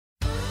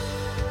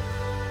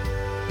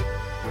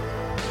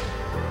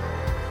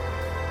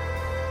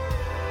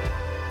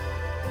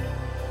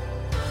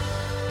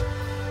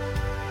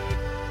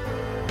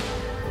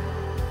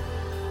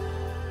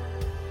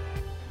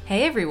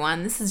Hey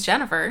everyone, this is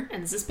Jennifer.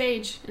 And this is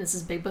Paige, and this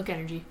is Big Book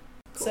Energy.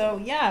 Cool. So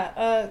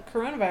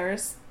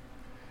coronavirus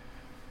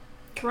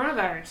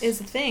is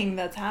a thing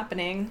that's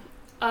happening.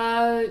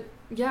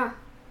 Yeah,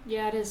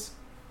 it is.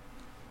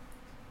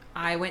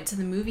 I went to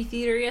the movie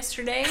theater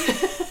yesterday.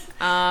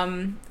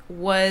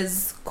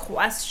 Was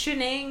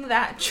questioning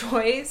that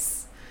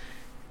choice.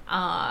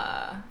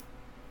 But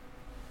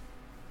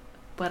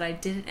I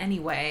did it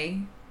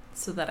anyway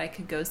so that I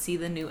could go see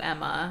the new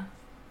Emma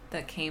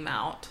that came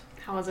out.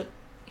 How was it?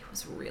 It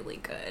was really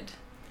good.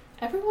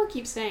 Everyone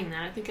keeps saying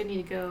that. I think I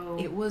need to go.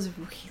 It was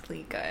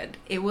really good.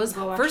 It was,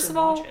 first of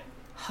all,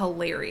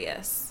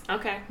 hilarious.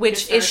 Okay.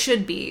 Which it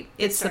should be.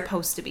 It's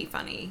supposed to be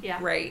funny. Yeah.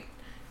 Right.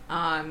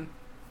 Yeah,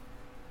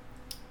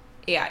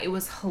 it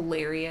was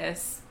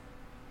hilarious.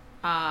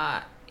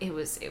 It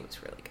was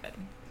really good.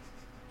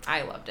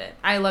 I loved it.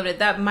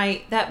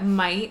 That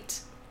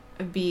might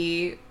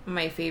be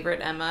my favorite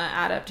Emma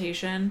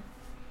adaptation.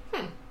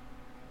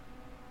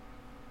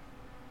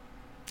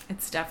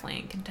 It's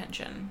definitely in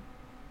contention.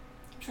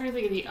 I'm trying to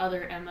think of the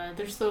other Emma.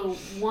 There's the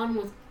one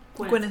with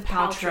Gwyneth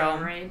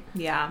Paltrow, right?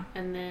 Yeah.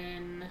 And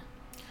then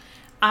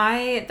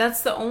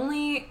that's the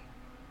only.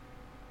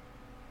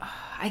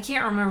 I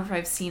can't remember if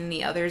I've seen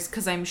the others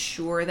because I'm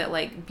sure that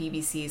like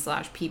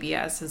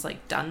BBC/PBS has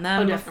like done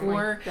them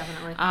before.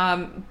 Definitely.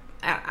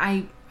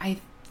 I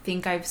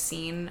think I've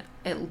seen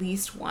at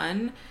least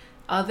one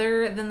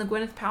other than the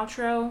Gwyneth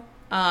Paltrow.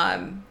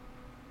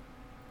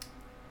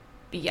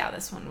 But yeah,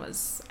 this one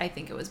I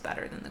think it was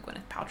better than the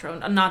Gwyneth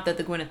Paltrow. Not that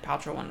the Gwyneth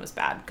Paltrow one was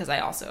bad, because I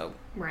also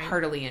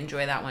heartily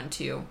enjoy that one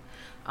too.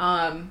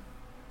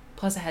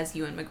 Plus it has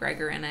Ewan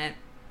McGregor in it,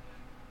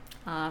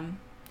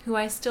 who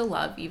I still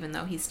love, even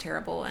though he's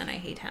terrible and I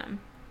hate him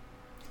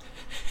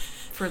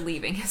for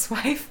leaving his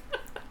wife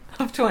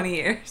of 20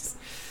 years.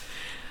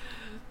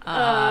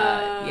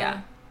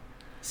 Yeah.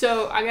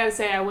 So I gotta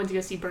say, I went to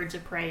go see Birds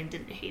of Prey and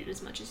didn't hate it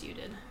as much as you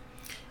did.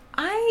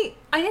 I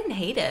didn't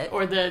hate it.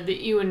 Or the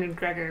Ewan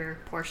McGregor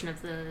portion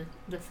of the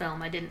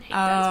film. I didn't hate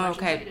that as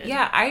much as you did.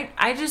 Yeah,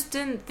 I just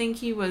didn't think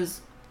he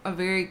was a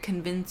very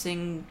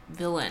convincing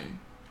villain.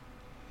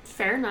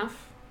 Fair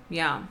enough.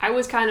 Yeah. I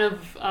was kind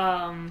of...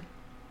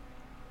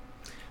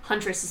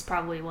 Huntress is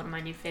probably one of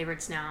my new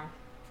favorites now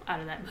out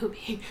of that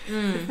movie.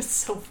 It was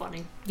so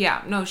funny.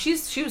 Yeah, no, she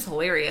was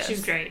hilarious.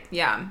 She's great.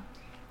 Yeah.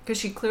 Because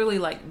she clearly,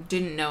 like,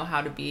 didn't know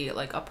how to be,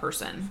 like, a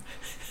person.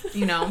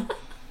 You know?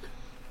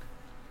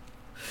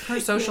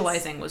 Her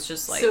socializing was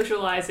just like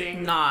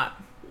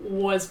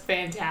was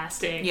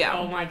fantastic. Yeah.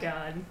 Oh my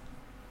god.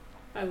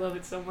 I love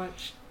it so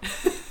much.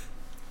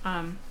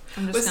 I'm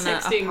just gonna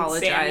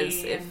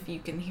apologize if you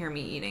can hear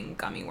me eating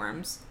gummy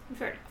worms.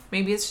 Fair enough.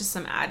 Maybe it's just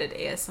some added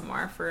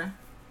ASMR for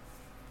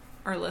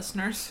our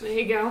listeners. There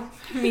you go.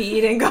 Me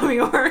eating gummy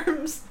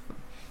worms.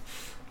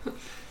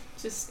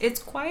 It's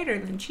quieter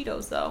than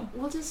Cheetos though.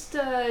 We'll just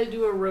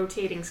do a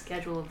rotating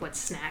schedule of what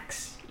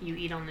snacks you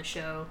eat on the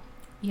show.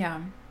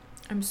 Yeah.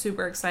 I'm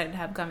super excited to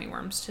have gummy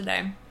worms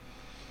today.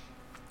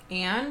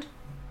 And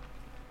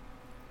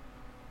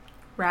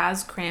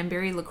Raz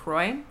Cranberry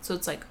LaCroix. So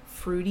it's like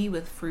fruity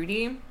with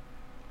fruity.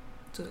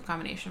 It's a good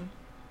combination.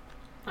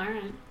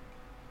 Alright.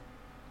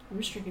 I'm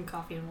just drinking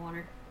coffee and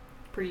water.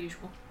 Per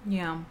usual.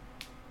 Yeah.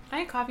 I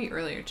had coffee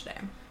earlier today.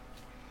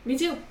 Me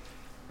too.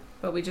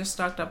 But we just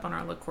stocked up on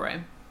our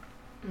LaCroix.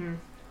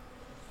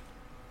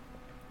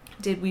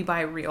 Did we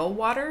buy real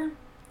water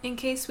in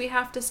case we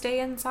have to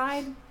stay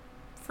inside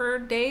for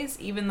days,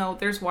 even though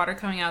there's water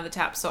coming out of the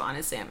tap? So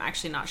honestly, I'm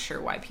actually not sure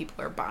why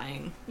people are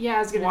buying I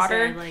was gonna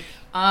water. Say, like,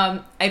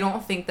 I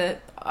don't think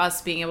that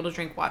us being able to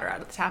drink water out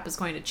of the tap is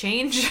going to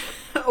change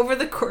over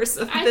the course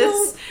of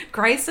this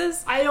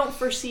crisis. I don't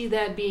foresee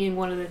that being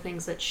one of the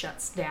things that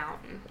shuts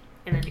down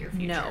in the near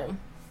future.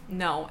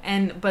 No.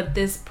 But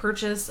this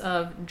purchase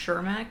of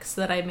Germex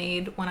that I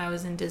made when I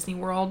was in Disney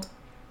World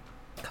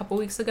a couple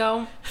weeks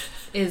ago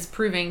is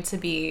proving to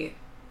be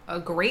a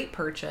great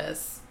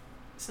purchase.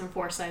 Some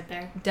foresight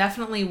there.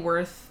 Definitely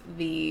worth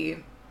the...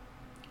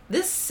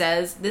 This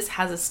has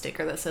a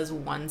sticker that says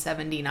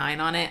 $179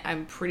 on it.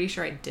 I'm pretty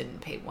sure I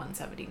didn't pay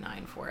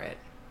 $179 for it.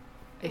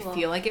 I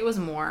feel like it was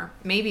more.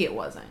 Maybe it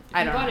wasn't.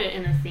 I don't know. If you bought it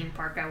in a theme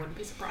park, I wouldn't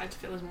be surprised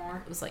if it was more.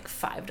 It was like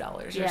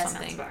 $5 or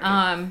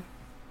something.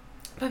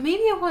 But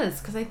maybe it was,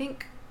 because I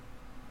think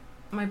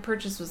my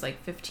purchase was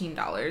like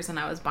 $15 and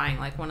I was buying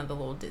like one of the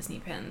little Disney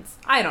pins.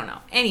 I don't know.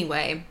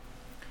 Anyway,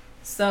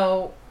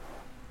 so...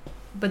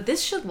 But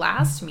this should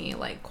last me,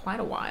 like,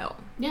 quite a while.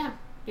 Yeah.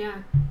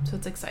 So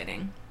it's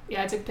exciting.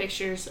 Yeah, I took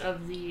pictures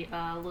of the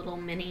little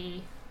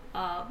mini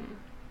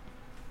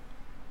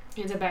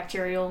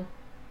antibacterial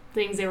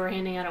things they were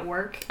handing out at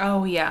work.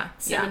 Oh, yeah.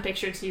 Sent a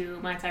picture to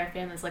my entire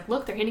family. It's like,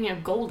 look, they're handing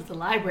out gold at the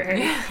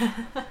library.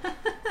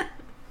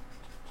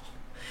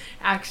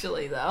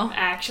 Actually, though.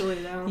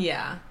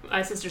 Yeah.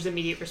 My sister's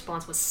immediate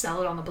response was,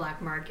 sell it on the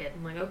black market.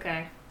 I'm like,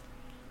 okay.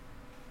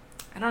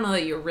 I don't know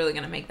that you're really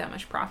going to make that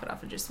much profit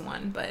off of just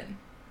one, but...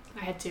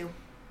 I had to.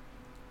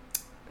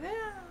 Yeah.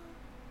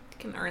 You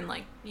can earn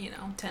like,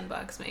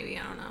 $10 maybe.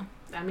 I don't know.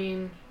 I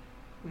mean,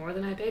 more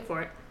than I paid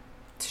for it.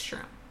 It's true.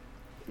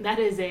 That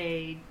is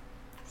a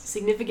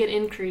significant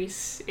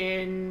increase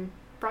in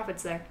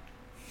profits there.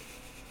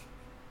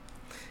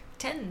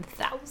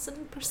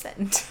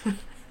 10,000%.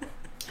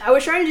 I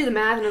was trying to do the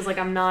math and I was like,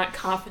 I'm not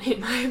confident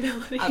in my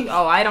ability.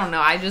 I don't know.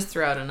 I just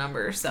threw out a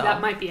number, so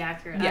that might be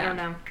accurate. Yeah. I don't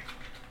know.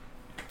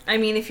 I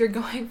mean, if you're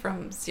going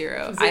from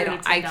zero I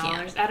can't. I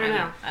don't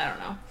know. I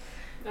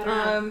don't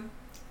know.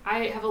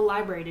 I have a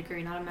library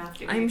degree, not a math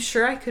degree. I'm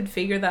sure I could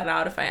figure that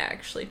out if I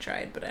actually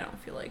tried, but I don't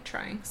feel like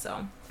trying, so.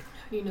 I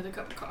need another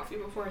cup of coffee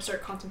before I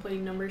start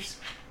contemplating numbers.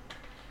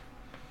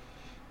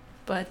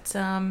 But,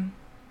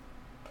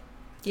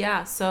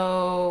 yeah,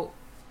 so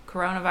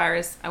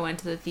coronavirus, I went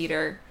to the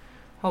theater,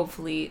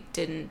 hopefully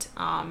didn't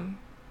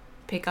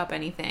pick up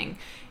anything,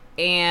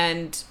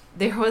 and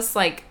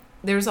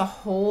there's a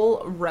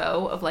whole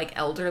row of like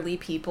elderly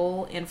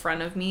people in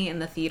front of me in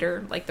the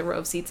theater, like the row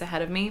of seats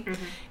ahead of me.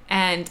 Mm-hmm.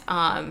 And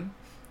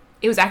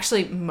it was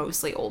actually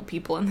mostly old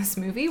people in this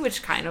movie,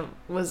 which kind of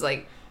was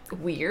like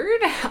weird.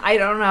 I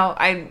don't know.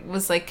 I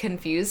was like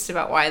confused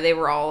about why they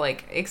were all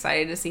like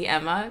excited to see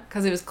Emma,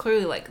 because it was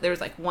clearly like there was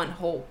like one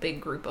whole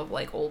big group of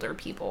like older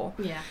people.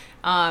 Yeah.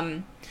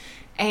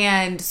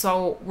 And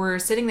so we're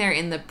sitting there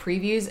in the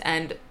previews,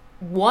 and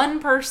one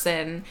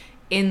person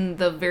in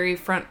the very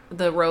front,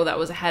 the row that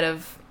was ahead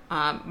of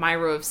my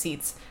row of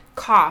seats,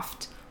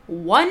 coughed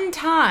one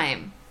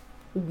time.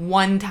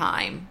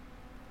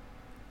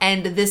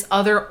 And this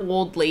other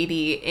old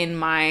lady in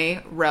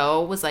my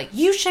row was like,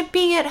 "You should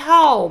be at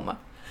home."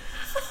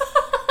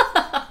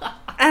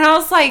 And I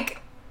was like,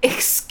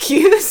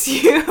 "Excuse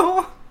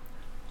you?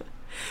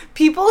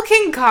 People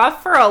can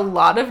cough for a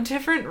lot of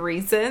different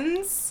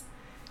reasons.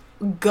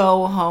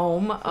 Go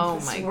home." Oh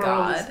my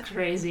God. This world is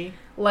crazy.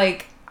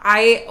 Like,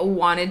 I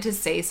wanted to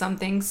say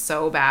something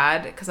so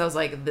bad because I was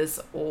like, this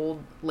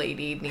old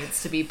lady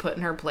needs to be put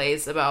in her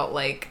place about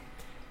like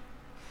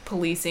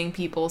policing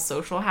people's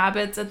social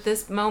habits at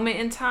this moment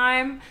in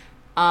time.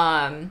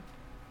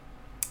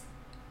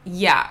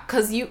 Yeah,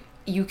 because you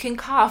can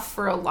cough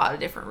for a lot of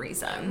different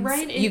reasons.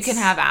 Right. You can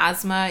have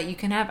asthma, you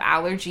can have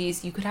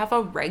allergies, you could have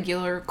a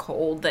regular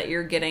cold that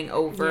you're getting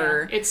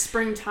over. Yeah. It's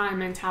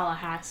springtime in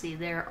Tallahassee.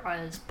 There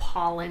is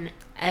pollen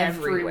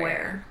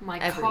everywhere. My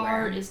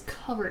car is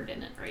covered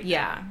in it right now.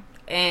 Yeah.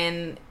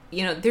 And,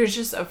 you know, there's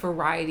just a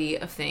variety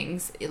of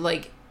things,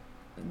 like,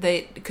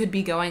 that could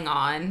be going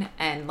on,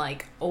 and,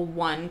 like,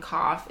 one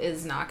cough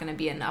is not going to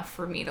be enough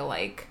for me to,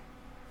 like,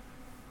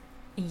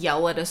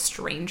 yell at a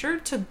stranger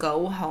to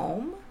go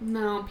home.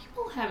 No,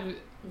 people have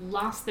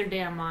lost their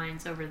damn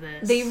minds over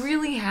this. They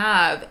really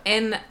have.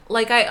 And,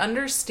 like, I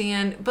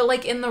understand, but,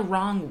 like, in the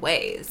wrong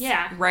ways.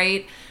 Yeah.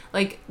 Right?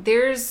 Like,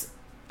 there's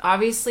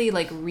obviously,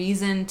 like,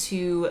 reason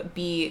to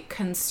be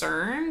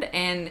concerned,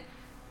 and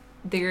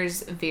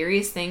there's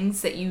various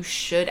things that you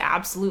should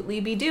absolutely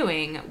be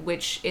doing,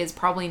 which is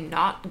probably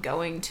not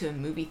going to a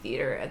movie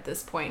theater at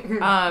this point.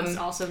 It's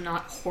also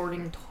not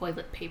hoarding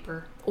toilet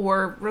paper.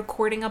 Or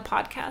recording a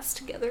podcast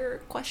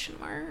together, ?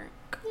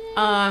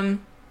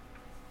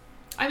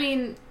 I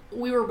mean,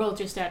 we were both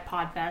just at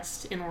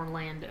Podfest in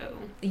Orlando.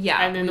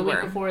 Yeah, and then the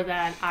week before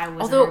that, I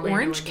was Although in Orlando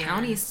Orange again.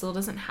 County still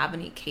doesn't have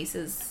any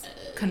cases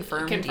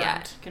confirmed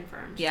yet.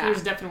 Confirmed. Yeah.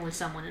 There's definitely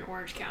someone in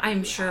Orange County.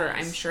 I'm sure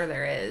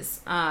there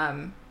is.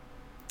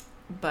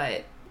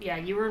 But yeah,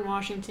 you were in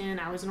Washington.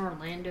 I was in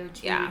Orlando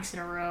 2 weeks in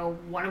a row.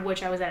 One of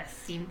which I was at a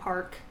theme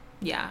park.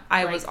 Yeah,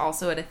 I was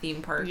also at a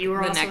theme park. You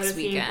were the also next at a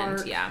theme weekend.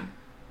 Park. Yeah,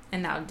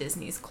 and now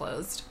Disney's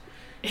closed.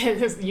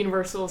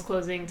 Universal is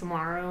closing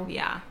tomorrow.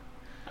 Yeah.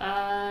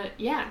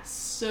 Yeah.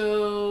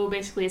 So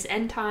basically, it's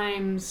end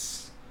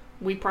times.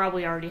 We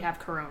probably already have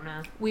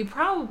Corona. We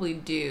probably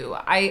do.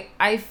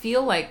 I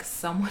feel like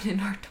someone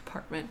in our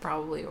department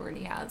probably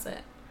already has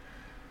it.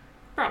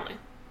 Probably.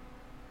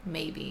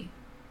 Maybe.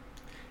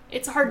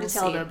 It's hard to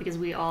tell, though, because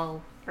we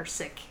all are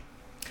sick.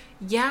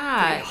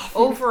 Yeah.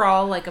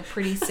 Overall, like, a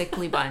pretty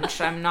sickly bunch.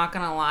 I'm not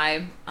gonna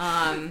lie.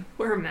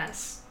 We're a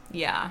mess.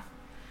 Yeah.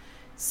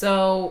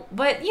 So,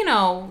 but, you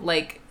know,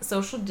 like,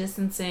 social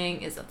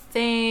distancing is a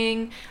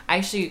thing. I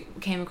actually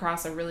came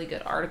across a really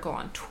good article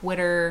on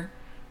Twitter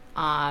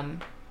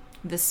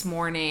this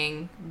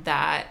morning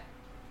that,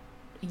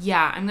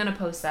 yeah, I'm gonna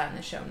post that in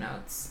the show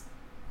notes,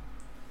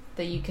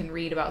 that you can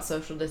read about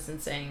social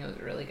distancing. It was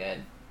really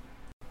good.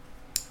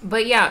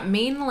 But yeah,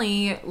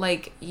 mainly,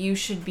 like, you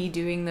should be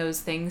doing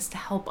those things to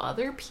help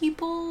other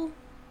people.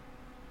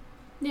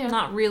 Yeah.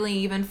 Not really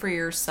even for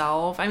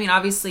yourself. I mean,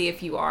 obviously,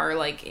 if you are,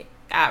 like,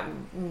 at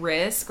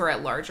risk or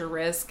at larger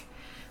risk,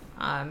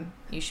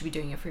 you should be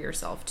doing it for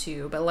yourself,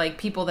 too. But, like,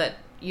 people that,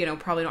 you know,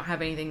 probably don't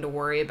have anything to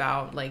worry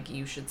about, like,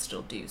 you should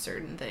still do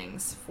certain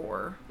things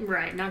for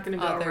Right, not going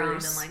to go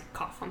around and, like,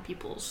 cough on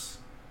people's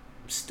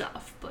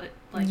stuff. But,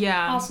 like,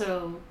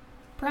 also,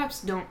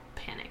 perhaps don't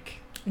panic.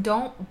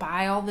 Don't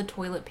buy all the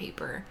toilet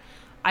paper.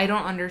 I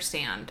don't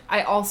understand.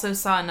 I also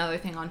saw another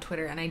thing on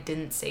Twitter, and I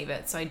didn't save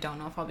it, so I don't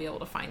know if I'll be able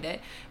to find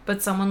it.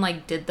 But someone,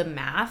 like, did the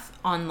math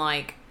on,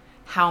 like,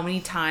 how many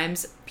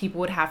times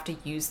people would have to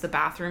use the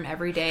bathroom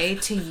every day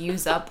to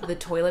use up the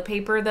toilet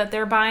paper that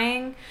they're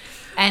buying.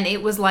 And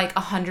it was, like,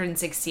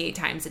 168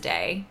 times a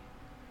day.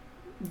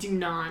 do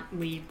not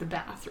leave the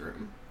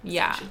bathroom.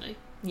 Yeah.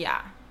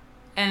 Yeah.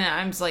 And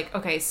I'm just like,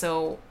 okay,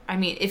 so, I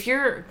mean, if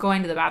you're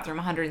going to the bathroom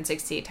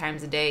 168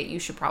 times a day, you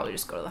should probably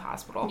just go to the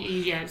hospital.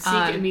 Yeah,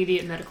 seek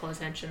immediate medical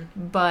attention.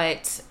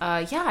 But,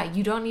 yeah,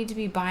 you don't need to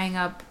be buying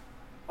up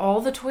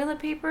all the toilet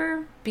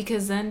paper,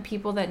 because then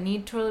people that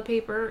need toilet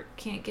paper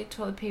can't get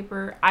toilet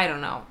paper. I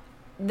don't know.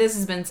 This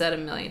has been said a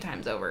million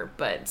times over,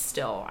 but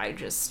still, I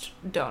just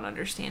don't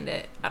understand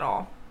it at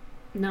all.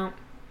 No.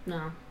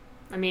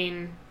 I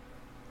mean,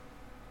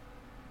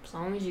 as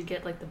long as you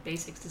get, like, the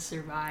basics to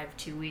survive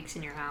 2 weeks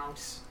in your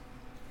house.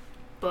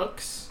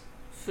 Books,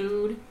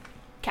 food,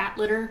 cat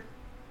litter.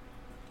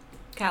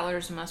 Cat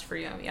litter's a must for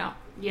you, yeah.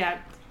 Yeah.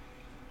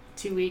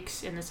 2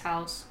 weeks in this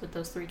house with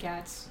those 3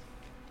 cats.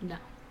 No.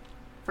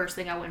 First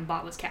thing I went and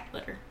bought was cat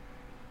litter.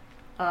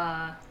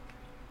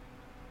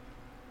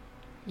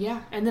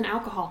 Yeah, and then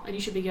alcohol, and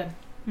you should be good.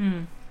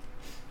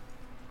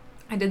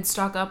 I did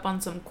stock up on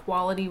some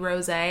quality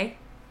rosé.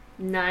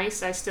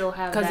 Nice. I still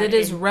have because it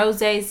is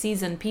rosé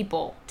season,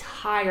 people.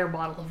 Entire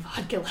bottle of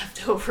vodka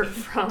left over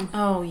from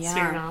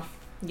Smirnoff.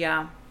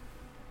 Yeah.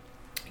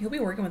 You'll be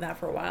working with that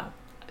for a while.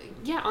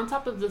 Yeah, on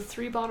top of the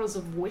 3 bottles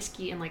of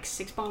whiskey and like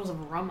 6 bottles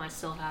of rum I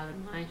still have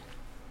in my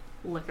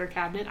liquor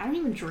cabinet. I don't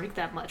even drink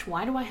that much.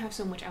 Why do I have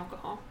so much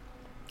alcohol?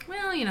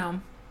 Well,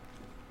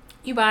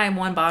 you buy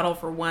 1 bottle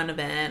for one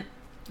event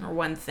or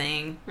one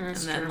thing,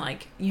 That's and then true.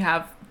 like you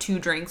have 2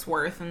 drinks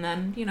worth, and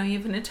then you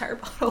have an entire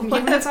bottle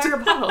left. You have an entire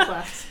bottle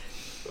left.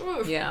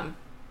 Oof. Yeah.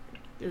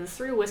 The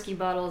 3 whiskey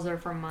bottles are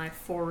from my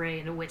foray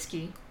into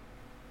whiskey.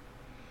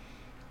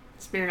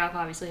 Smirnoff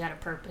obviously had a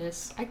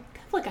purpose. I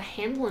have like a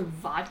handle in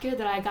vodka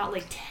that I got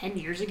like 10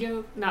 years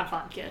ago. Not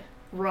vodka.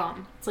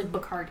 Rum. It's like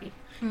Bacardi.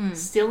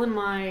 Still in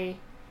my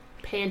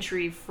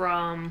pantry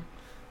from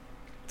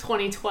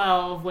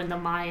 2012 when the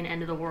Mayan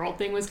end of the world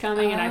thing was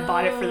coming, and I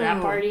bought it for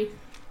that party.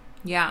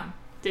 Yeah.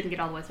 Didn't get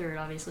all the way through it,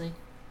 obviously.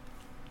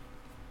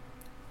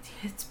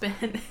 It's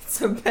been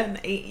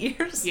 8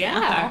 years. Yeah.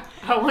 Now.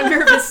 I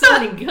wonder if it's still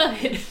any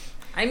good.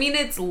 I mean,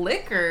 it's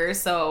liquor,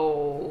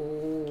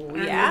 so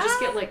yeah. Will just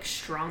get like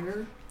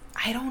stronger?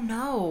 I don't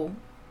know.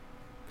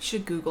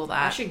 Should Google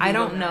that. I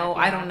don't know.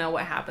 Yeah. I don't know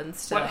what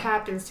happens to an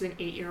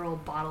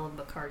 8-year-old bottle of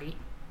Bacardi.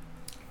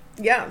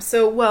 Yeah.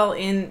 So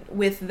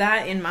with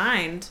that in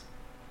mind,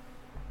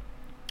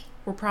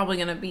 we're probably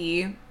gonna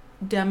be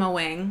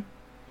demoing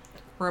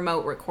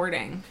remote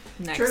recording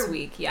next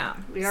week. Yeah.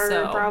 We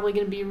are probably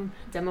going to be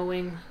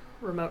demoing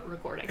remote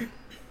recording.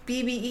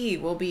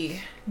 BBE will be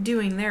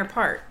doing their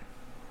part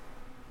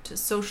to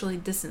socially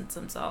distance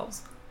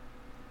themselves.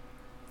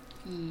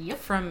 Yep.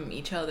 From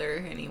each other,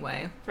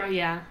 anyway.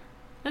 Yeah.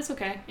 That's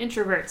okay.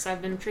 Introverts.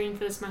 I've been training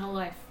for this my whole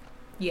life.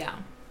 Yeah,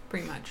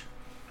 pretty much.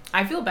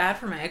 I feel bad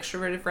for my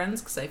extroverted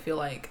friends because I feel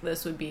like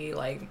this would be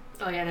like...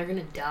 Oh, yeah, they're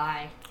going to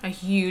die. A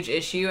huge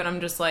issue, and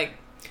I'm just like...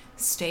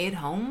 Stay at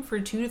home for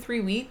 2 to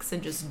 3 weeks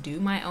and just do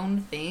my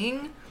own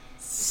thing?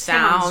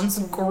 Sounds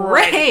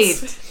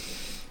great.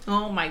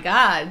 Oh my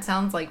god,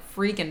 sounds like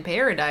freaking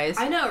paradise.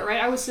 I know,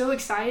 right? I was so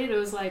excited. It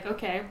was like,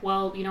 okay,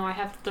 well, I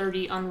have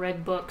 30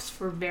 unread books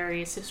for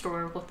various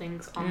historical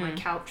things on my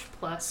couch,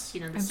 plus, the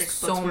 6 books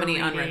so many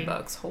unread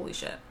books. Holy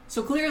shit.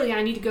 So clearly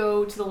I need to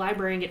go to the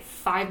library and get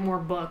 5 more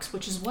books,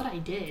 which is what I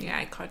did. Yeah,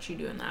 I caught you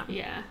doing that.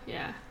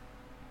 Yeah.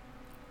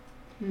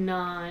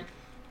 Not...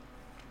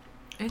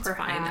 It's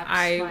perhaps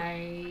fine.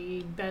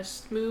 My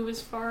best move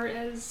as far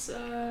as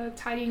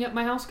tidying up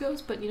my house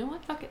goes, but you know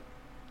what? Fuck it.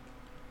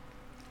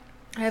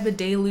 I have a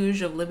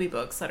deluge of Libby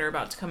books that are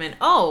about to come in.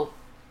 Oh!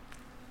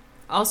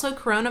 Also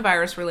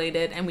coronavirus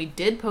related, and we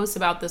did post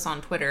about this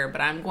on Twitter, but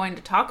I'm going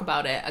to talk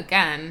about it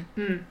again.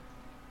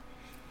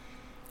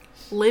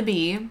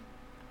 Libby,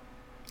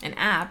 an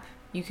app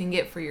you can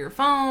get for your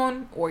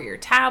phone or your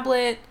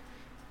tablet,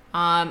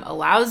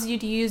 allows you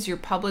to use your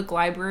public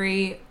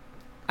library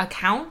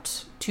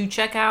account to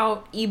check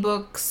out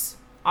ebooks,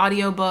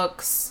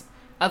 audiobooks,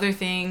 other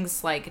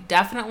things. Like,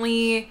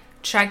 definitely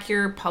check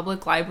your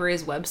public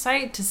library's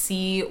website to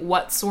see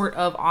what sort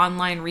of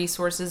online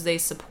resources they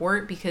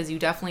support, because you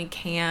definitely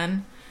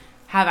can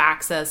have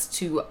access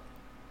to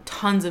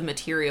tons of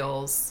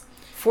materials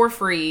for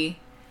free.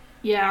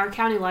 Yeah, our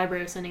county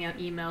library is sending out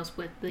emails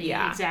with the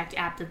exact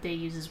app that they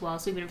use as well.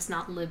 So even if it's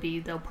not Libby,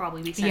 they'll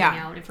probably be sending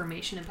out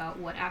information about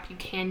what app you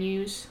can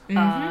use.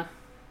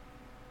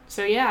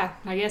 So yeah,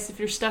 I guess if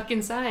you're stuck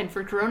inside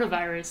for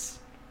coronavirus,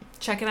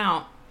 check it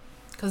out,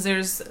 because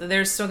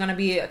there's still going to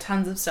be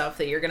tons of stuff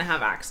that you're going to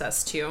have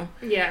access to.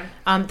 Yeah.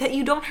 That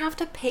you don't have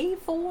to pay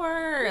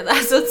for.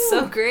 That's what's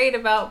so great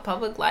about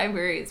public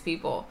libraries,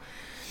 people.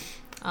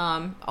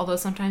 Although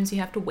sometimes you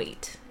have to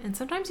wait, and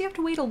sometimes you have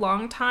to wait a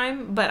long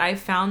time, but I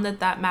found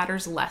that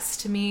matters less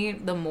to me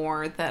the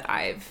more that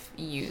I've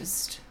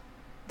used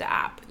the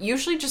app.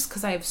 Usually just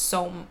because I have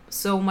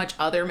so much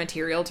other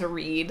material to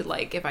read.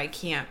 Like, if I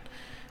can't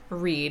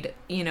read,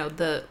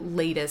 the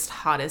latest,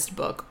 hottest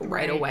book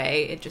right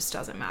away, it just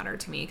doesn't matter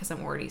to me because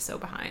I'm already so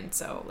behind.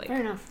 So, like,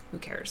 fair enough. Who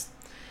cares?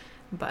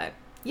 But,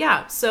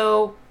 yeah,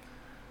 so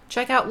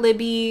check out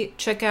Libby,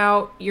 check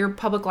out your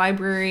public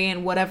library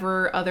and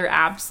whatever other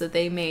apps that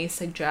they may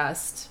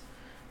suggest.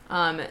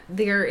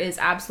 There is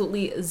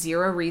absolutely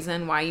zero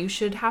reason why you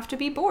should have to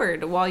be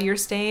bored while you're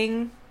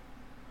staying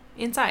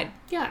inside.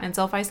 Yeah. And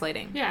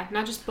self-isolating. Yeah,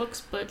 not just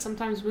books, but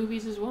sometimes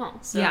movies as well.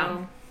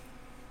 So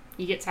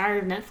you get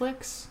tired of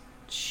Netflix,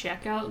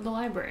 check out the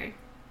library.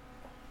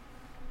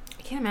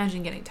 I can't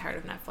imagine getting tired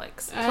of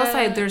Netflix.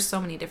 Plus, there's so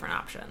many different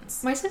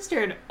options. My sister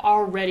had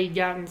already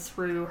gotten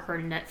through her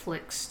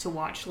Netflix to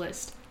watch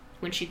list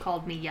when she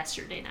called me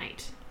yesterday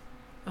night.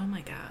 Oh my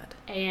god.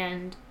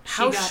 And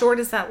how short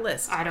is that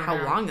list? I don't know.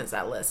 How long is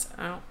that list?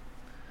 I don't...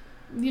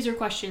 These are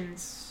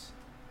questions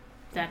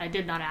that I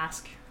did not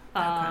ask.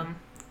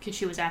 Because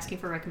she was asking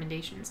for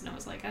recommendations, and I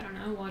was like, I don't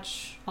know,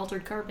 watch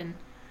Altered Carbon.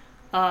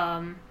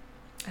 I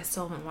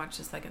still haven't watched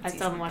the second season. I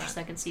still haven't watched the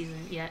second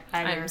season yet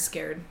either. I'm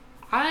scared.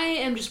 I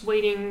am just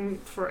waiting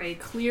for a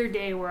clear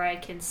day where I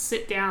can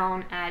sit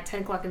down at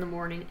 10 o'clock in the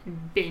morning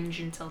and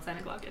binge until 10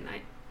 o'clock at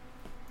night.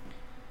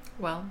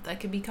 Well, that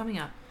could be coming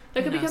up.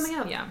 That could be coming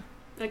up. Yeah.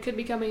 That could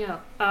be coming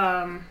up.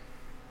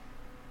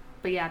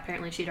 But yeah,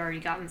 apparently she'd already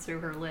gotten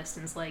through her list,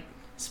 and it's like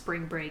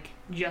spring break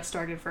just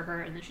started for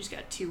her, and then she's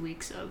got 2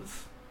 weeks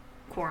of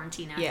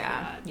quarantine after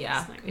that.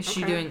 Yeah. Like, is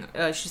she doing,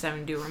 she's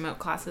having to do remote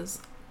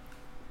classes?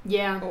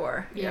 Yeah.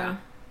 Or, yeah.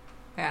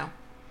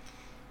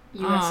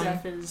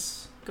 USF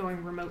is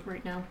going remote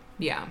right now.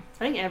 Yeah. I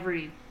think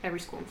every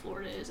school in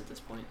Florida is at this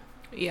point.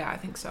 Yeah, I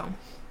think so.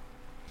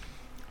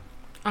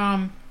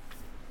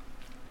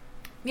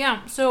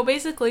 Yeah, so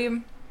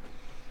basically,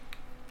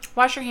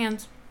 wash your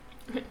hands.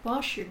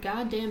 Wash your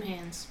goddamn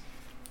hands.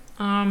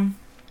 And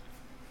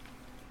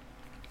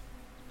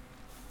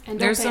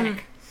don't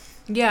panic.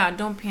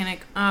 Don't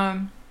panic.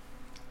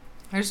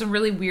 There's some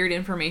really weird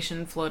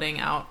information floating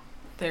out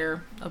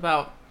there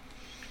about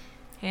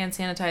hand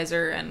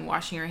sanitizer and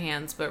washing your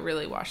hands, but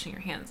really washing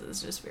your hands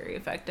is just very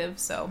effective,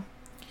 so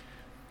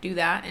do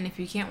that. And if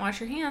you can't wash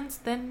your hands,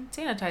 then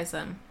sanitize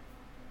them.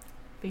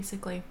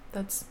 Basically,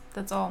 that's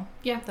all.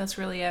 Yeah. That's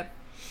really it.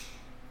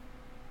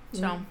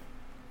 So,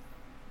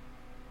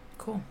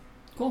 cool.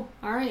 All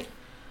right.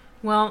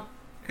 Well,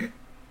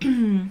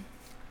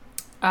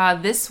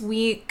 this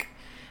week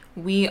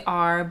we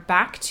are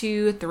back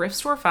to thrift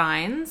store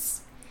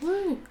finds.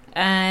 Woo.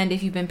 And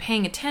if you've been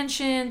paying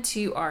attention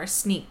to our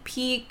sneak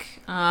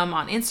peek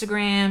on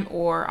Instagram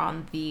or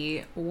on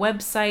the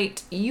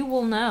website, you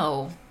will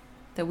know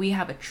that we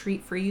have a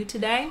treat for you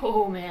today.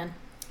 Oh, man.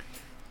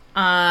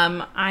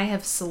 I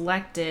have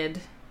selected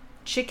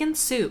chicken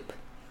soup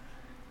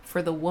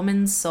for the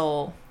woman's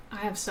soul. I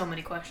have so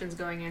many questions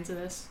going into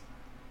this.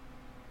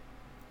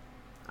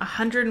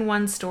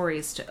 101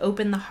 stories to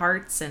open the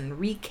hearts and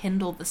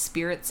rekindle the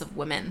spirits of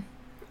women.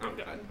 Oh,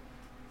 God.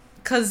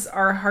 Because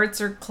our hearts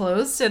are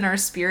closed and our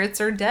spirits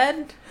are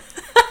dead?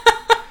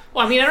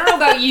 Well, I mean, I don't know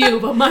about you,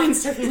 but mine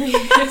certainly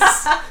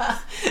is.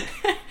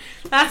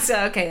 That's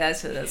okay.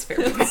 That's fair.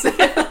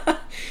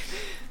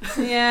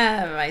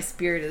 Yeah, my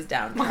spirit is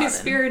downtrodden. My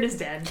spirit is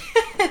dead.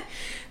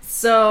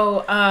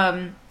 So,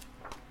 I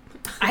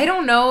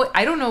don't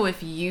know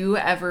if you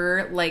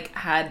ever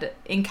had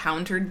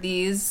encountered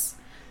these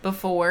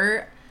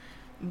before,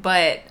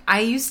 but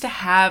I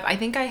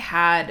think I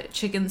had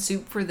chicken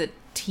soup for the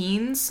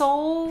teen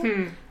soul.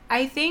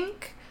 I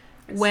think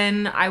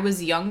when I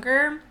was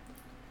younger.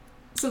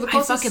 So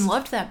I fucking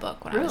loved that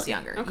book when I was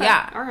younger. Okay.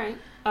 Yeah. All right.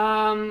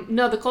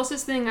 No, the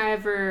closest thing I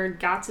ever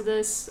got to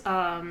this,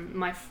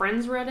 my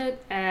friends read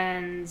it,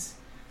 and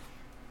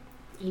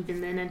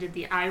even then I did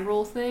the eye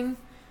roll thing.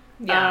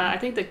 Yeah. I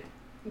think the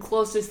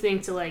closest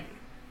thing to I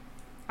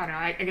don't know,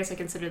 I guess I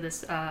consider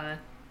this,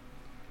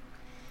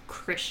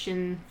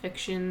 Christian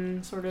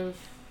fiction, sort of.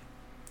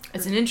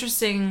 It's an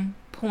interesting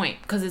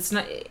point, because it's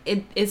not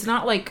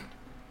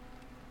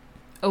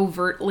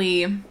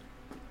overtly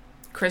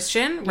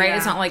Christian, right? Yeah.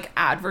 It's not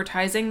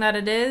advertising that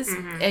it is,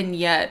 and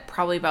yet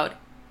probably about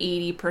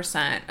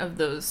 80% of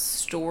those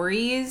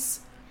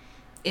stories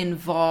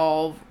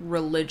involve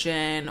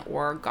religion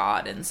or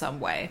God in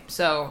some way.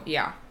 So,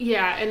 yeah.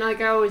 Yeah, and I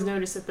always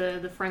noticed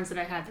that the friends that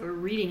I had that were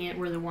reading it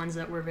were the ones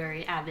that were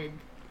very avid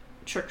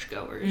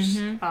churchgoers.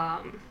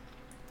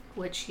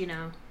 Which,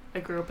 I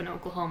grew up in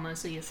Oklahoma,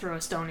 so you throw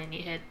a stone and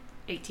you hit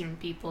 18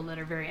 people that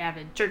are very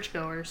avid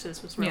churchgoers, so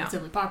this was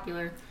relatively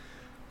popular.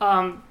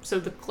 So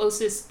the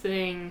closest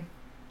thing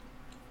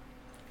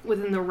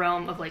within the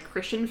realm of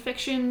Christian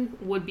fiction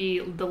would be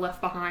the Left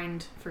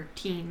Behind for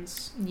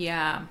Teens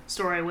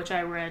story, which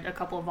I read a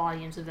couple of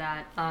volumes of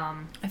that.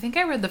 I think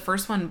I read the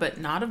first one,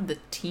 but not of the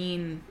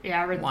teen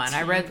I read one.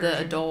 I read the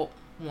adult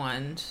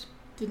one.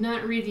 Did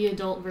not read the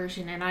adult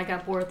version, and I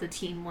got bored with the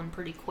teen one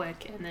pretty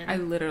quick, and then I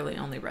literally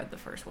only read the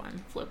first one.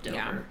 Flipped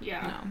over.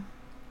 Yeah. No.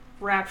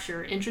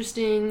 Rapture.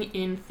 Interesting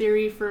in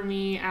theory for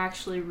me,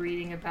 actually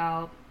reading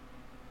about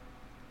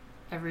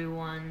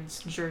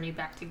everyone's journey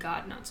back to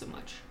God, not so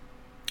much.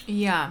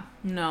 Yeah,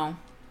 no.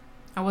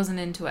 I wasn't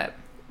into it.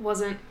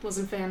 Wasn't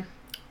fan.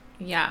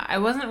 Yeah, I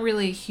wasn't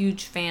really a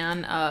huge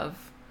fan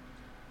of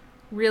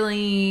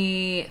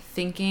really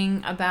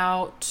thinking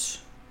about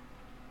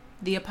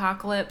the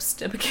apocalypse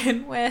to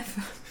begin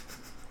with.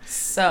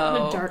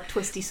 So a dark,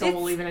 twisty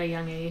soul, even at a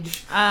young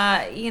age.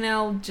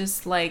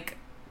 Just like,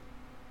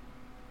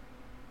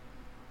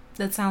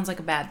 that sounds like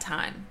a bad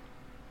time.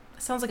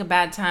 It sounds like a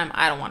bad time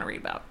I don't want to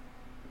read about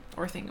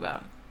or think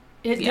about.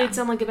 It did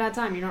sound like a bad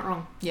time. You're not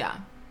wrong. Yeah.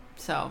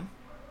 So,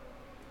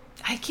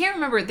 I can't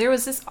remember. There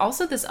was this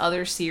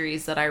other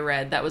series that I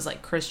read that was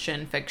like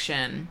Christian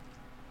fiction.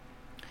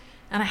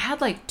 And I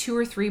had like 2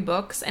 or 3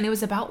 books, and it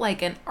was about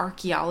like an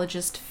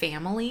archaeologist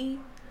family.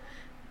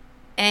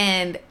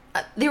 And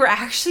they were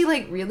actually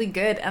like really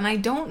good. And I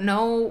don't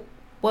know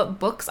what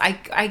books, I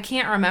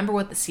can't remember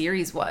what the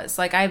series was.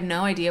 Like, I have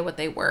no idea what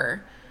they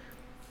were.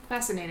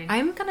 Fascinating.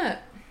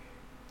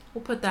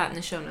 We'll put that in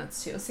the show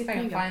notes too. Let's see if I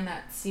can find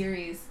that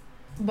series.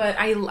 But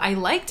I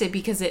liked it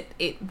because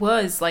it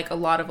was like a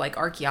lot of like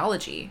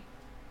archaeology.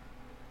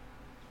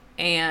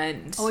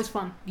 And always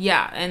fun.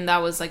 Yeah, and that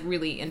was like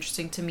really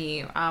interesting to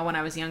me when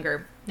I was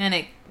younger. And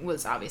it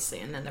was obviously,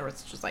 and then there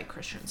was just like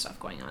Christian stuff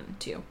going on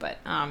too. But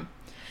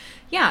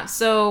yeah,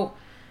 so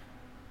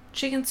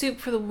Chicken Soup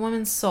for the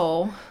Woman's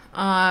Soul.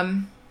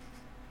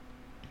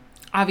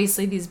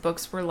 Obviously these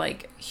books were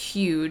like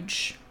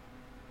huge.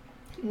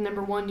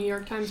 #1 New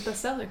York Times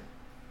bestseller.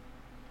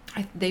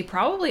 They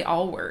probably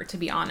all were, to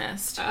be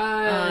honest.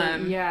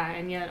 Yeah,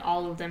 and yet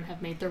all of them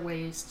have made their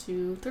ways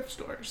to thrift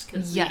stores.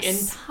 Because the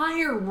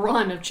entire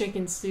run of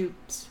Chicken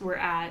Soups were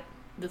at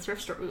the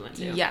thrift store we went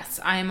to. Yes,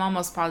 I'm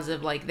almost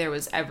positive like there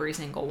was every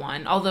single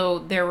one. Although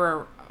there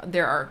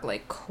are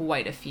like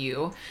quite a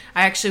few.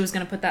 I actually was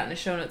going to put that in the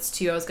show notes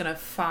too. I was going to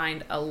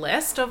find a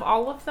list of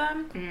all of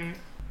them.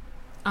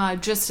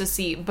 Just to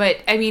see. But,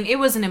 I mean, it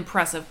was an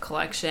impressive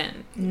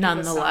collection,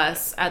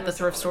 nonetheless, at the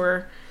thrift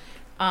store.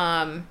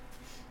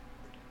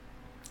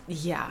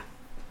 Yeah,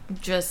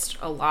 just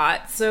a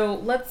lot. So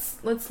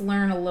let's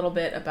learn a little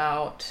bit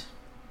about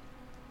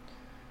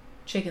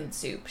Chicken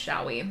Soup,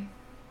 shall we?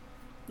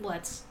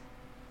 Let's.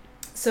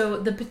 So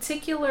the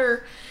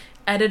particular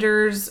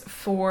editors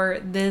for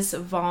this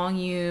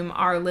volume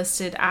are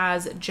listed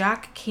as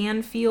Jack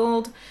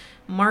Canfield,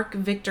 Mark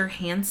Victor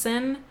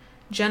Hansen,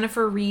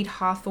 Jennifer Reed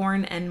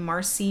Hawthorne, and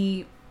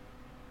Marcy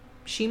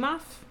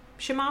Shimoff?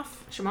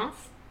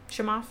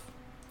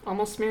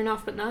 Almost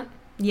Smirnoff, but not?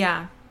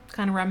 Yeah,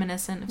 kind of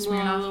reminiscent of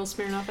Smirnoff. A little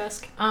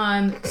Smirnoff-esque.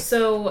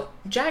 So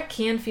Jack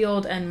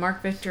Canfield and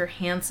Mark Victor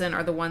Hansen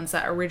are the ones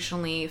that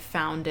originally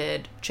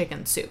founded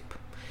Chicken Soup.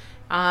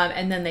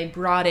 And then they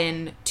brought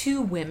in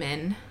 2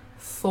 women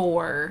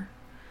for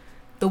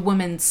the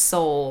Woman's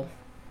Soul.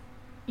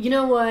 You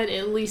know what?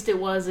 At least it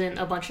wasn't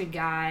a bunch of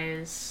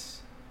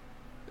guys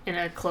in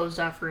a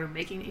closed-off room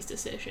making these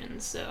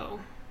decisions,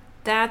 so...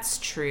 That's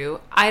true.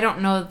 I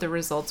don't know that the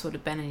results would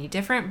have been any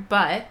different,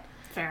 but...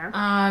 Fair.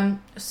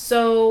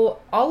 So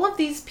all of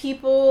these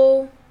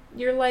people,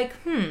 you're like,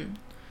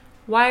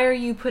 why are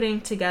you putting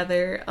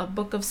together a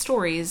book of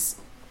stories?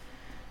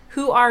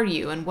 Who are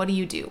you and what do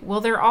you do?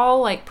 Well, they're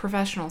all like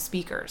professional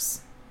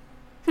speakers.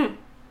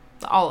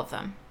 All of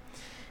them.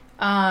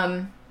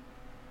 I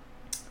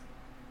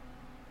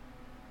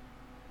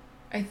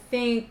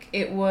think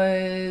it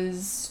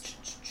was,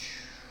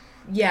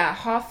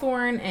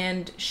 Hawthorne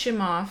and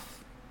Shimoff,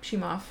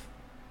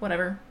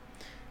 whatever.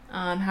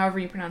 However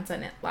you pronounce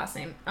that last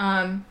name.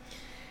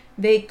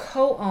 They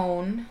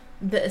co-own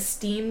the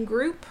Esteem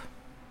Group,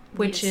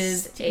 which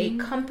is a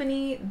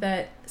company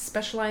that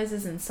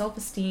specializes in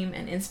self-esteem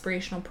and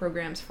inspirational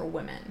programs for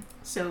women.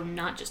 So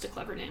not just a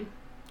clever name.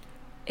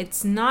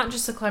 It's not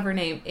just a clever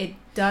name. It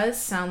does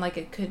sound like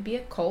it could be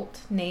a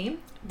cult name.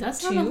 It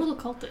does sound a little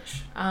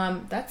cultish.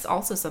 That's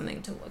also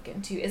something to look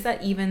into. Is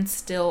that even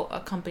still a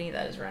company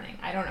that is running?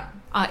 I don't know.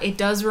 It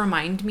does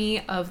remind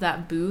me of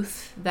that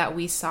booth that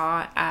we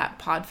saw at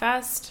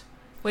Podfest,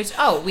 which,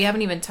 we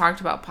haven't even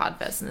talked about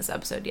Podfest in this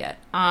episode yet.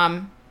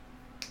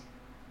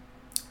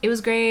 It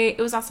was great.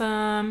 It was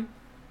awesome.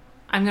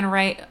 I'm going to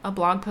write a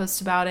blog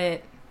post about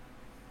it.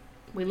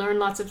 We learned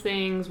lots of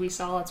things. We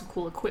saw lots of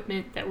cool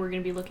equipment that we're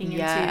going to be looking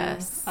into.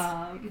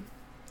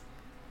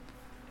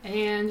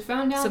 And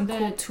found out some that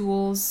cool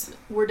tools.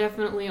 We're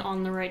definitely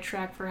on the right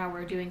track for how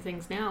we're doing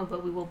things now,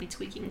 but we will be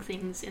tweaking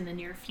things in the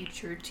near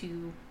future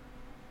to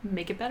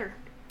make it better.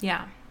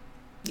 Yeah.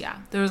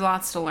 There was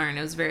lots to learn.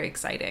 It was very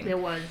exciting. It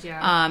was,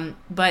 yeah.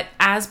 But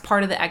as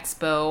part of the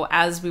expo,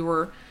 as we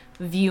were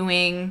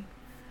viewing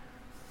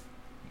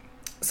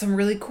some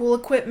really cool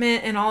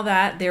equipment and all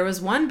that, there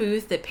was one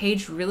booth that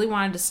Paige really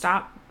wanted to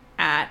stop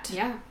at.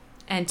 Yeah.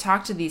 And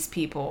talk to these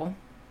people.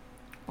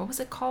 What was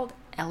it called?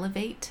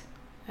 Elevate?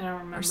 I don't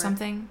remember. Or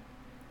something.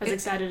 As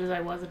excited as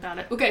I was about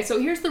it. Okay, so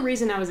here's the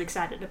reason I was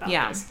excited about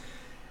this.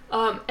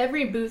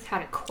 Every booth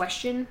had a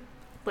question,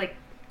 like,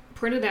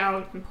 printed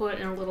out and put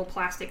in a little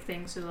plastic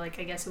thing, so, like,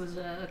 I guess it was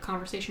a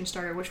conversation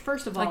starter, which,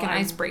 first of all... Like an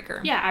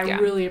icebreaker. Yeah, I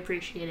really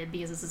appreciated,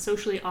 because as a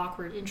socially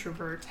awkward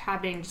introvert,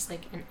 having just,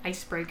 like, an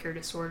icebreaker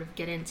to sort of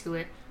get into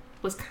it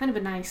was kind of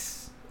a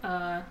nice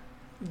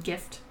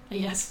gift, I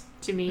guess,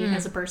 to me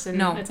as a person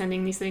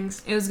attending these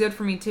things. It was good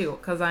for me, too,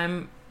 because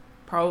I'm...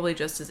 probably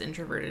just as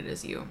introverted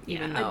as you,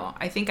 even though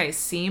I think I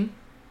seem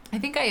I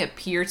think I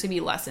appear to be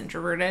less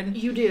introverted.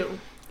 You do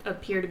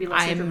appear to be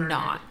less introverted.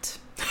 I'm not.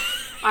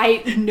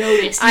 I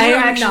noticed. You were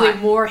actually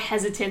more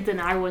hesitant than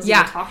I was to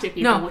talk to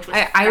people, which was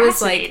fascinating. I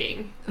was,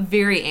 like,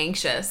 very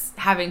anxious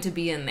having to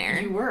be in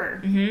there. You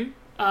were?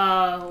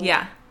 Mm-hmm.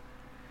 Yeah.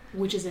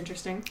 Which is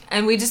interesting.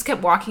 And we just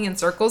kept walking in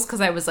circles because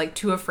I was, like,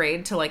 too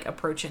afraid to, like,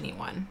 approach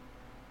anyone.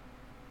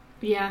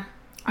 Yeah.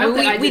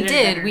 We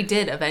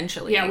did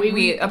eventually. Yeah,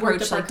 we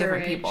approached, like,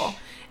 different people.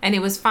 And it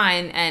was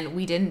fine, and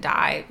we didn't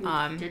die.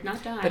 We did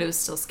not die. But it was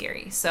still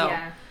scary. So,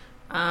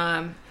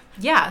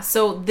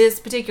 so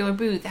this particular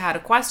booth had a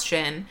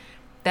question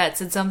that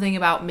said something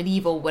about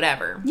medieval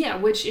whatever. Yeah,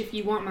 which, if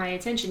you want my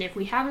attention, if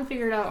we haven't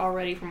figured out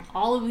already from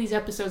all of these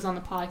episodes on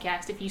the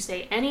podcast, if you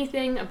say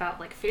anything about,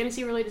 like,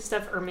 fantasy-related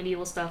stuff or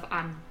medieval stuff,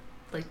 I'm,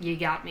 like, you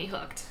got me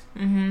hooked.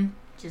 Mm-hmm.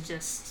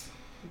 Just,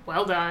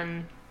 well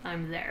done.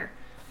 I'm there.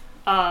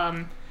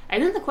 And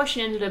then the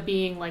question ended up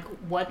being, like,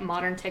 what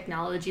modern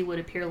technology would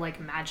appear like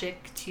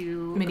magic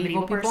to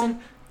medieval person?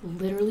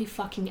 Literally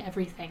fucking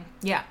everything.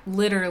 Yeah,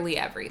 literally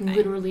everything.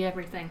 Literally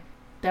everything.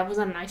 That was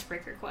an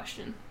icebreaker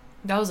question.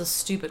 That was a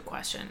stupid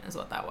question, is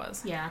what that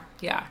was. Yeah.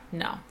 Yeah,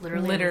 no.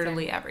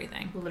 Literally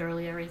everything.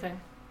 Literally everything.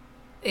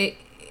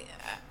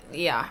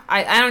 Yeah.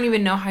 I don't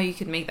even know how you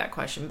could make that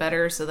question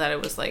better so that it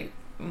was, like,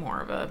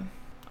 more of a...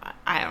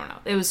 I don't know.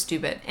 It was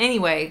stupid.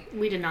 Anyway.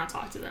 We did not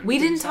talk to them. We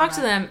didn't talk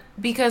to them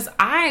because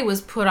I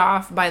was put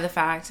off by the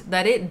fact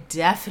that it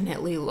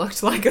definitely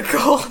looked like a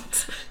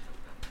cult.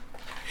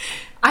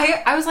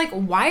 I was like,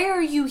 why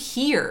are you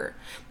here?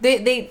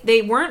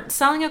 They weren't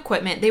selling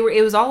equipment.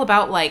 It was all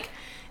about, like,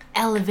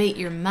 elevate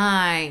your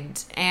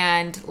mind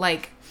and,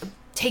 like,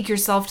 take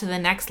yourself to the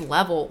next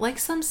level. Like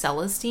some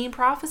Celestine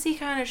prophecy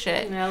kind of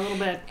shit. Yeah, a little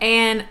bit.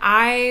 And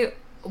I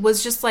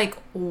was just like,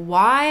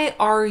 why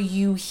are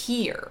you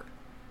here?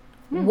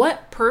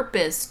 What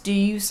purpose do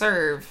you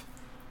serve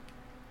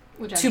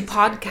to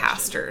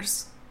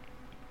podcasters?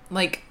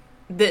 Like,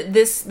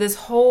 this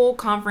whole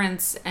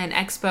conference and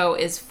expo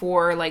is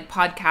for, like,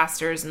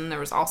 podcasters, and there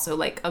was also,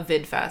 like, a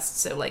VidFest,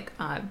 so, like,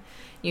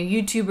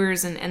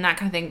 YouTubers and that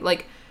kind of thing.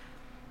 Like,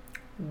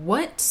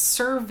 what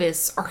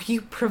service are you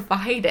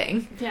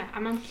providing? Yeah,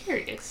 I'm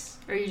curious.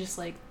 Are you just,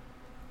 like,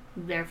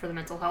 there for the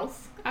mental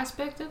health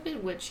aspect of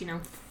it, which,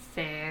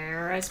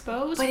 fair, I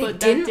suppose. But it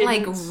didn't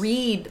like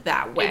read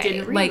that way. It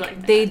didn't read like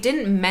that. They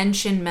didn't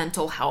mention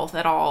mental health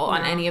at all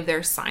on any of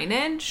their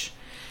signage.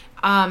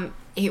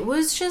 It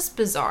was just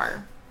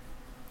bizarre.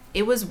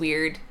 It was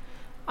weird.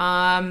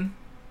 So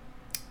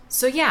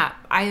yeah,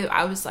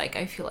 I was like,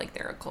 I feel like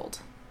they're a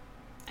cult.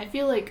 I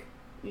feel like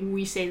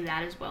we say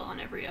that as well on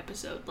every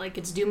episode. Like,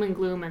 it's doom and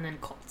gloom and then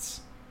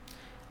cults.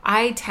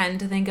 I tend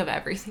to think of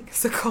everything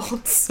as a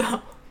cult, so...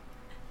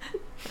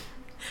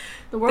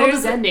 The world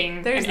is ending,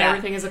 and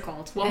everything is a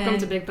cult. Welcome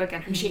to Big Book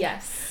Energy.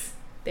 Yes.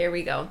 There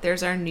we go.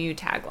 There's our new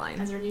tagline.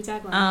 That's our new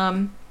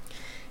tagline.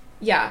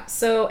 Yeah,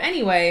 so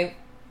anyway,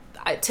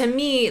 to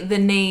me, the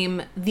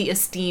name The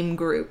Esteem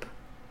Group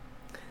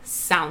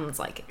sounds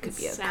like it could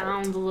be a cult.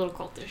 Sounds a little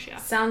cultish, yeah.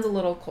 Sounds a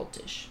little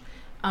cultish.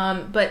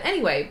 But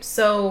anyway,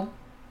 so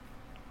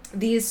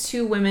these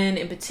two women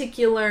in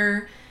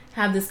particular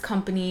have this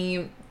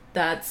company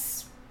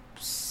that's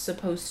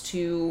supposed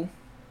to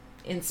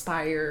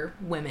inspire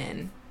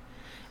women.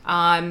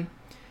 And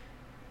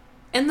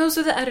those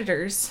are the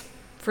editors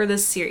for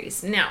this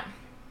series. Now,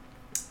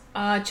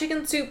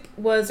 Chicken Soup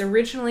was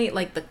originally,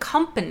 like, the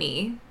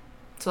company,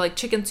 so, like,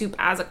 Chicken Soup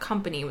as a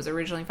company was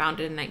originally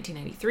founded in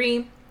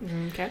 1993.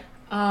 Okay.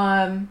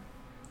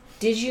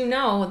 Did you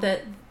know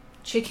that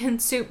Chicken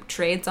Soup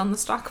trades on the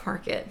stock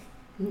market?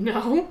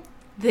 No.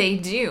 They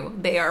do.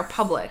 They are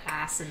public.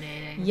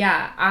 Fascinating.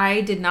 Yeah, I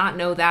did not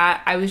know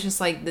that. I was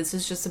just like, this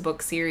is just a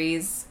book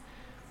series.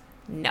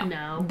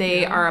 No.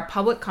 They are a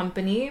public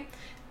company.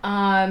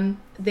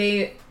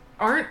 They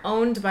aren't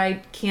owned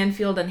by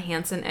Canfield and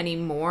Hansen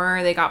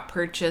anymore. They got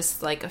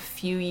purchased like a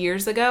few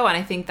years ago, and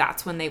I think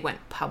that's when they went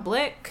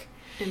public.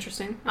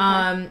 Interesting.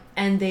 Okay.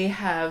 And they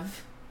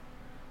have,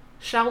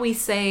 shall we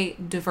say,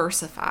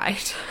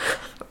 diversified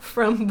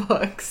from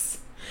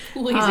books.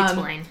 Please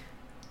explain.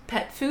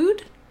 Pet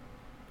food,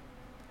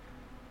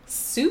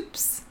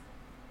 soups,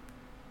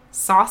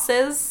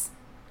 sauces,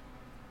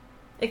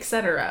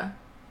 etc.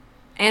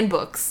 And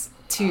books,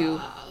 too.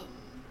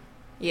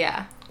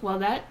 Yeah. Well,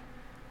 that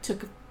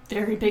took a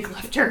very big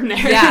left turn there.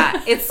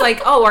 Yeah. It's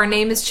like, oh, our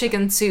name is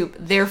Chicken Soup,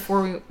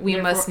 therefore we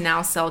must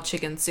now sell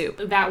chicken soup.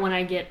 That one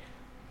I get.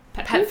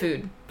 Pet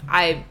food.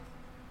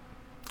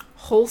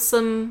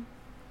 Wholesome,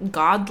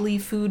 godly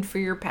food for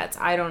your pets.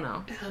 I don't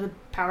know. The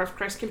power of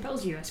Christ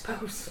compels you, I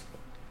suppose.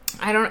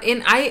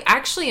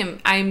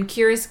 I'm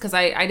curious because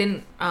I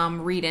didn't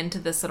read into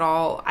this at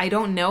all. I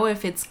don't know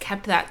if it's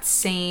kept that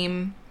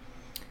same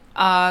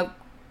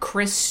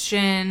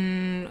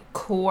Christian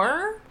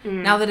core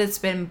now that it's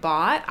been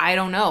bought. I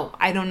don't know.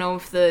 I don't know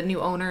if the new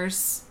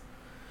owners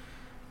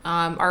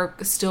are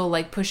still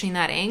like pushing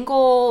that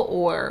angle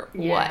or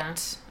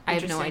what. I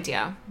have no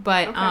idea.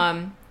 But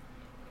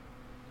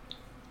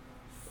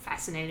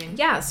fascinating.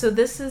 Yeah, so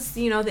this is,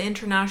 the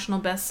international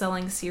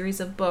best-selling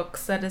series of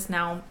books that is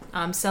now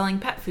selling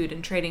pet food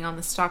and trading on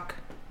the stock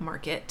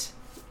market.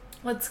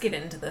 Let's get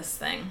into this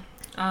thing.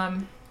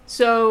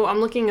 So I'm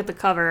looking at the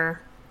cover,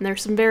 and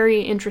there's some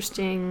very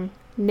interesting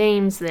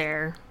names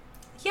there.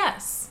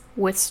 Yes.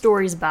 With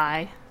stories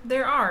by.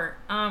 There are.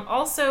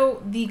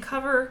 Also, the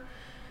cover,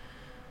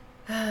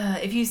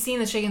 if you've seen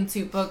the Shaken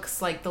Soup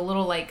books, like the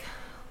little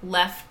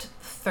left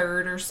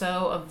third or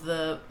so of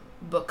the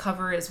book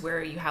cover is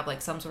where you have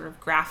some sort of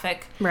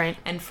graphic. Right.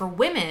 And for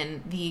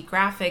women, the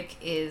graphic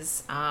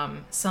is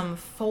some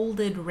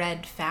folded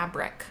red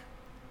fabric.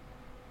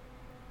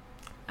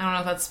 I don't know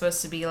if that's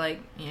supposed to be I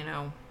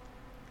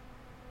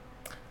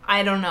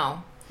don't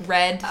know.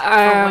 Red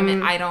for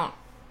women. I don't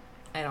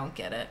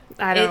get it.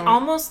 It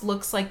almost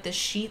looks like the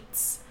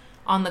sheets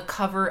on the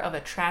cover of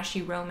a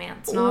trashy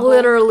romance novel.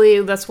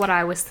 Literally, that's what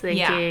I was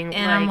thinking. Yeah,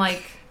 and I'm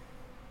like,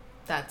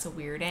 that's a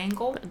weird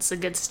angle. That's a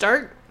good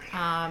start.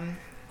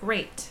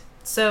 Great.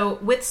 So,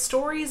 with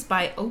stories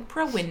by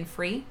Oprah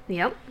Winfrey.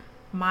 Yep.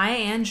 Maya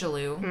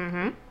Angelou.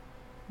 Mm-hmm.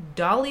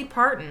 Dolly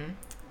Parton.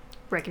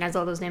 Recognize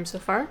all those names so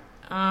far?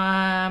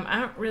 I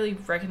don't really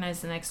recognize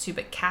the next two,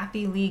 but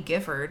Kathie Lee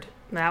Gifford.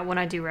 That one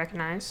I do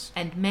recognize.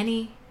 And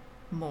many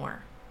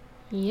more.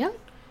 Yep.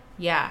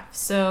 Yeah.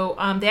 So,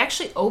 they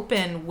actually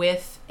open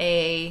with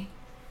a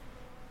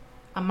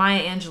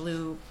Maya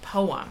Angelou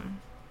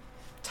poem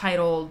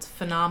titled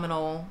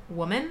Phenomenal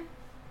Woman,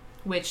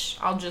 which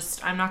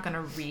I'm not going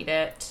to read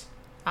it.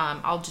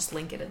 I'll just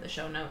link it in the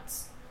show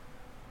notes.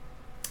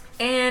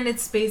 And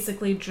it's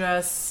basically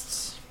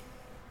just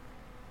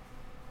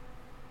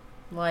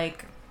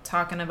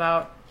talking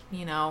about,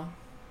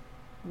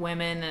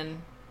 women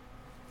and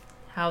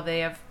how they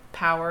have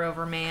power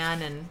over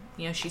man, and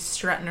she's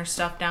strutting her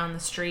stuff down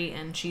the street,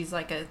 and she's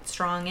like a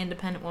strong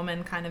independent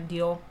woman kind of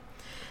deal.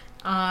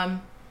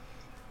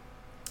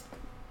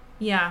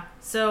 Yeah,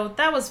 so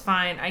that was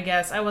fine, I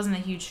guess. I wasn't a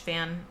huge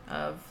fan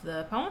of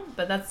the poem,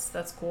 but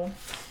that's cool.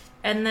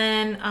 And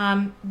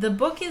then the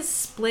book is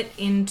split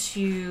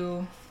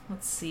into,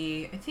 let's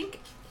see, I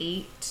think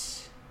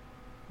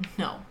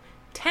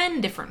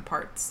 10 different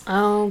parts.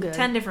 Oh, good.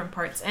 10 different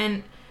parts.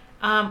 And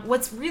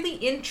what's really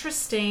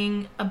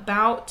interesting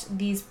about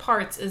these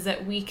parts is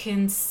that we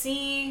can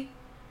see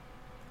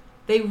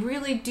they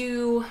really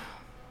do,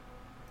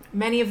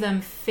 many of them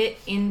fit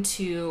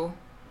into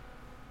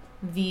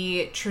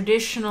the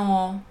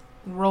traditional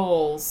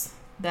roles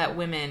that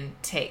women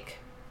take.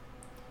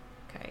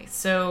 Okay,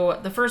 so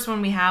the first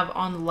one we have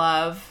on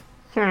love.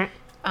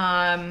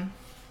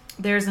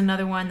 There's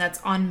another one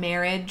that's on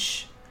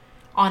marriage,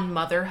 on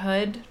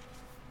motherhood.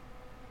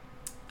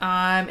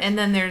 And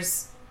then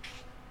there's,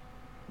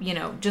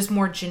 just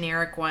more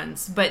generic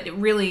ones. But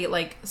really,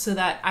 so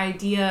that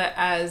idea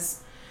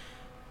as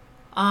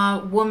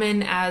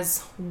woman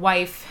as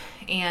wife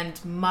and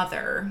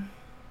mother.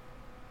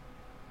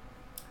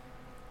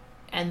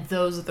 And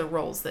those are the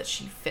roles that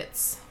she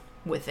fits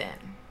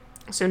within.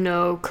 So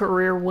no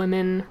career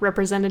women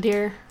represented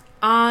here?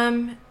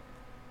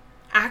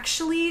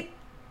 Actually,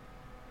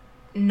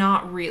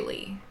 not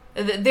really.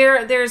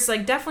 There's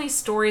definitely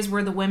stories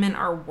where the women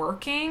are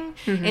working.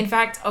 Mm-hmm. In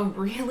fact, a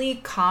really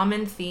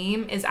common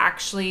theme is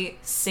actually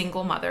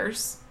single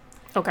mothers.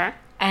 Okay.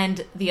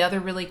 And the other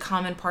really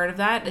common part of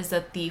that is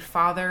that the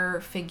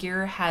father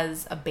figure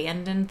has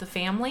abandoned the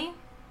family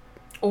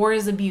or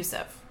is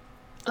abusive.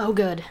 Oh,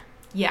 good.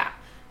 Yeah.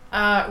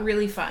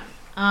 Really fun.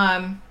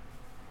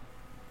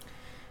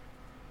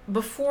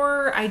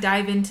 Before I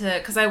dive into,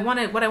 because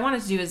what I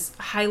wanted to do is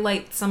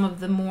highlight some of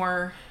the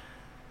more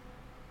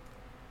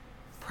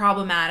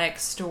problematic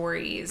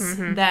stories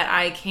mm-hmm. that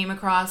I came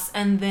across,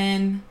 and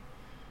then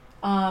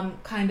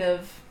kind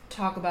of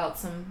talk about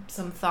some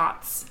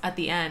thoughts at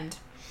the end.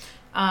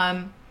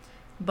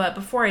 But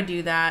before I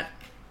do that,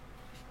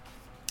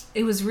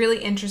 it was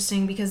really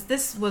interesting because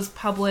this was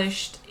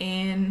published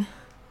in,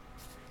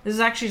 this is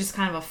actually just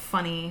kind of a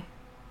funny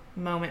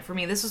moment for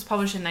me. This was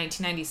published in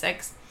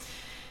 1996.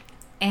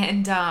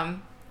 And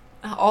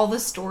all the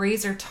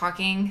stories are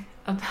talking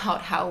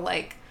about how,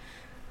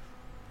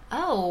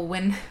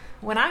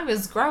 when I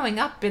was growing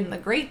up in the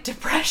Great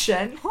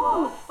Depression.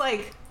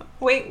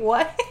 Wait,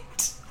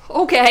 what?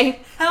 Okay.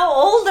 How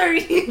old are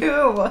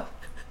you?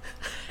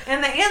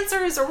 And the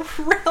answer is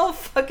real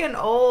fucking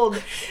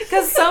old.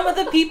 Because some of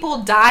the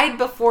people died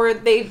before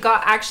they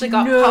got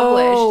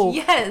published.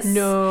 Yes.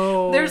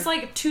 No. There's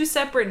 2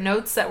 separate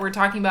notes that were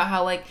talking about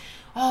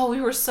how we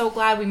were so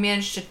glad we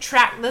managed to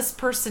track this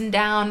person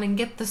down and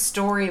get the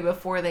story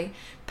before they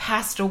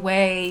passed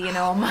away, a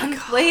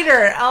month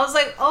later. I was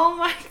like, oh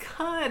my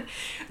God.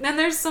 And then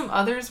there's some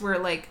others where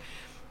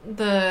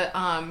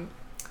the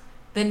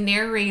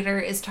narrator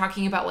is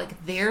talking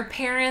about their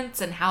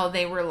parents and how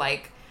they were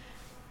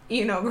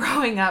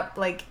growing up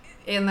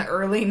in the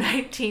early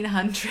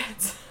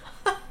 1900s.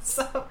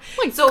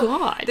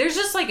 God. There's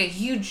just a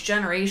huge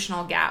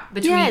generational gap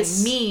between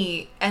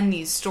me and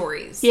these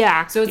stories.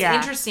 Yeah. So it's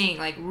interesting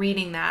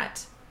reading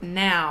that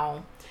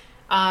now,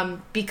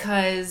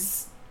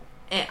 because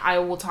I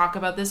will talk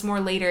about this more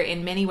later.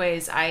 In many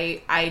ways,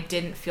 I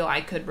didn't feel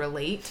I could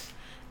relate.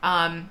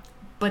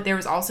 But there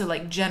was also,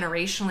 like,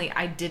 generationally,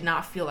 I did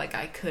not feel like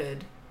I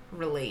could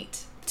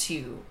relate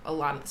to a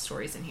lot of the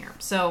stories in here.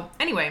 So,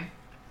 anyway,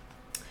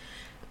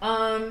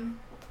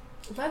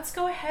 let's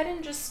go ahead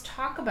and just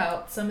talk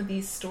about some of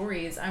these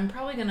stories. I'm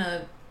probably going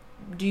to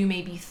do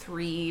maybe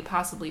 3,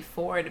 possibly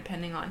 4,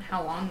 depending on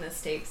how long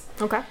this takes.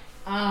 Okay.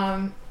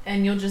 And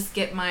you'll just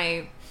get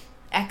my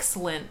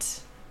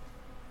excellent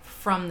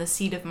from the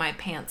seat of my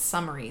pants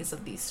summaries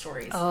of these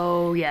stories.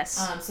 Oh,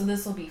 yes. So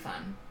this will be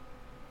fun.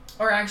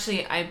 Or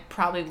actually, I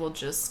probably will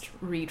just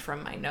read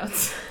from my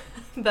notes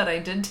that I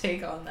did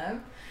take on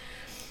them.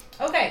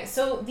 Okay,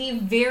 so the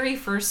very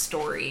first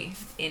story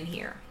in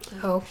here.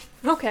 Oh,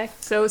 okay.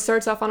 So it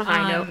starts off on a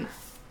high note.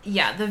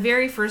 Yeah, the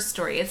very first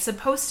story. It's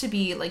supposed to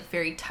be, like,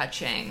 very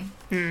touching.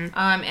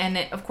 And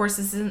it, of course,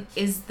 this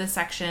is the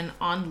section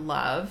on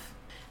love.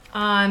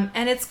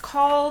 And it's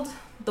called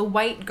The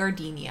White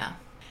Gardenia.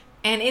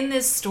 And in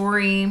this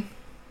story...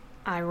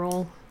 Eye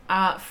roll.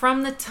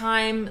 From the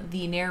time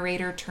the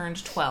narrator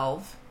turned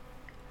 12,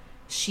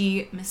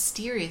 she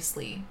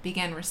mysteriously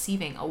began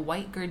receiving a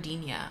white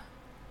gardenia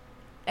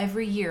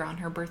every year on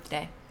her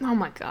birthday. Oh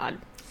my god.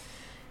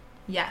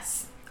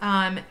 Yes.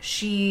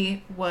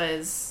 She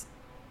was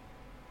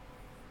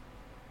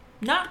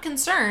not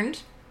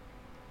concerned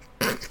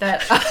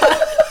that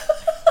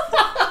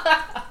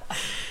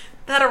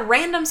that a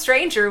random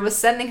stranger was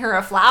sending her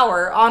a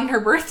flower on her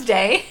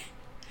birthday,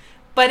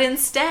 but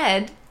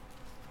instead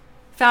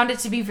found it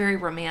to be very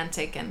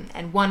romantic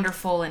and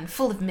wonderful and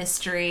full of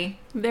mystery.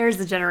 There's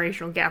the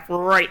generational gap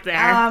right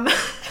there.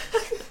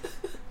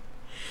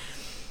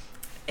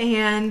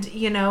 And,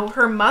 you know,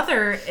 her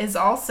mother is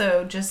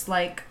also just,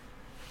 like,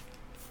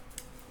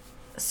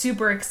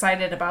 super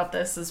excited about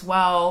this as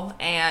well,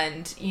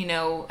 and, you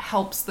know,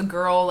 helps the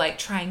girl, like,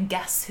 try and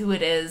guess who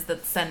it is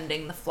that's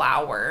sending the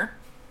flower.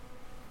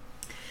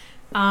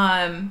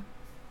 Yikes.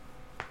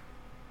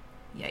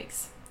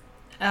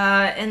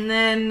 And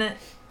then,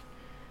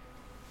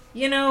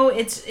 you know,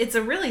 it's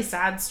a really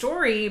sad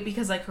story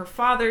because, like, her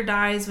father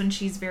dies when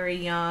she's very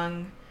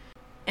young.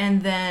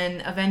 And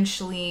then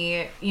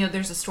eventually, you know,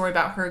 there's a story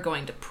about her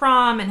going to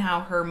prom and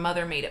how her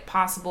mother made it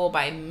possible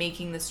by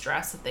making this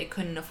dress that they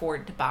couldn't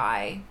afford to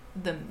buy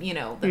them, you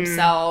know,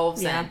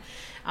 themselves. Yeah.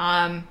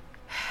 And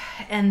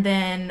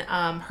then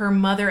her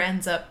mother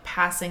ends up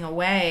passing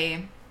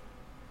away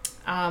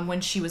when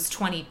she was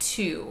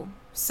 22.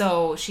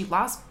 So she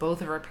lost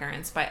both of her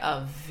parents by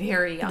a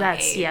very young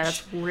age. Yeah,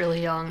 that's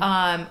really young.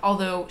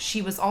 Although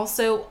she was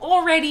also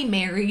already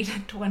married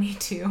at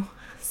 22.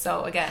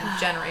 So again,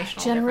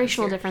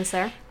 generational difference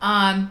there.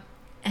 And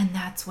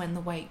that's when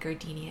the white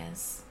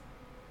gardenias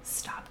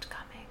stopped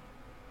coming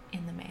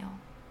in the mail.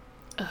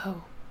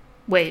 Oh,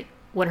 wait,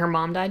 when her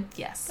mom died?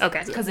 Yes.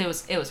 Okay. Because it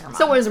was her mom.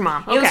 So it was her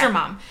mom. Okay. It was her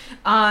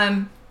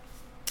mom.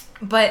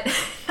 But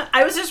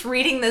I was just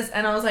reading this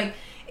and I was like,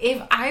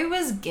 if I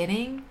was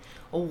getting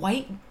a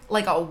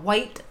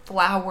white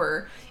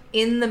flower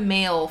in the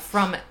mail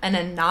from an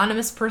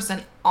anonymous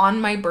person on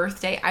my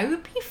birthday, I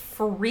would be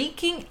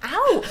freaking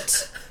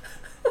out.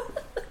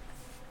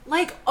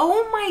 Like,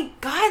 oh my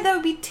god, that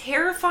would be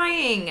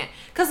terrifying.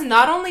 Because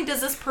not only does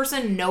this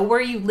person know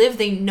where you live,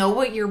 they know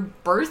what your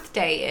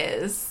birthday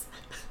is.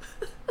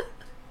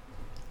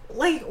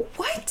 Like,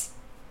 what?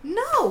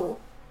 No.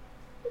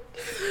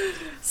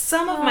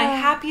 Some of my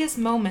happiest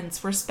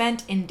moments were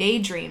spent in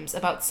daydreams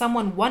about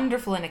someone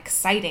wonderful and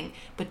exciting,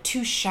 but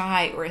too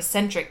shy or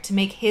eccentric to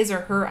make his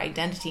or her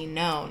identity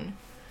known.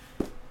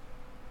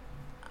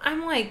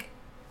 I'm like,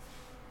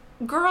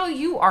 girl,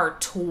 you are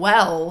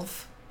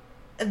 12.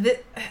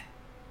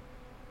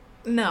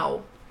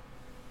 No.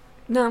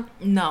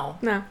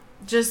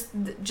 Just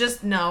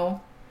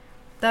no.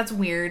 That's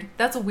weird.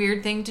 That's a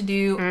weird thing to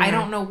do. I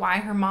don't know why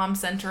her mom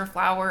sent her a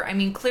flower. I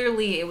mean,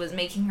 clearly it was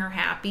making her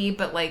happy,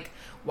 but, like,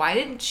 why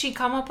didn't she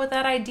come up with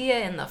that idea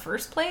in the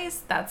first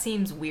place? That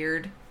seems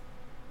weird.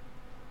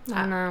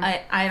 I don't know.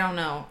 I don't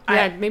know.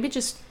 Yeah, maybe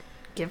just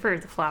give her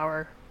the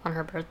flower on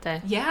her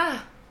birthday.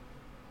 Yeah,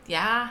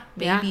 maybe.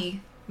 Yeah.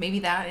 Maybe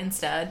that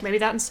instead.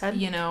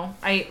 You know,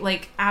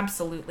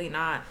 absolutely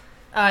not.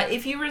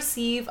 If you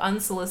receive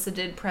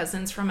unsolicited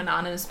presents from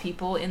anonymous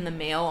people in the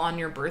mail on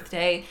your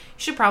birthday, you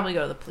should probably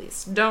go to the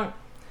police. Don't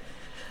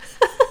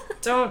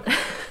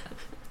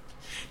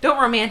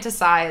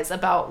romanticize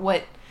about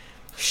what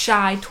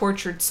shy,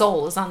 tortured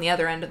soul is on the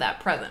other end of that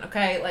present,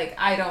 okay? Like,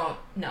 I don't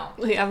know.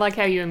 I like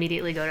how you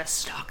immediately go to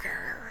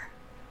stalker.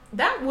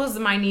 That was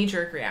my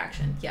knee-jerk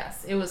reaction.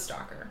 Yes, it was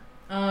stalker.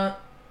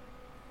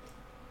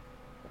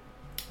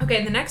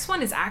 Okay, the next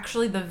one is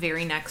actually the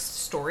very next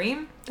story.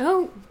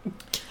 Oh.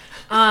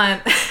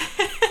 We're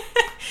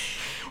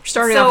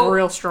starting off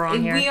real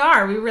strong here. We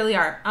really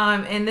are.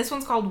 And this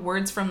one's called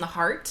Words from the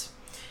Heart.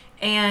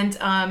 And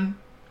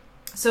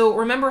so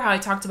remember how I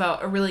talked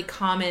about a really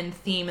common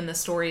theme in the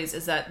stories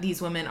is that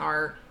these women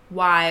are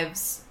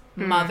wives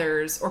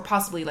mothers or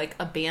possibly like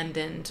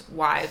abandoned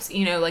wives,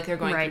 you know, like they're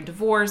going through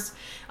divorce.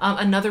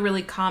 Another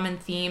really common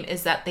theme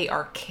is that they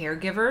are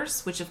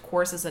caregivers, which of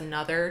course is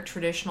another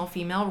traditional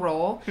female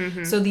role.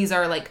 So these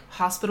are like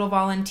hospital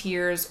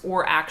volunteers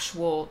or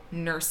actual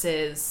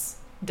nurses,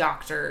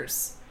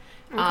 doctors.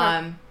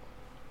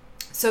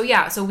 So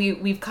yeah, so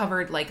we've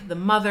covered like the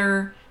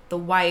mother, the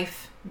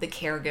wife, the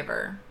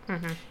caregiver,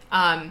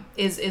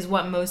 is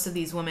what most of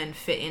these women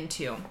fit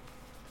into.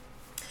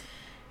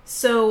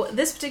 So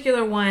this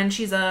particular one,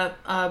 she's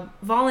a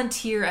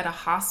volunteer at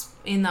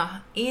in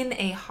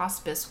a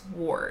hospice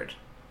ward.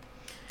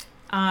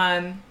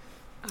 All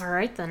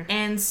right then.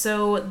 And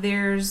so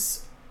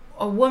there's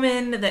a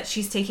woman that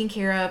she's taking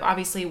care of.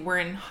 Obviously, we're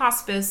in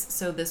hospice,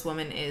 so this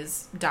woman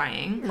is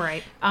dying.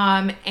 Right.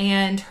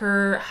 And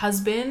her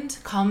husband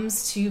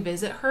comes to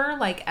visit her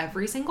like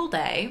every single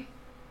day.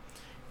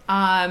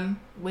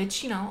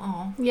 Which, you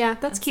know, yeah,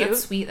 that's cute.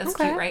 That's sweet. That's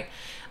cute, right?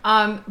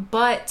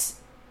 But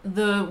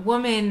the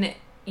woman,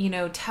 you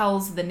know,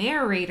 tells the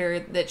narrator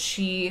that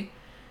she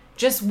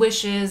just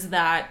wishes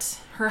that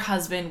her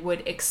husband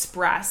would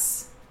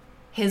express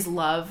his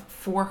love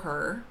for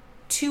her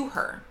to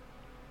her.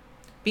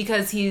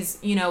 Because he's,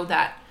 you know,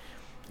 that,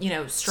 you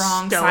know,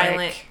 strong,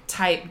 silent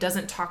type,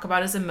 doesn't talk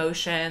about his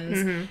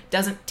emotions,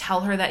 doesn't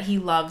tell her that he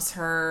loves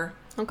her.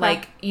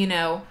 Like, you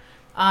know,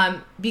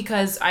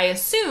 because I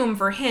assume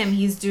for him,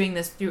 he's doing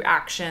this through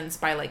actions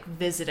by like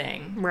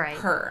visiting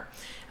her.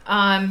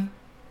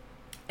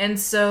 And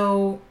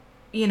so,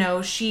 you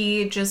know,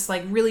 she just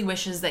like really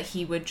wishes that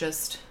he would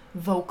just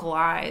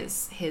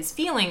vocalize his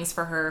feelings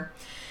for her.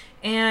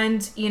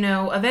 And, you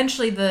know,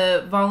 eventually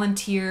the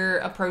volunteer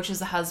approaches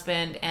the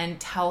husband and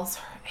tells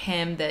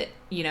him that,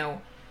 you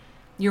know,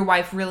 your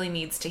wife really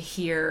needs to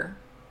hear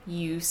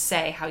you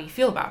say how you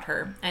feel about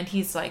her. And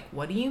he's like,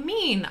 what do you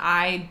mean?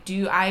 I've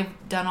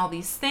done all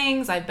these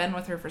things. I've been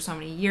with her for so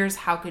many years.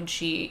 How could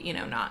she, you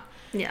know, not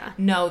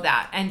know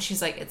that? And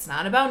she's like, it's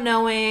not about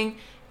knowing.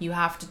 You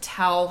have to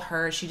tell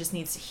her. She just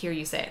needs to hear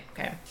you say it.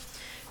 Okay.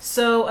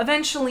 So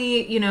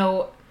eventually, you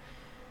know,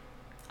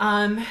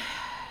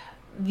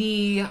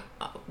 the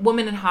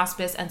woman in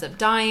hospice ends up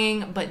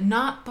dying, but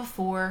not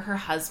before her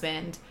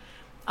husband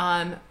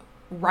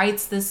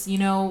writes this, you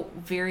know,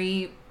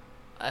 very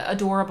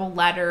adorable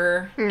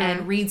letter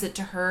and reads it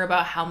to her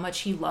about how much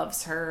he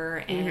loves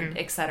her and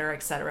et cetera,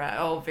 et cetera.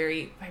 Oh,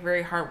 very,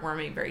 very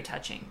heartwarming, very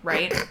touching,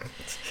 right?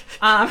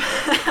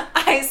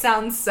 I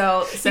sound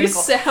so cynical. You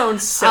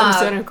sound so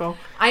cynical.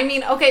 I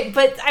mean, okay,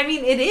 but I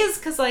mean, it is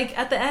because like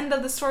at the end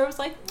of the story, I was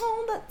like,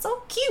 oh, that's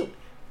so cute.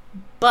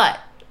 But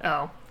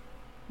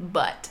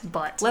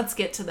let's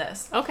get to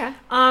this. Okay.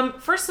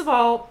 First of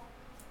all,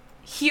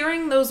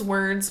 hearing those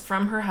words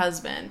from her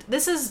husband,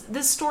 this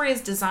story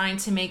is designed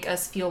to make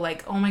us feel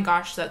like, oh my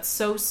gosh, that's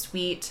so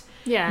sweet.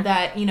 Yeah.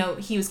 That, you know,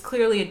 he was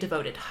clearly a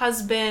devoted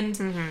husband,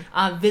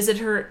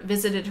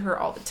 visited her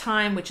all the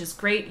time, which is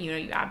great. You know,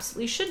 you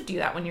absolutely should do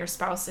that when your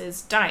spouse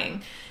is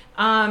dying.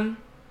 And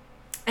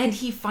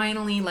he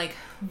finally, like,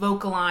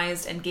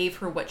 vocalized and gave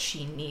her what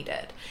she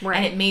needed. Right.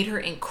 And it made her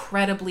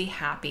incredibly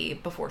happy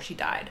before she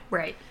died.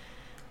 Right.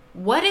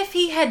 What if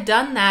he had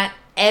done that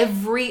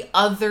every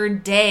other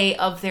day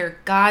of their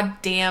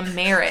goddamn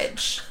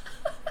marriage?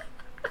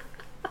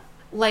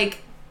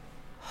 Like,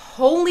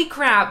 holy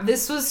crap,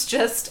 this was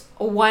just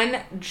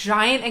one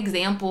giant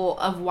example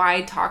of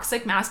why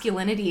toxic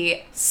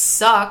masculinity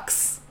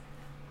sucks.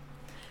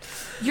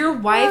 Your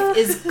wife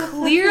is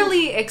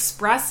clearly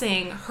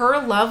expressing her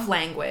love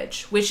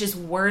language, which is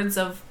words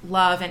of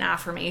love and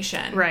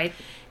affirmation. Right.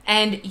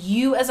 And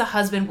you as a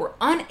husband were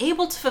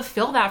unable to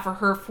fulfill that for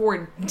her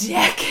for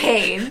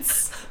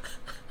decades.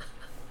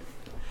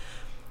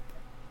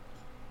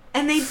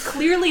 And they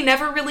clearly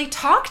never really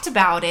talked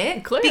about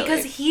it. Clearly.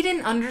 Because he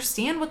didn't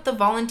understand what the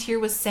volunteer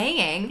was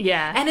saying.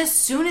 Yeah. And as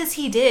soon as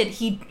he did,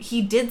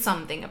 he did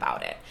something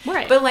about it.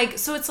 Right. But like,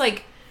 so it's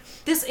like,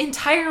 this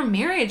entire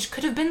marriage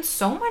could have been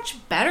so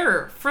much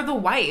better for the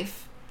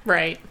wife.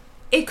 Right.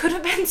 It could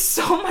have been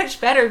so much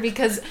better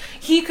because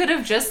he could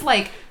have just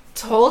like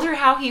told her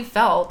how he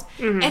felt.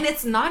 And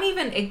it's not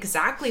even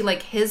exactly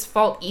like his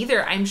fault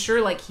either. I'm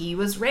sure like he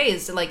was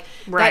raised like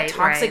that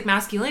toxic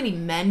masculinity.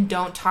 Men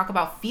don't talk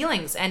about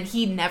feelings, and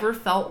he never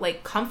felt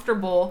like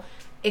comfortable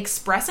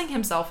expressing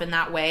himself in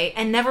that way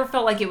and never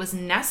felt like it was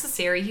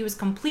necessary. He was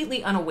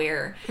completely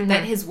unaware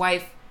that his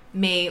wife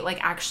may like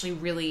actually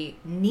really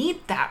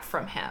need that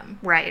from him.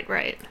 Right.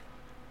 I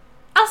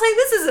was like,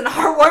 this isn't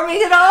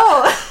heartwarming at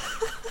all.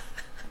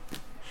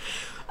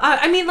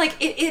 I mean, like,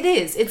 it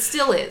is. It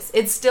still is.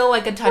 It's still,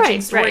 like, a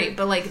touching story. Right.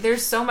 But, like,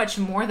 there's so much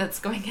more that's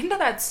going into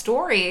that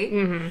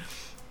story.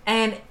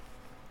 And,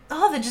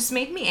 that just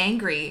made me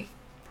angry.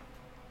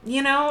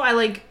 You know,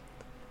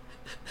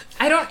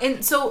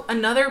 and so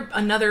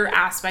another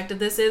aspect of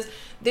this is,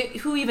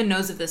 who even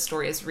knows if this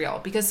story is real?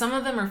 Because some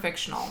of them are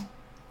fictional.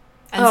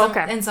 And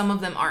and some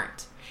of them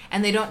aren't.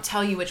 And they don't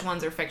tell you which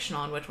ones are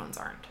fictional and which ones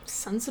aren't.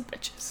 Sons of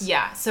bitches.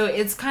 Yeah, so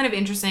it's kind of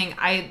interesting.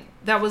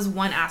 That was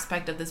one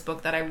aspect of this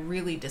book that I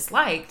really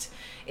disliked,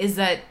 is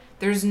that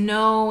There's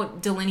no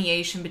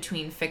delineation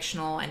between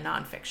fictional and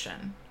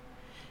nonfiction.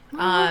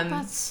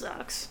 That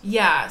sucks.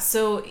 Yeah,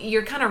 so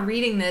you're kind of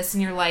reading this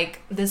and you're like,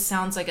 this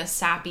sounds like a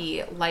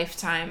sappy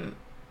Lifetime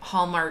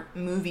Hallmark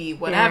movie,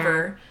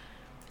 whatever.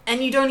 Yeah.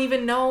 And you don't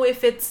even know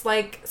if it's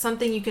like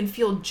something you can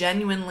feel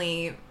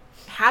genuinely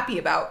happy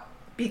about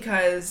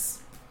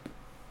because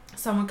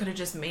someone could have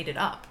just made it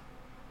up.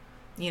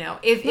 You know,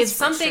 if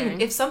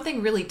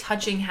something really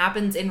touching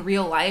happens in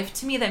real life,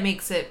 to me that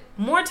makes it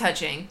more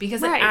touching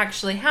because it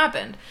actually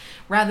happened,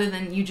 rather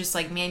than you just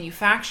like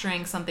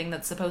manufacturing something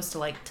that's supposed to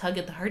like tug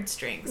at the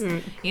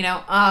heartstrings. You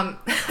know,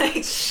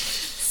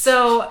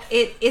 so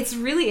it's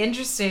really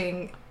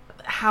interesting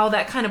how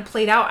that kind of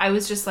played out. I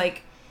was just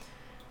like,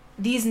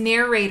 these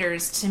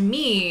narrators to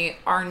me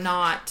are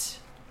not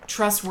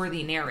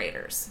trustworthy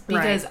narrators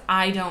because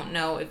I don't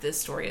know if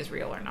this story is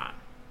real or not.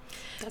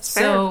 That's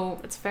fair.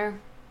 That's fair.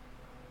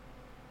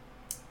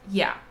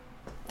 Yeah.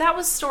 That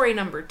was story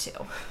number 2.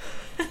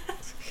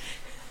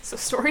 So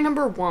story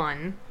number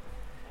 1,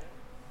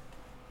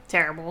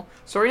 terrible.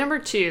 Story number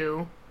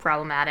 2,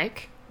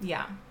 problematic.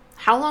 Yeah.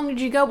 How long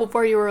did you go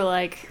before you were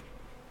like,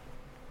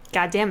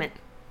 God damn it,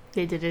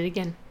 they did it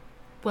again?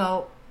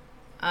 Well,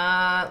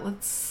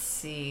 let's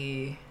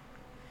see.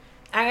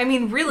 I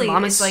mean, really,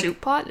 Mama's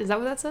Soup Pot? Is that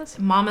what that says?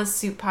 Mama's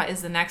Soup Pot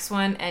is the next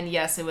one. And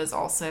yes, it was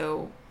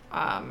also,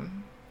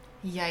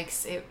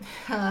 yikes.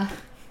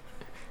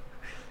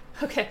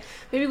 Okay,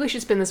 maybe we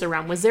should spin this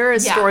around. Was there a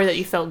story that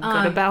you felt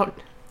good about?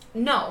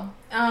 No.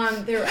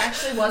 There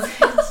actually wasn't.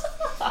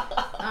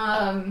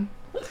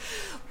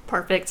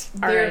 Perfect.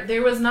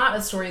 There was not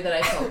a story that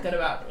I felt good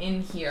about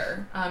in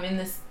here. In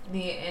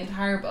the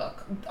entire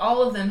book.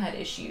 All of them had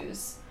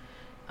issues.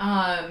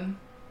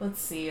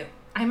 Let's see.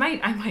 I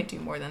might do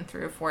more than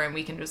 3 or 4 and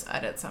we can just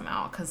edit some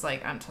out because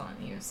like I'm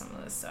telling you some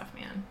of this stuff,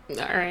 man.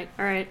 All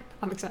right.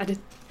 I'm excited.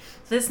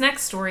 This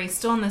next story,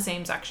 still in the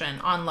same section,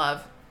 on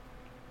love.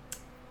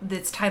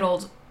 That's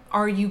titled,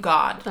 Are You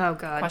God? Oh,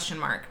 God. ?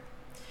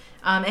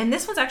 And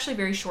this one's actually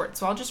very short,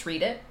 so I'll just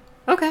read it.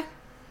 Okay.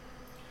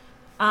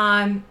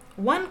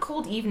 One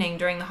cold evening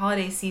during the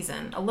holiday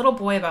season, a little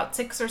boy about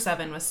 6 or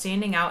 7 was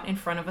standing out in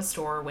front of a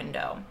store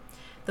window.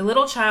 The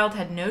little child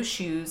had no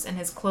shoes, and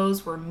his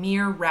clothes were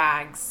mere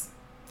rags.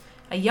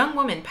 A young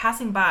woman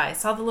passing by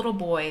saw the little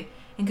boy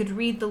and could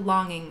read the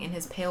longing in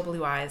his pale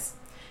blue eyes.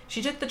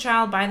 She took the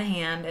child by the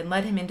hand and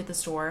led him into the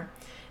store.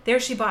 There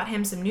she bought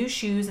him some new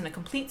shoes and a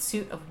complete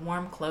suit of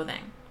warm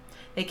clothing.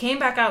 They came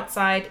back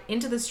outside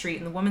into the street,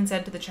 and the woman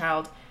said to the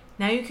child,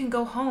 "Now you can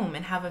go home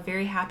and have a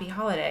very happy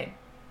holiday."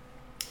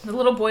 The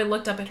little boy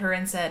looked up at her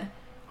and said,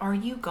 "Are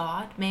you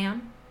God,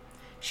 ma'am?"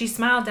 She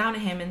smiled down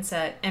at him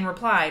and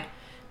replied,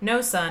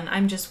 "No, son,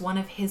 I'm just one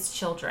of his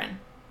children."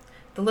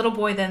 The little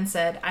boy then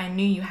said, "I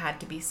knew you had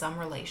to be some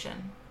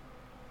relation."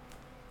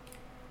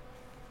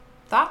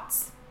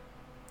 Thoughts?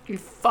 You're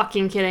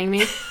fucking kidding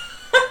me.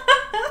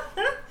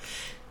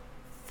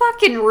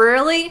 Fucking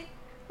really?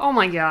 Oh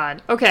my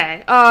god.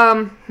 Okay.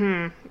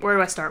 Where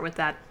do I start with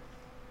that?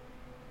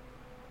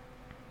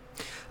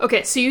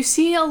 Okay, so you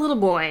see a little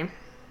boy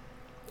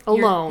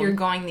alone. You're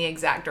going the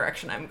exact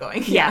direction I'm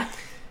going. Yeah.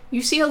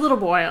 You see a little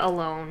boy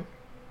alone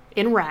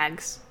in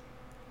rags.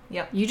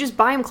 Yep. You just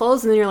buy him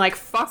clothes and then you're like,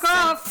 fuck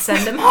off.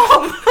 Send him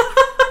home.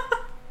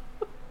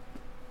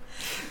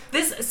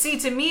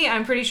 To me,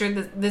 I'm pretty sure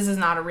that this is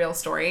not a real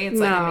story. It's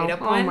like a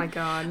made-up one. Oh my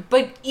god.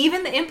 But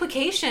even the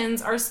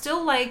implications are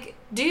still like,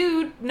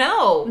 dude,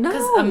 no.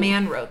 Because a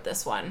man wrote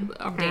this one.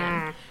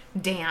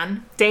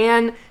 Dan.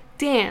 Okay,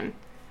 Dan.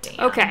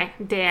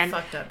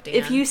 Fucked up Dan.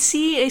 If you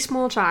see a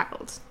small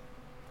child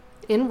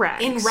in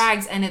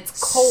rags and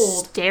it's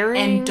cold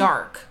and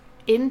dark.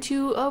 On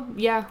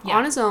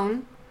his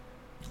own.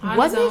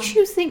 What makes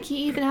you think he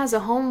even has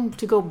a home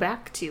to go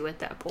back to at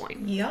that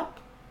point? Yep.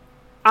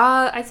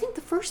 I think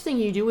the first thing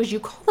you do is you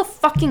call the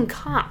fucking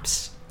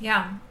cops.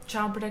 Yeah.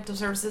 Child Protective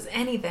Services,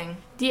 anything.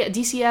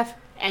 DCF,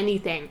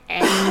 anything.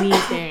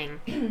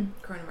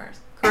 Coronavirus.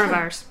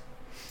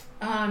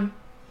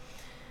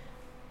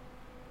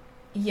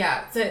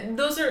 Yeah, so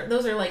those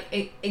are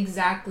like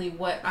exactly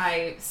what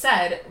I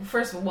said.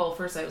 First I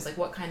was like,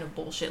 what kind of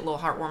bullshit little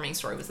heartwarming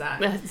story was that?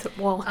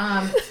 Well,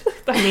 I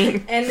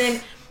mean, and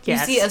then you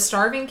see a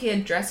starving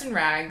kid dressed in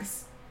rags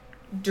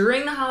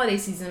during the holiday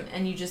season,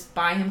 and you just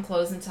buy him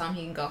clothes and tell him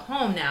he can go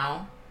home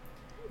now.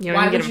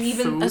 Why would you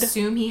even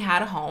assume he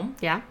had a home?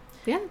 Yeah.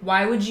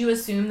 Why would you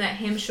assume that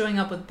him showing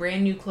up with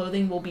brand new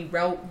clothing will be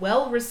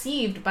well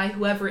received by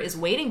whoever is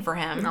waiting for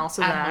him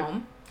at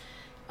home?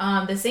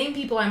 The same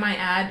people, I might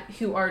add,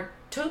 who are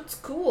totes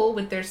cool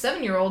with their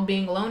 7-year-old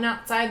being alone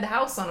outside the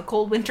house on a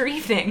cold winter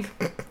evening.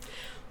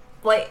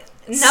 Like,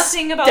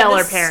 nothing about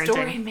this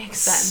story makes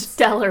sense.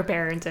 Stellar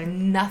parenting.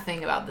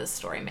 Nothing about this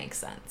story makes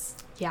sense.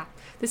 Yeah.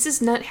 This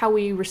is not how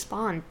we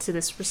respond to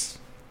this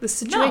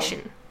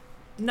situation.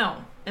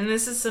 No. And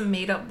this is some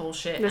made-up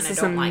bullshit. This is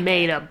some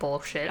made-up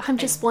bullshit. I'm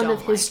just one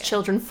of his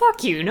children.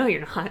 Fuck you. No,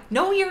 you're not.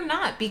 No, you're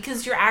not.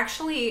 Because you're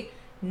actually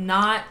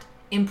not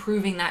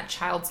improving that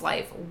child's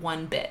life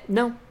one bit.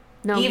 No.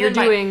 No,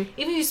 even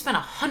if you spend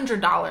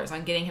 $100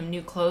 on getting him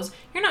new clothes,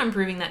 you're not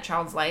improving that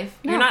child's life.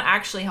 No. You're not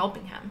actually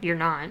helping him. You're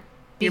not.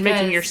 You're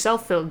making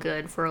yourself feel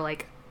good for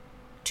like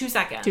 2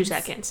 seconds. 2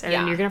 seconds. And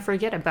then you're going to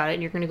forget about it,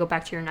 and you're going to go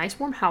back to your nice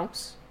warm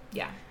house.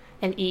 Yeah.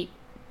 And eat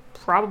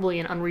probably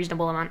an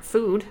unreasonable amount of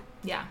food.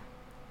 Yeah.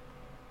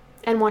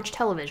 And watch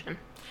television.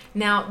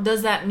 Now,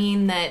 does that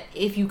mean that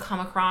if you come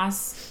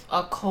across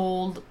a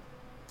cold,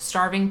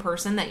 starving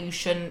person that you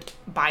shouldn't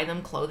buy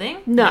them clothing?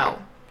 No.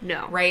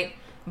 Right?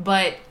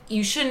 But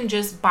you shouldn't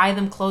just buy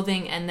them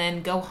clothing and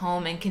then go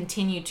home and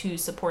continue to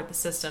support the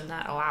system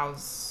that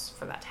allows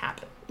for that to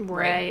happen.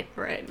 Right.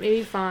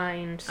 Maybe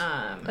find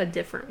a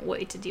different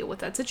way to deal with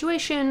that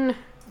situation.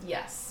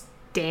 Yes.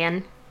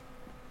 Dan.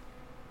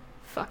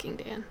 Fucking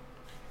Dan.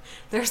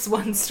 There's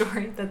one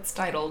story that's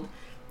titled,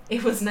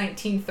 "It was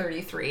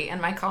 1933,"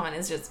 and my comment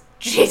is just,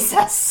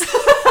 Jesus!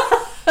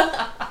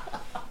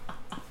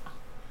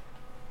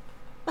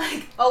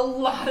 Like, a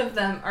lot of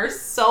them are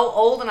so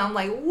old, and I'm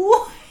like,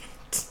 what?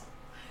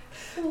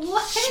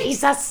 What?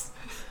 Jesus!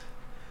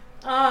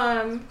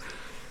 Yeah,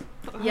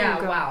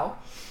 wow.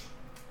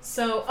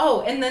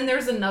 So, and then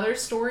there's another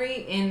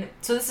story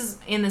so this is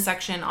in the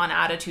section on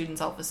attitude and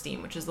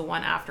self-esteem, which is the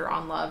one after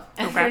on love.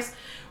 And there's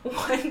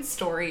one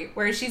story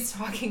where she's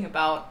talking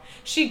about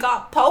she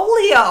got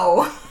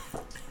polio.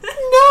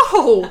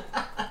 No!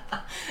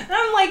 And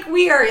I'm like,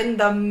 we are in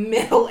the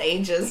Middle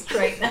Ages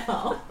right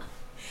now.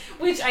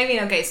 Which, I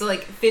mean, okay, so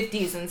like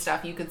 50s and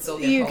stuff, you could still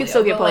get polio. You could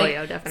still get polio,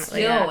 like,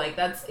 definitely. Still, like,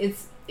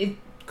 it's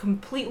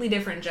completely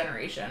different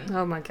generation.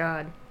 Oh my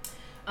god.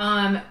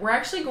 We're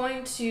actually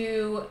going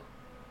to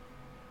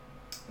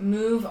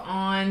move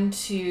on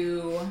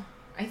to,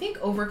 I think,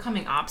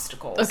 overcoming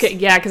obstacles. Okay,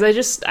 yeah,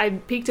 because I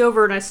peeked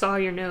over and I saw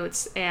your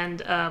notes,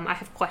 and I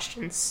have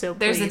questions, so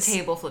there's please. A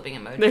table flipping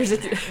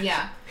emoji.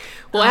 Yeah.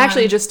 Well,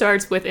 actually, it just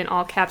starts with, in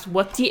all caps,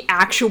 what the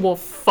actual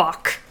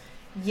fuck?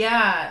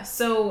 Yeah,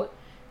 so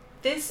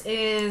this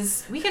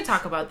is, we can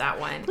talk about that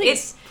one.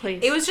 Please.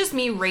 It was just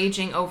me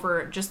raging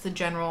over just the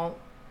general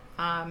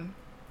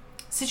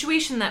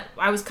situation that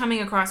I was coming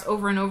across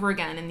over and over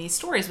again in these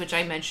stories, which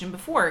I mentioned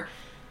before.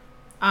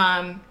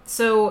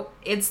 So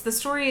the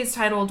story is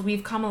titled,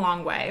 "We've Come a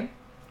Long Way."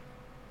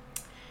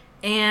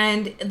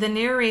 And the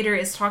narrator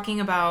is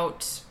talking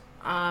about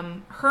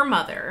her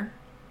mother.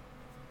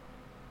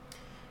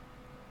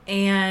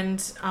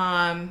 And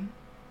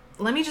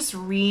let me just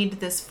read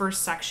this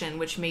first section,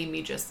 which made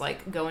me just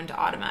like go into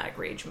automatic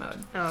rage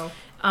mode. Oh,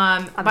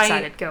 I'm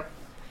excited. Go.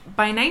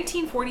 By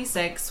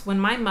 1946, when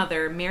my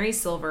mother, Mary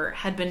Silver,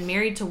 had been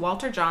married to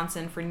Walter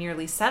Johnson for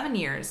nearly 7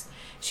 years,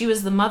 she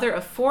was the mother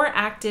of 4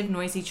 active,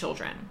 noisy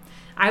children.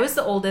 I was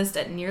the oldest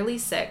at nearly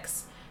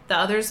 6. The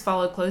others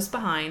followed close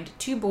behind,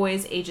 2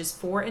 boys ages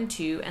 4 and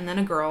 2, and then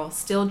a girl,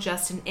 still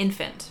just an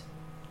infant.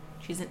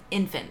 She's an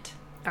infant.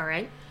 All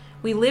right.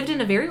 We lived in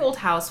a very old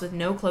house with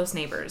no close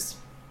neighbors.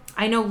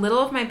 I know little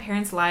of my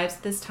parents' lives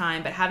at this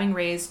time, but having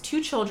raised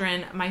 2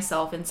 children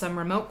myself in some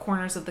remote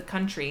corners of the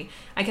country,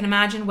 I can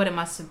imagine what it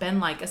must have been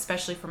like,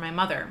 especially for my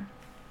mother.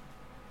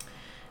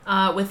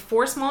 With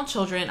 4 small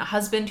children, a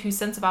husband whose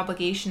sense of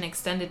obligation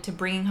extended to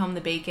bringing home the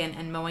bacon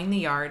and mowing the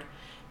yard,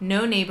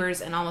 no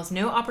neighbors, and almost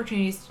no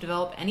opportunities to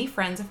develop any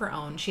friends of her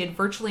own, she had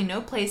virtually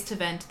no place to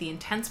vent the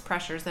intense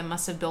pressures that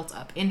must have built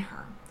up in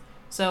her.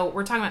 So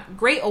we're talking about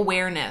great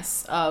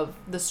awareness of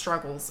the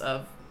struggles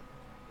of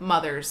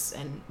mothers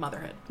and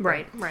motherhood.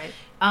 Right.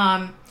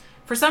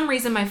 For some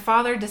reason, my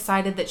father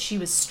decided that she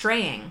was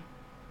straying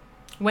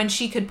when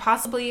she could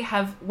possibly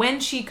have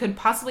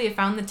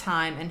found the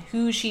time and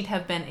who she'd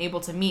have been able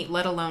to meet,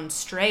 let alone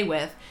stray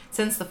with,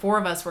 since the 4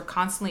 of us were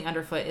constantly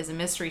underfoot, is a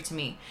mystery to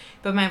me.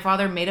 But my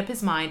father made up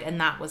his mind, and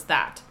that was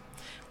that.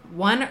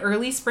 One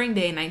early spring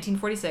day in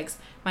 1946,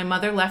 my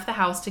mother left the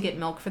house to get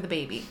milk for the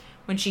baby.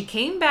 When she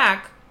came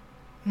back,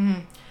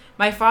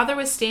 my father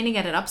was standing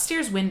at an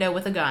upstairs window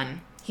with a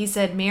gun. He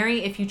said,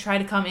 "Mary, if you try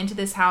to come into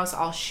this house,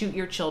 I'll shoot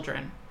your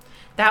children."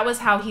 That was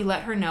how he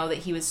let her know that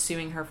he was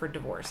suing her for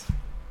divorce.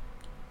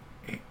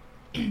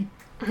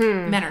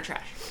 Men are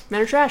trash.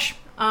 Men are trash.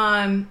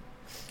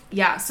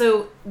 Yeah,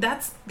 so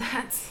that's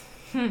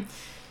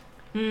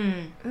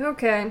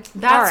Okay.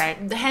 That's all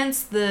right.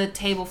 Hence the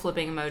table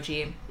flipping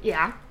emoji.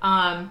 Yeah.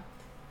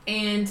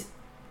 And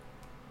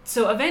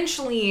so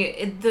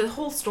eventually the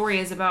whole story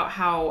is about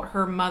how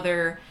her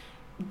mother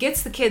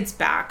gets the kids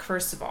back,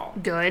 first of all.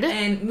 Good.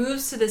 And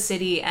moves to the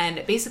city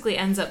and basically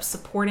ends up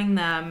supporting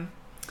them.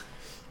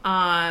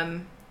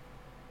 What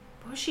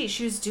was she?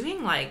 She was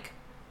doing like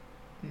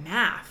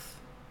math.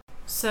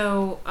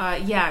 So,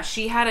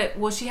 she had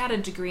a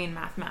degree in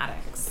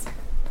mathematics.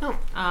 Oh.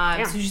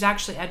 So she's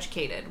actually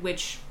educated,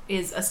 which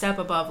is a step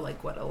above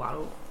like what a lot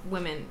of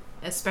women,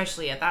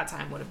 especially at that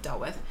time, would have dealt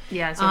with.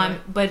 Yeah.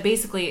 But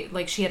basically,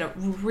 like, she had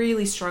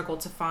really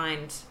struggled to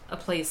find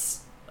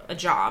a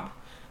job,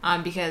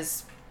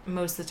 because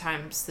most of the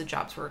times the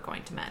jobs were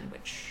going to men,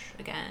 which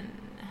again,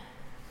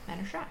 men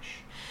are trash.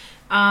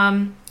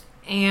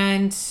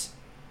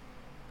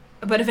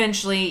 But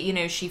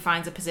eventually, she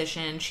finds a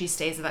position. She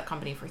stays at that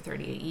company for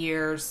 38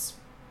 years.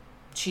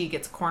 she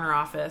gets a corner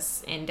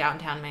office in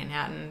downtown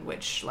Manhattan,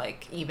 which,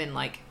 like, even,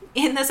 like,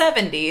 in the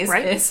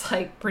 70s is,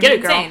 like, pretty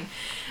insane.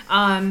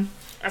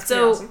 That's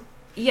so awesome.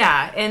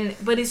 Yeah,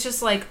 but it's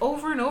just, like,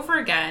 over and over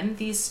again,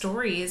 these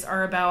stories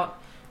are about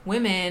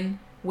women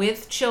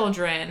with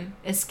children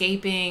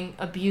escaping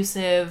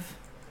abusive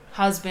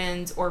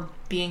husbands or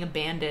being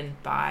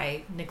abandoned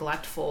by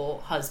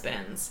neglectful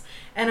husbands.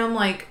 And I'm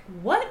like,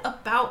 what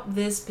about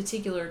this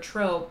particular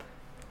trope?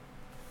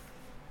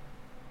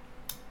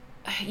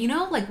 You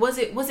know, like, was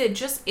it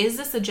just, is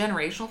this a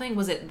generational thing?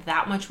 Was it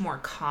that much more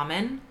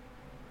common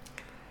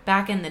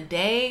back in the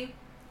day?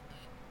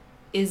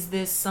 Is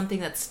this something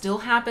that still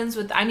happens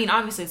with, I mean,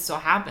 obviously it still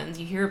happens.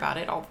 You hear about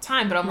it all the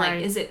time, but I'm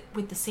like, is it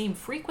with the same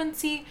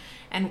frequency?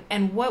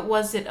 And what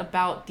was it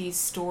about these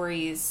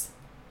stories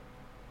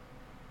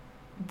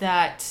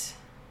that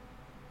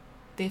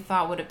they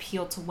thought would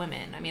appeal to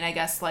women? I mean, I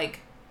guess,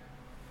 like,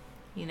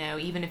 you know,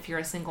 even if you're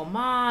a single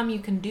mom, you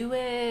can do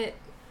it.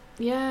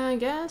 Yeah, I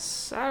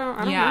guess. I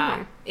don't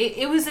know.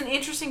 It was an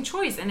interesting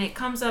choice, and it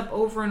comes up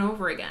over and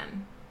over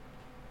again.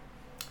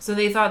 So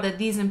they thought that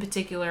these in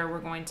particular were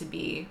going to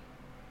be,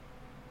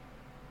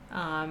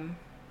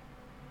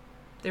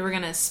 they were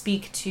going to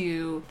speak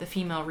to the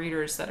female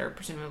readers that are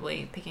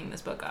presumably picking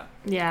this book up.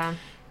 Yeah.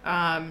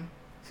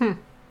 It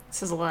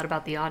says a lot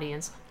about the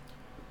audience.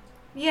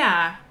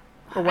 Yeah.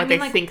 Or what they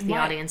think the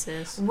audience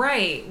is.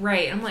 Right.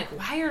 I'm like,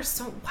 why are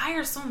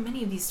so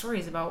many of these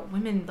stories about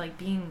women, like,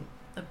 being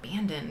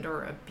abandoned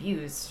or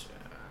abused?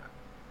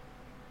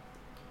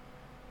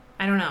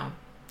 I don't know.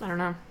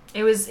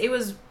 It was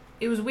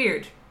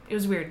weird. It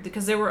was weird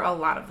because there were a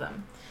lot of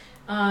them.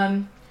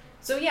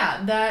 So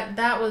yeah,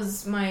 that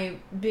was my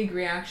big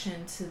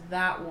reaction to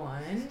that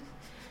one.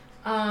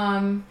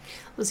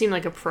 Those seem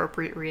like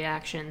appropriate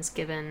reactions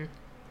given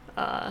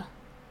the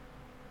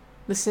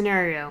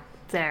scenario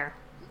there.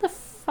 What the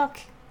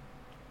fuck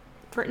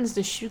threatens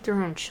to shoot their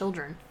own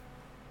children?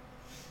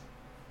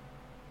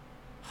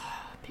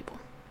 People.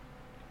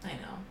 I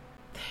know.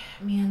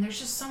 Man, there's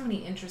just so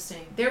many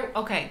interesting. There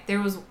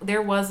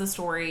was a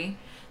story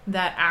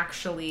that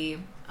actually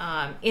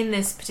in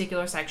this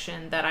particular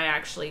section that I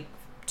actually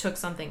took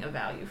something of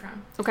value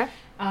from. Okay.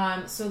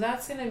 So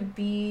that's going to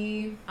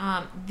be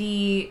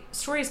the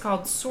story is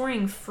called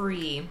Soaring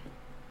Free.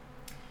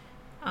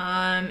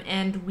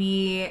 And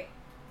we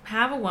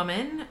have a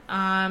woman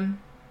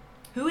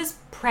who is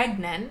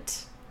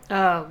pregnant.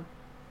 Oh,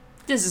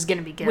 this is going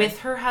to be good. With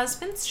her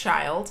husband's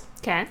child.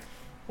 Okay.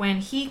 When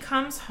he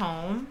comes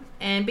home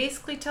and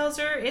basically tells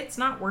her it's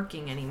not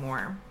working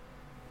anymore.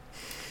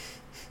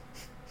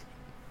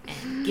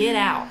 And get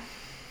out.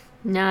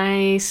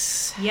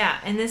 Nice. Yeah,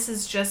 and this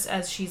is just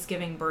as she's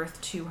giving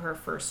birth to her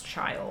first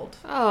child.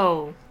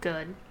 Oh,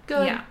 good.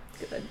 Yeah.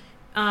 Good.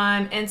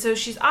 And so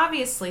she's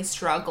obviously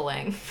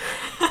struggling.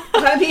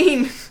 I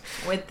mean,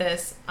 with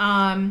this.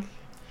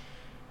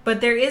 But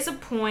there is a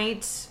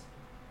point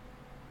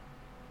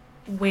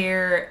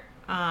where,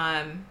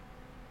 the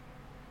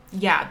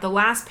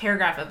last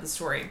paragraph of the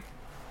story,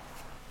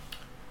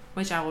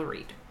 which I will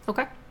read.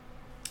 Okay.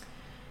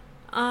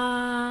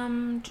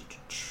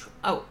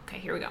 Okay,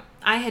 here we go.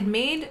 I had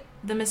made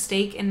the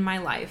mistake in my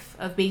life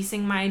of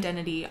basing my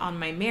identity on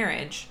my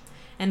marriage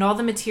and all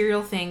the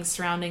material things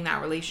surrounding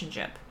that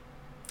relationship.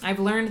 I've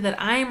learned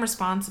that I am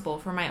responsible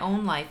for my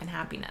own life and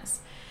happiness.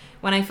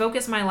 When I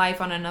focus my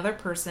life on another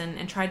person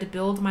and try to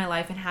build my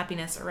life and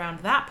happiness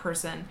around that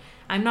person,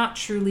 I'm not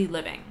truly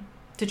living.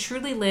 To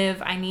truly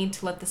live, I need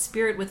to let the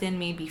spirit within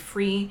me be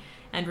free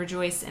and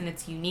rejoice in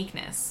its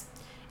uniqueness.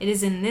 It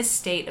is in this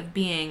state of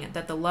being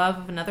that the love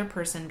of another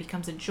person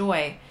becomes a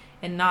joy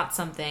and not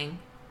something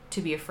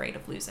to be afraid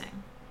of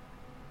losing.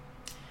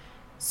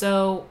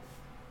 So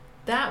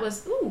that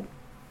was,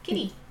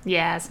 kitty.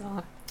 Yeah, I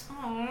saw.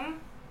 Aww.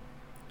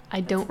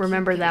 I don't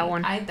remember that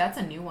one. That's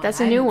a new one. That's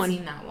a new one. I haven't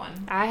seen that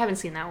one. I haven't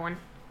seen that one.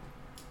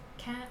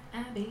 Cat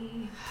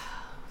Abby.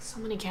 So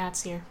many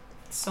cats here.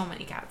 So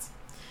many cats.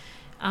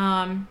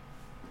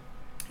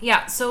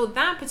 Yeah, so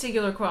that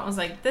particular quote, I was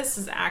like, this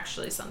is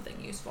actually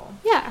something useful.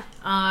 Yeah.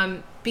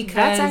 Because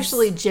that's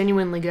actually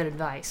genuinely good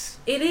advice.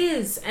 It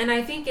is. And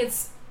I think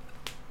it's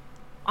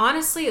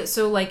honestly,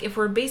 so like if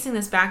we're basing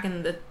this back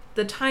in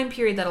the time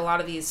period that a lot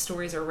of these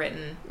stories are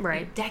written,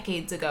 right, like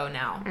decades ago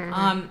now.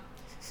 Mm-hmm.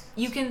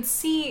 You can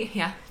see,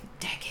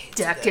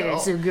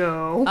 decades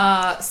ago.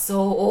 So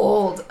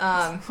old.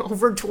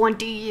 Over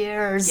 20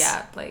 years.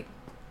 Yeah, like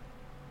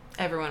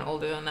everyone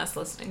older than us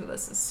listening to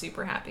this is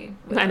super happy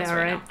with I us know,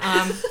 right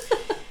now.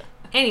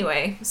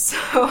 Anyway,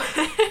 so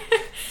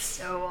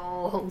so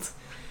old.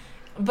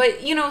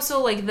 But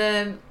so like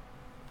the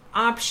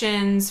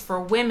options for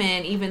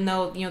women, even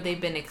though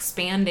they've been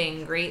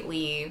expanding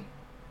greatly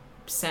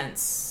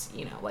since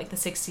like the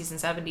 60s and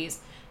 70s,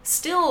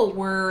 still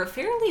were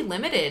fairly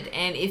limited.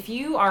 And if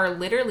you are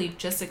literally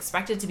just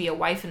expected to be a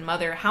wife and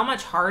mother, how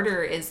much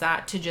harder is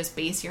that to just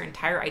base your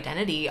entire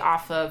identity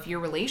off of your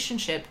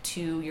relationship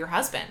to your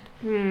husband?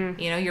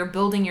 You're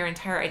building your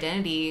entire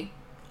identity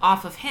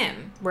off of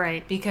him.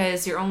 Right.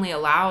 Because you're only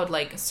allowed,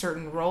 like,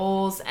 certain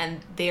roles,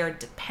 and they are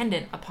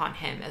dependent upon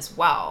him as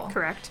well.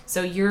 Correct.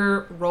 So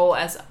your role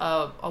as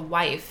a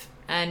wife,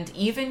 and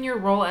even your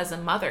role as a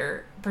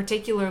mother,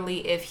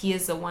 particularly if he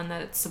is the one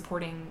that's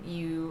supporting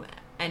you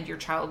and your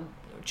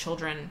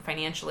children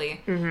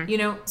financially, you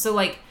know, so,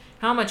 like,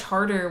 how much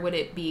harder would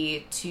it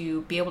be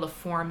to be able to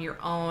form your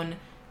own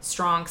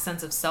strong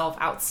sense of self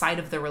outside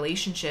of the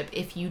relationship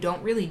if you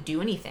don't really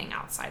do anything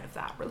outside of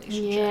that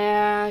relationship?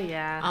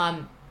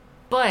 Yeah.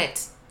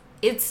 But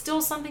it's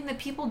still something that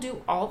people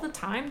do all the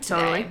time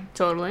today.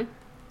 Totally.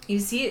 You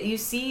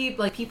see,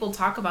 like, people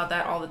talk about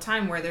that all the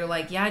time where they're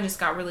like, yeah, I just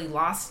got really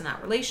lost in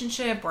that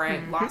relationship, or I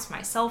lost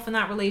myself in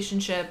that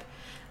relationship.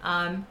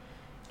 And,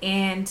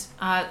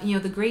 you know,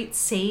 the great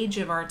sage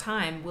of our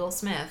time, Will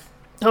Smith,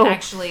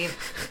 actually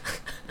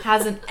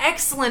has an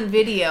excellent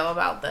video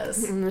about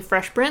this. The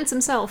Fresh Prince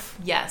himself.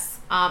 Yes.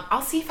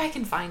 I'll see if I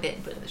can find it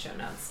and put it in the show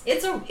notes.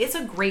 It's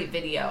a great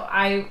video.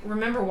 I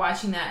remember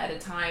watching that at a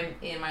time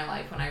in my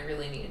life when I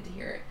really needed to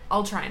hear it.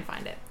 I'll try and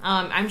find it.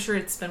 I'm sure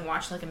it's been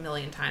watched like a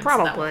million times.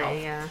 Probably, so that will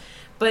help. Yeah.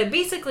 But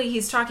basically,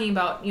 he's talking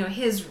about, you know,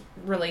 his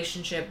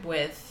relationship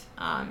with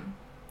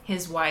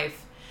his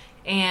wife,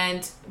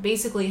 and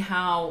basically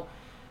how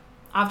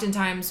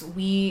oftentimes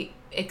we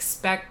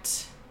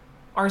expect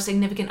our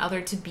significant other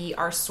to be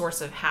our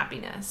source of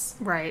happiness.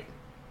 Right.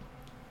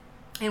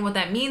 And what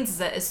that means is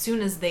that as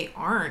soon as they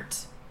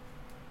aren't,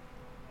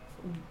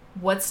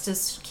 what's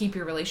to keep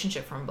your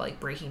relationship from, like,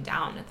 breaking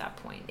down at that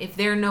point? If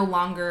they're no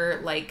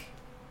longer, like,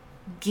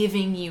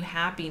 giving you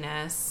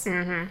happiness,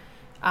 and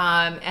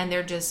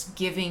they're just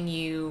giving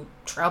you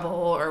trouble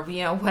or,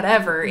 you know,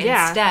 whatever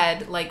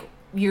instead, like,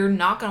 you're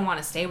not going to want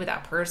to stay with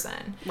that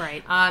person.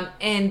 Right.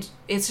 And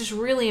it's just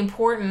really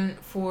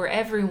important for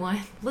everyone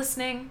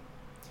listening.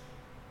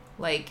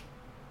 Like,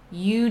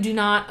 you do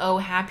not owe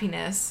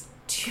happiness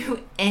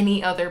to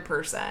any other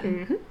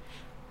person.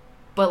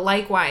 But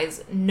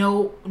likewise,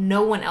 no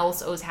one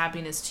else owes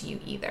happiness to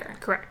you either.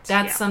 Correct.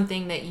 That's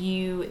something that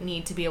you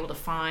need to be able to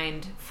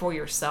find for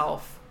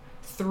yourself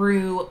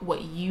through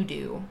what you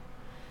do.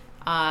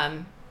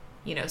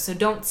 You know, so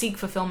don't seek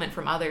fulfillment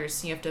from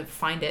others. You have to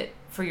find it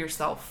for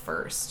yourself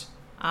first.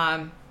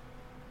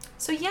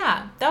 So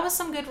yeah, that was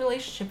some good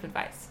relationship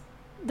advice.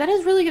 That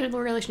is really good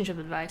relationship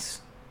advice.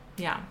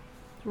 Yeah.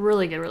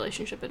 Really good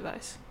relationship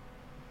advice.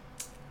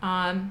 You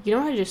know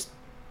what I just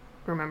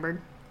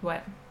remembered?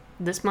 What?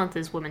 This month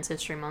is Women's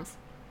History Month.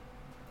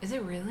 Is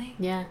it really?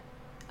 Yeah.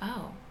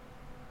 Oh.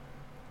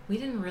 We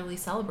didn't really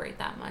celebrate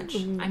that much.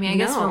 I mean, I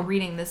guess we're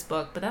reading this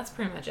book, but that's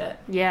pretty much it.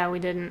 Yeah, we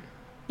didn't.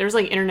 There was,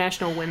 like,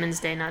 International Women's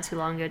Day not too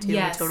long ago, too.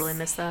 Yes. I totally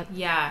missed that.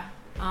 Yeah.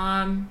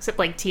 Except,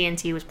 like,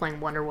 TNT was playing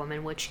Wonder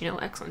Woman, which, you know,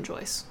 excellent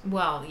choice.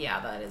 Well, yeah,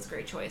 that is a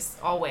great choice.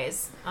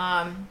 Always.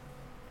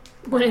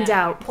 When in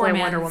doubt, play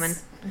Wonder Woman.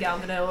 Gal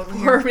Gadot over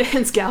here. Poor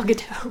man's Gal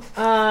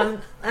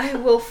Gadot. I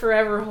will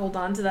forever hold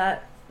on to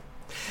that.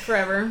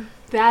 Forever.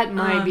 That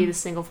might be the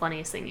single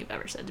funniest thing you've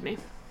ever said to me.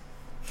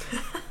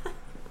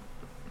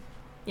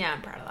 Yeah,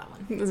 I'm proud of that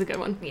one. It was a good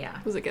one. Yeah.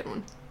 It was a good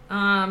one.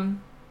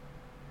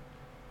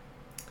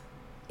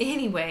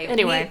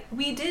 Anyway.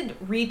 We did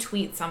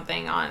retweet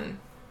something on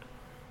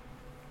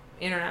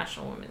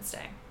International Women's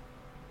Day.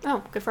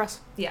 Oh, good for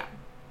us. Yeah.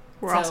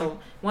 We're awesome.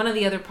 One of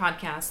the other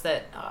podcasts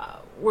that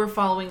we're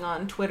following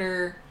on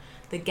Twitter,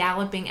 the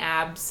Galloping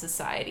Abs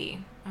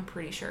Society, I'm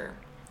pretty sure.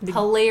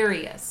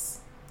 Hilarious.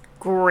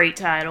 Great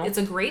title. It's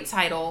a great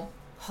title.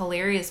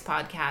 Hilarious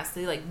podcast.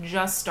 They, like,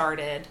 just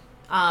started,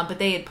 but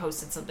they had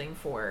posted something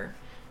for...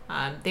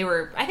 I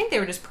think they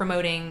were just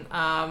promoting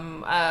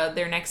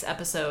their next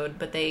episode,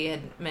 but they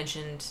had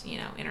mentioned, you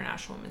know,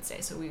 International Women's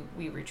Day, so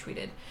we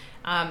retweeted.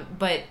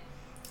 But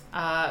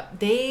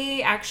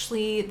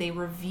they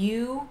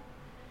review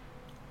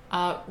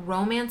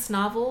romance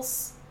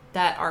novels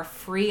that are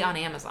free on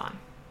Amazon.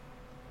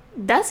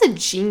 That's a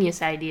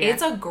genius idea.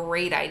 It's a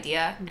great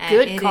idea. And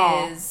Good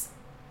call. It is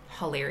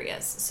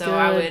hilarious. So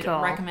I would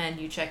recommend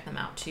you check them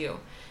out too.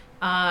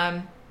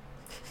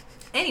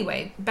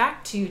 Anyway,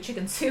 back to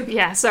chicken soup.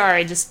 Yeah,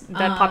 sorry, just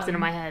that popped into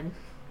my head.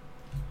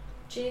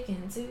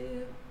 Chicken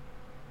soup.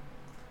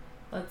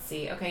 Let's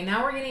see. Okay,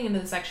 now we're getting into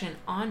the section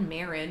on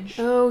marriage.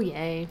 Oh,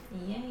 yay.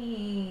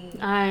 Yay.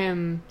 I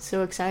am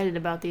so excited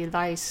about the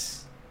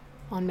advice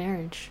on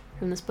marriage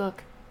from this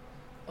book.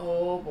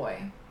 Oh,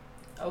 boy.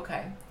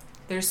 Okay.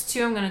 There's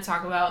two I'm going to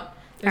talk about.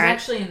 There's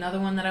actually another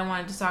one that I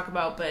wanted to talk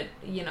about, but,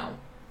 you know,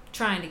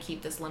 trying to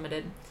keep this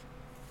limited.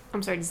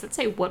 I'm sorry, does that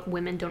say what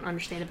women don't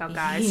understand about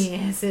guys?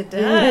 Yes, it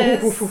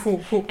does.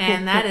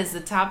 And that is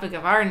the topic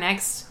of our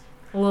next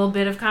little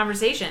bit of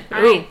conversation.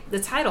 All right, the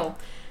title,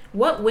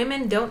 What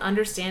Women Don't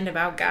Understand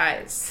About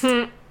Guys.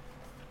 And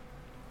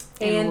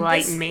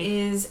Enlighten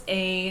me. This is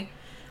a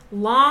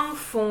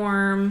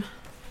long-form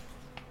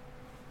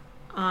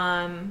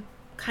kind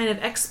of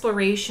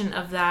exploration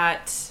of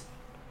that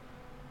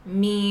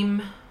meme/cartoon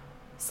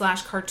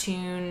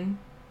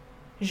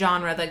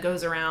genre that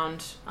goes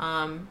around,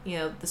 you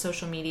know, the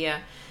social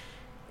media,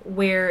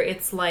 where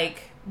it's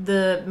like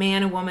the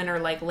man and woman are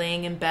like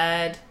laying in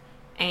bed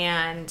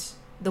and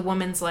the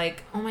woman's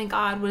like, oh my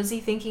God, what is he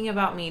thinking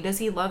about me? Does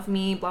he love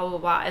me? Blah, blah,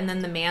 blah. And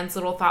then the man's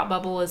little thought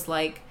bubble is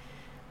like,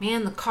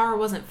 man, the car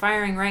wasn't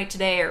firing right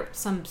today, or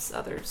some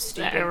other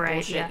stupid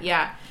bullshit.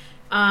 Yeah.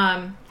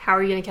 How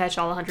are you going to catch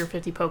all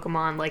 150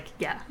 Pokemon? Like,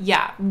 yeah.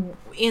 Yeah.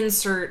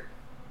 Insert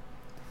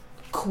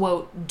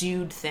quote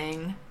dude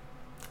thing,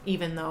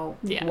 even though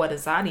what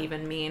does that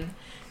even mean?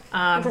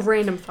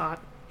 Random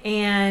thought.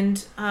 And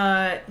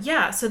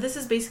so this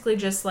is basically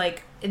just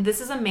like,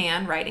 this is a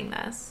man writing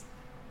this.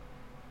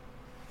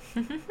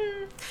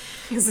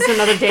 Is this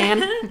another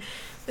Dan?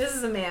 This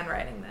is a man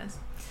writing this.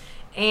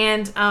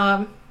 And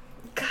God,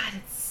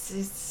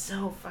 it's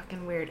so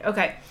fucking weird.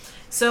 Okay.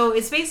 So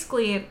it's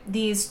basically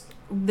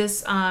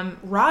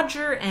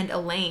Roger and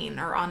Elaine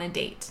are on a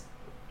date.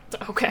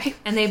 Okay.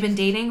 And they've been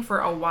dating for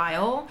a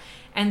while.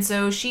 And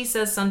so she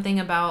says something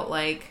about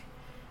like,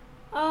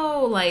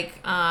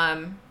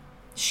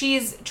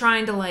 she's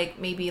trying to like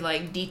maybe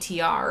like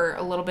DTR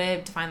a little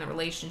bit, define the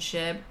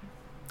relationship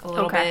a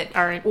little bit.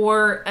 All right.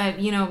 Or,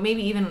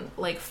 maybe even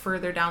like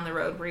further down the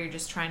road where you're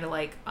just trying to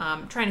like,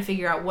 trying to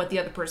figure out what the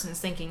other person is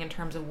thinking in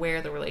terms of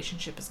where the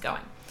relationship is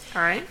going.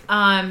 All right.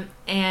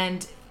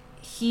 And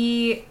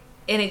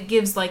it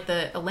gives like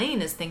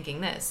Elaine is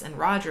thinking this and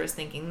Roger is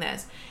thinking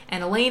this.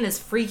 And Elaine is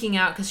freaking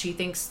out because she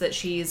thinks that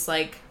she's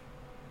like,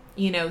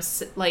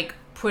 like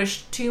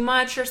pushed too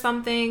much or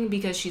something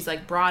because she's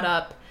like brought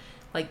up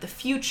like the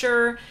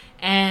future.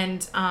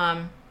 And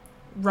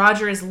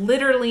Roger is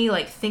literally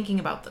like thinking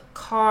about the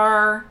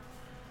car.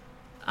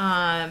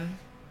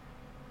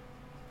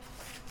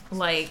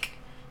 Like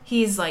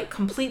he's like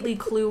completely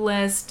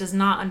clueless, does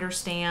not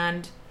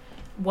understand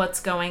what's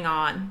going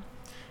on.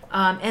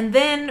 And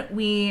then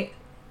we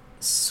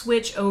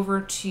switch over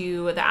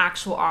to the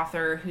actual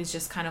author who's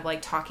just kind of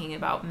like talking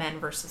about men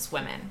versus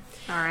women.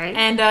 All right.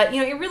 And,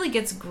 it really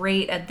gets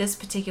great at this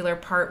particular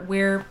part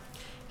where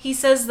he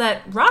says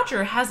that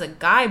Roger has a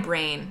guy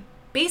brain,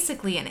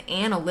 basically an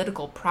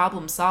analytical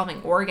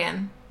problem-solving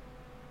organ.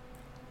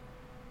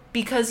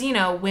 Because,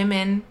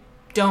 women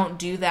don't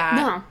do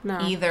that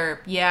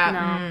either.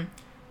 Yeah.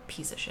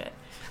 Piece of shit.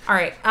 All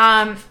right.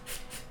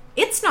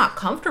 It's not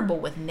comfortable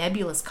with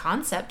nebulous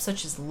concepts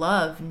such as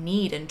love,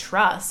 need, and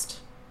trust.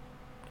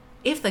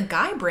 If the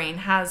guy brain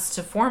has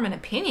to form an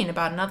opinion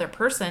about another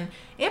person,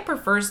 it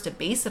prefers to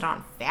base it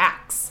on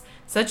facts,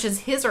 such as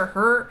his or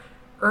her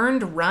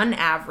earned run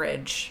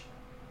average.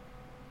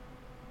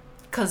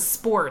 'Cause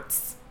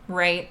sports,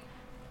 right?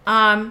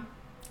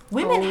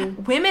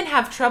 Women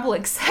have trouble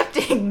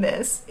accepting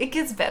this. It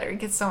gets better. It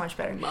gets so much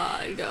better.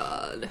 My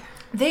God.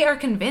 They are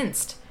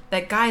convinced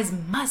that guys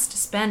must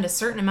spend a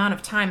certain amount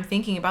of time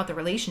thinking about the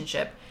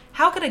relationship.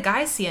 How could a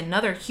guy see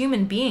another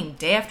human being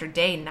day after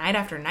day, night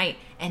after night,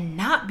 and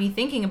not be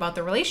thinking about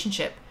the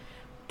relationship?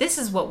 This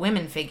is what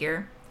women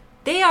figure.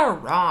 They are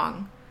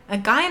wrong. A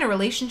guy in a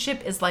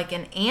relationship is like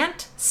an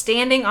ant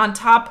standing on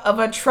top of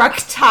a truck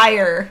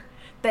tire.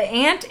 The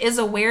ant is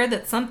aware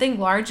that something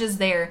large is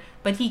there,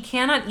 but he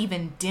cannot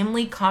even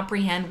dimly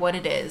comprehend what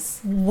it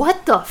is.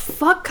 What the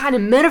fuck kind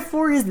of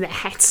metaphor is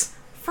that?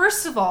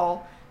 First of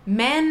all,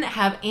 men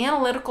have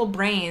analytical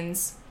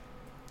brains,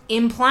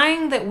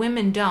 implying that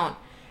women don't.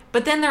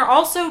 But then they're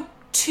also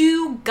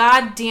too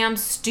goddamn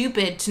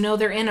stupid to know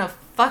they're in a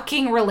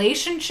fucking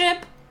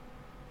relationship.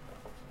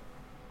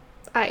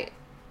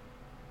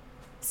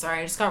 Sorry,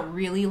 I just got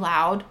really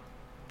loud.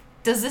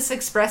 Does this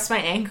express my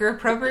anger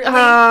appropriately?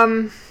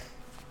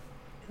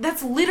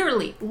 That's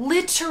literally.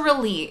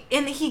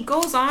 And he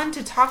goes on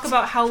to talk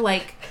about how,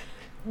 like,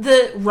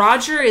 the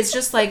Roger is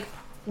just like,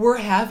 we're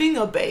having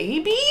a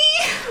baby?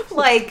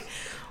 Like,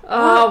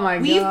 oh my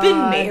God. We've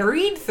been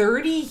married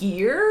 30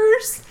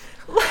 years?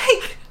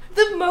 Like,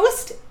 the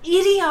most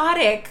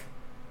idiotic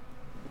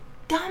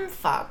dumb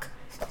fuck.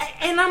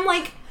 And I'm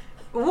like,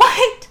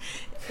 what?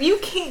 You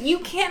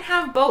can't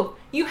have both.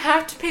 You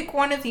have to pick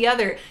one or the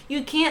other.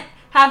 You can't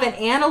have an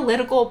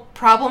analytical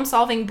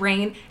problem-solving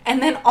brain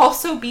and then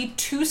also be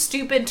too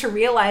stupid to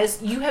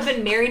realize you have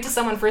been married to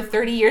someone for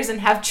 30 years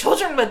and have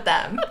children with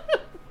them.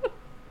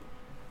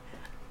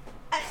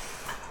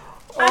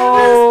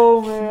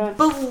 I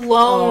was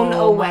blown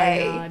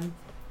away. My God.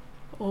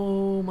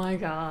 Oh my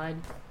God.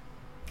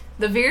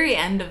 The very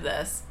end of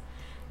this.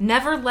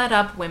 Never let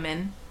up,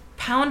 women.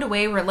 Pound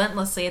away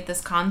relentlessly at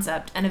this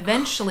concept, and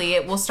eventually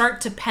it will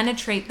start to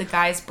penetrate the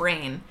guy's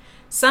brain.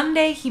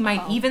 Someday he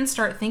might even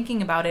start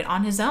thinking about it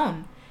on his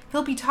own.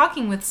 He'll be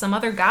talking with some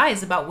other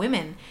guys about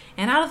women,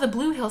 and out of the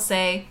blue he'll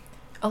say,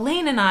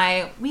 Elaine and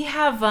I, we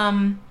have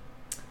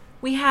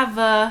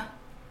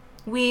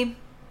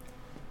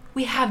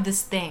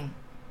this thing.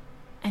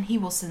 And he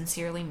will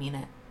sincerely mean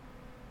it.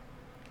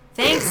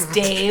 Thanks,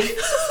 Dave.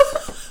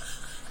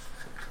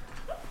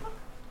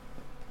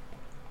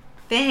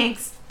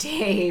 Thanks,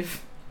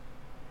 Dave.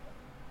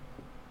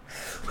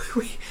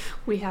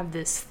 We have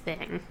this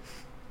thing.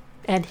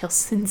 And he'll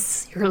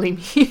sincerely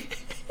mean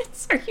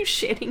it. Are you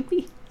shitting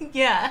me?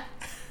 Yeah.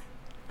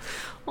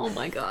 Oh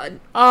my God.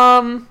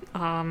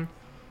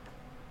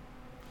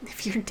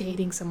 If you're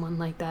dating someone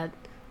like that,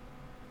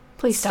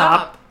 please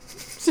stop.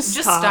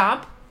 Just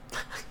stop.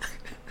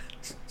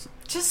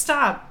 Just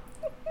stop.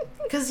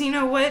 Because you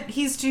know what?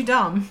 He's too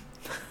dumb.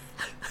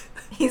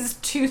 He's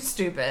too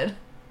stupid.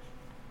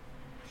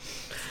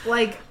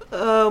 Like,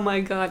 oh my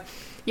god.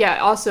 Yeah,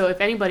 also,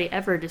 if anybody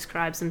ever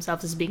describes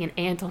themselves as being an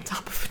ant on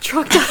top of a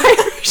truck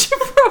tire, should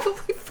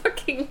probably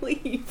fucking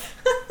leave.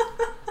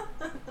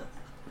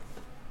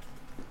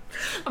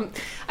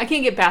 I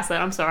can't get past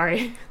that, I'm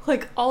sorry.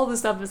 Like, all this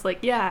stuff is like,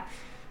 yeah,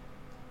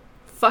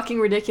 fucking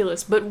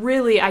ridiculous, but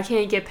really, I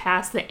can't get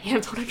past the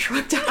ant on a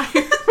truck tire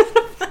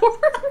metaphor.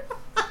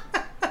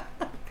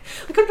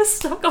 Like, I'm just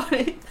stuck on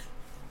it.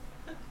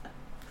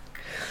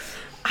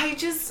 I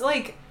just,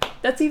 like...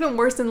 That's even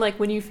worse than, like,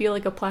 when you feel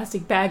like a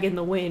plastic bag in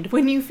the wind.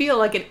 When you feel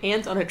like an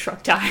ant on a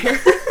truck tire.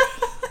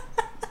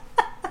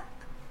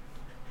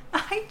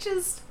 I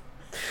just...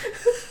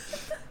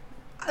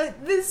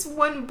 this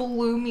one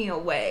blew me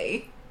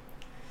away.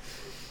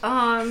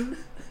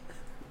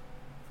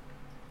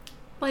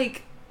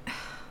 Like...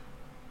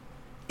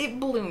 It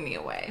blew me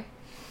away.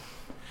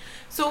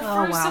 So,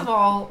 first of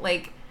all,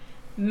 like,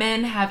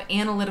 men have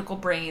analytical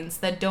brains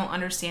that don't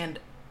understand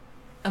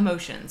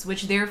emotions,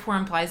 which therefore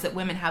implies that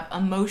women have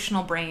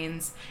emotional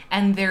brains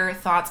and their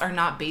thoughts are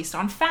not based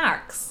on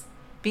facts.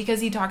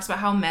 Because he talks about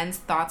how men's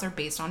thoughts are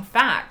based on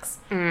facts.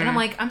 And I'm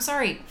like, I'm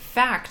sorry,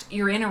 fact,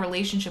 you're in a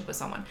relationship with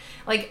someone.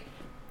 Like,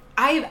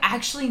 I've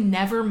actually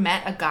never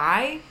met a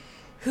guy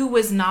who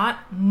was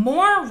not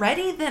more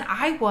ready than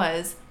I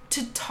was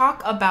to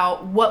talk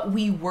about what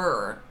we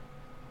were.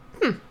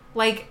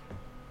 Like,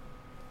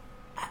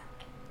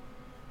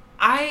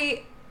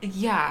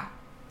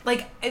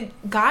 like,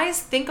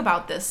 guys think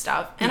about this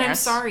stuff, and yes. I'm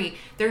sorry,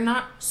 they're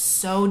not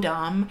so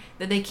dumb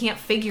that they can't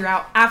figure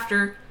out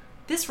after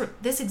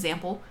this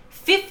example,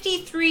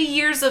 53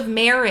 years of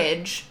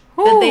marriage,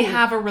 that they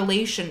have a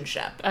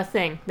relationship. A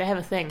thing. They have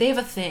a thing. They have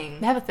a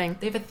thing. They have a thing.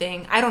 They have a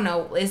thing. I don't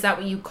know. Is that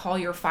what you call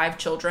your 5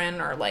 children,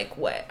 or like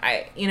what?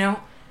 I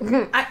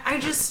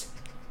just...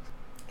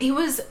 He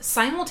was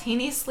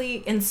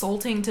simultaneously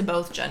insulting to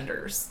both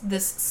genders.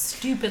 This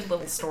stupid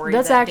little story.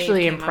 That's that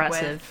actually Dave came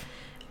impressive.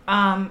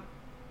 Up with.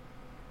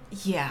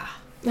 Yeah.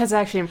 That's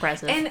actually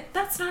impressive. And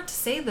that's not to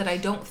say that I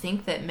don't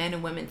think that men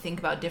and women think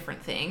about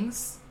different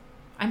things.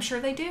 I'm sure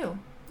they do.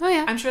 Oh,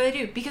 yeah. I'm sure they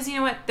do. Because you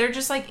know what? They're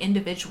just like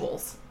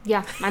individuals.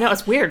 Yeah. I know.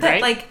 It's weird, that,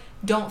 right? Like,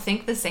 don't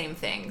think the same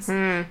things.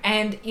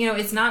 And, you know,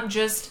 it's not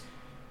just...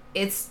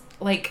 It's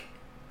like...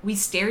 We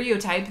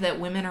stereotype that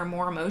women are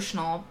more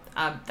emotional.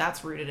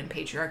 That's rooted in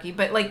patriarchy.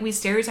 But, like, we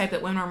stereotype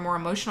that women are more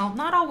emotional.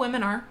 Not all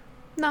women are.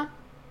 No.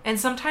 And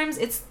sometimes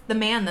it's the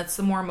man that's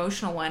the more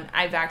emotional one.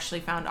 I've actually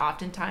found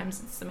oftentimes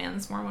it's the man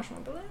that's more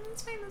emotional. But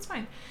that's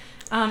fine.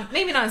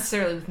 Maybe not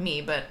necessarily with me,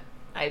 but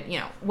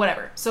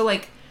whatever. So,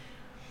 like,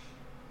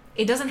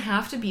 it doesn't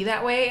have to be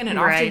that way, and it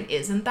often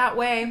isn't that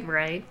way.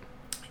 Right.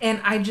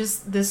 And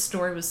this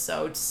story was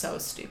so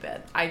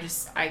stupid. I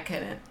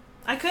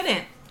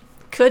couldn't.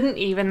 Couldn't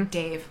even.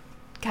 Dave.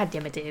 God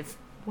damn it, Dave.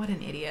 What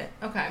an idiot.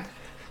 Okay.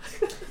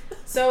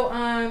 So,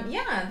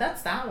 yeah,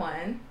 that's that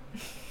one.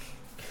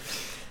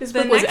 This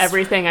book was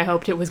everything I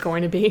hoped it was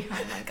going to be.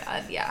 Oh my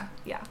god, yeah.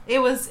 It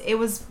was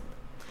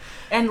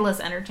endless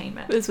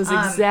entertainment. This was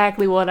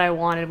exactly what I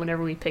wanted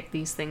whenever we picked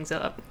these things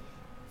up.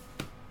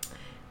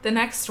 The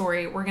next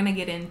story, we're going to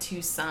get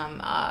into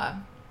some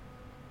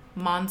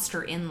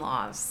monster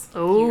in-laws.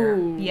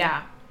 Oh.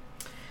 Yeah.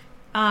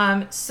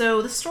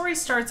 So the story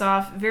starts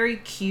off very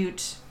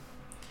cute.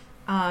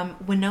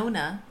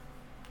 Winona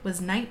was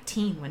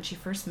 19 when she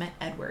first met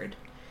Edward,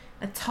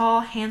 a tall,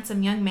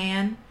 handsome young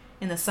man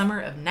in the summer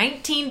of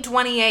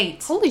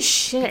 1928. Holy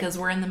shit. Because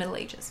we're in the Middle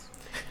Ages.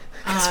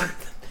 By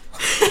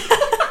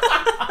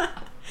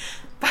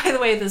the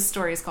way, this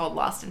story is called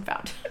Lost and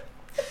Found.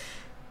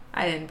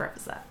 I didn't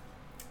preface that.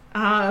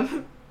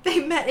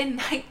 They met in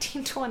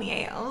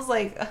 1928. I was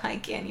like, I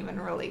can't even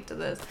relate to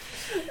this.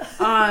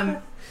 Sorry.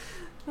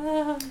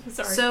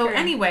 So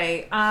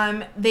anyway,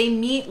 they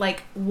meet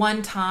like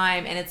one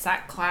time, and it's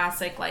that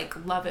classic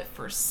like love at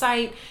first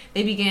sight.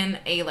 They begin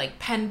a like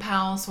pen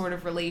pal sort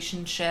of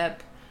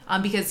relationship,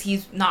 because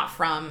he's not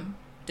from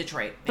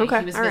Detroit. Okay,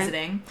 he was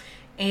visiting,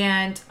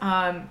 and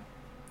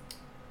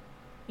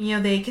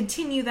they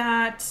continue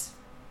that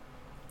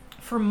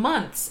for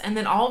months, and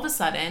then all of a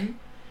sudden,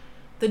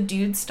 the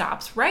dude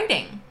stops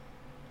writing,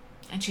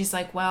 and she's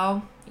like,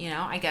 well,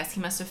 I guess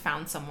he must have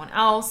found someone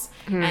else.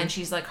 And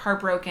she's like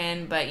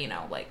heartbroken, but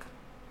like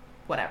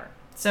whatever.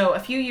 So a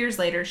few years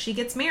later, she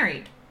gets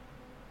married.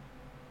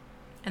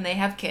 And they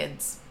have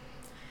kids.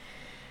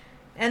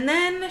 And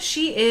then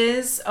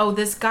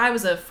this guy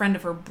was a friend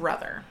of her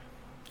brother.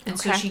 And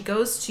so she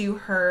goes to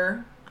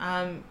her,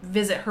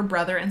 visit her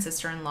brother and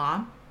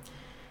sister-in-law.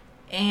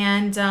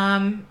 And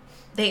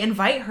they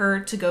invite her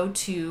to go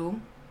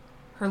to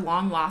her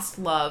long-lost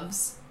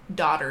love's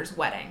daughter's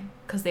wedding,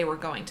 because they were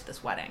going to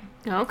this wedding.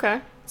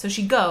 Okay. So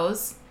she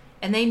goes,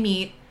 and they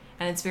meet,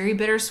 and it's very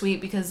bittersweet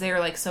because they're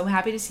like so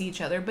happy to see each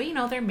other, but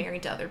they're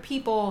married to other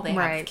people, they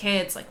have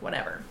kids, like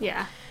whatever.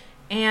 Yeah.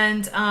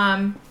 And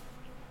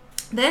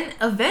then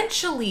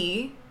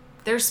eventually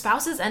their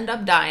spouses end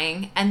up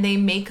dying, and they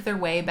make their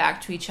way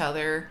back to each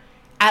other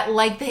at,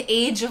 like, the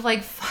age of,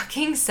 like,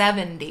 fucking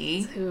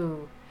 70.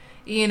 Ooh.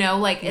 You know,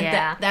 like,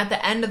 at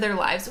the end of their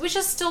lives, which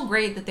is still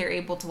great that they're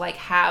able to, like,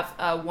 have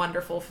a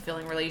wonderful,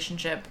 fulfilling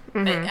relationship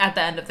at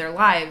the end of their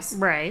lives.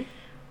 Right.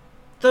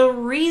 The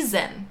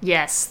reason...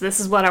 Yes, this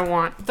is what I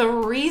want. The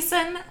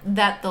reason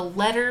that the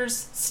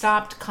letters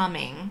stopped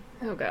coming...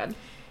 Oh, God.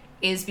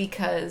 ...is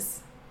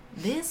because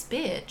this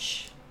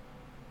bitch,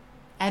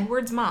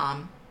 Edward's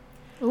mom...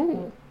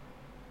 Ooh.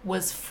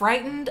 ...was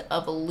frightened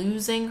of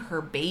losing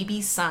her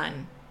baby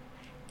son.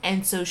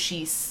 And so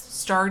she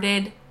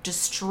started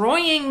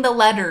destroying the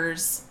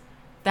letters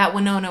that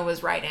Winona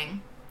was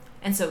writing.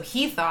 And so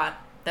he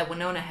thought that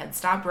Winona had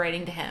stopped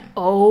writing to him.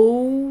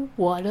 Oh,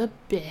 what a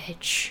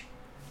bitch.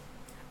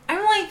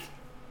 I'm like,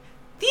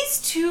 these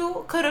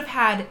two could have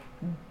had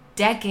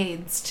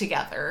decades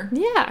together.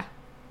 Yeah.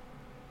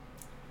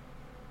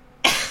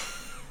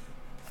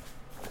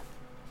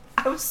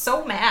 I was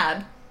so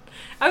mad.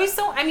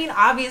 I mean,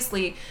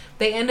 obviously,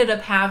 they ended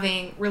up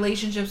having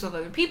relationships with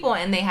other people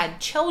and they had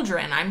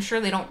children. I'm sure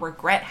they don't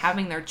regret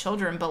having their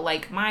children, but,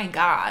 like, my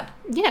God.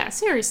 Yeah,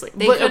 seriously.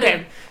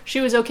 Okay, she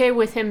was okay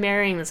with him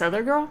marrying this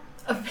other girl?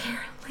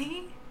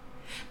 Apparently.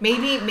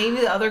 Maybe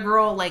the other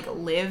girl, like,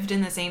 lived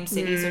in the same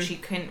city, so she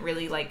couldn't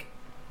really, like,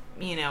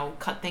 you know,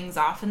 cut things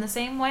off in the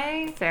same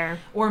way. Fair.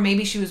 Or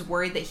maybe she was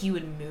worried that he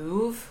would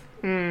move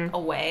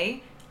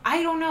away.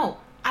 I don't know.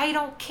 I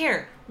don't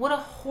care. What a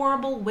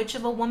horrible witch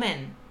of a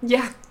woman.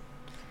 Yeah.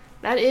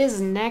 That is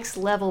next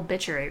level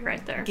bitchery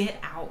right there. Get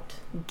out.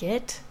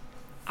 Get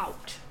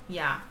out.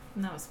 Yeah.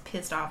 And I was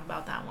pissed off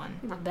about that one.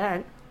 Not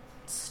bad.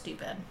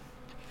 Stupid.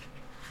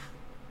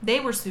 They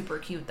were super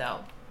cute,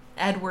 though.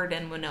 Edward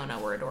and Winona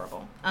were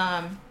adorable.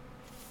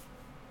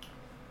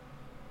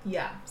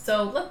 Yeah.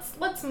 So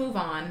let's move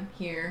on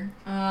here.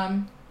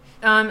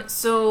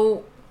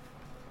 So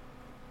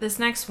this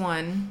next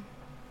one,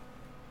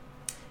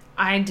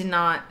 I did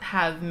not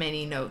have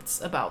many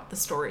notes about the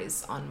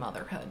stories on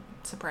motherhood.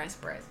 Surprise,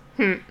 surprise.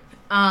 Because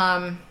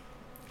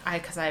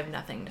I have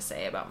nothing to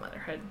say about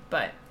motherhood.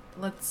 But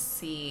let's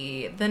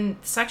see. The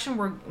section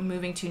we're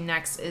moving to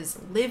next is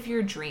Live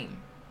Your Dream.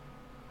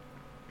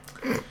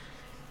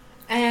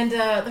 And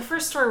the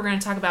first story we're going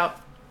to talk about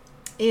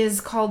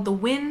is called The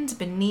Wind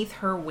Beneath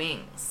Her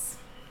Wings.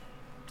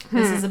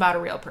 This is about a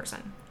real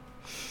person.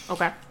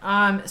 Okay.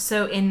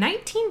 So in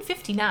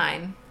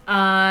 1959...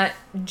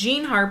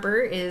 Jean Harper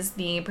is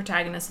the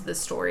protagonist of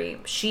this story.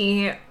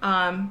 She,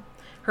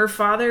 her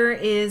father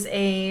is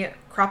a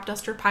crop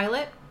duster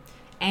pilot,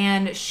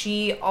 and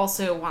she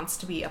also wants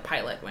to be a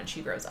pilot when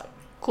she grows up.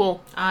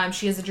 Cool.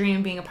 She has a dream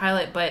of being a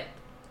pilot, but,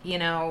 you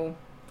know,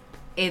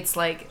 it's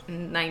like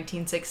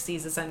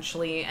 1960s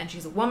essentially, and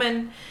she's a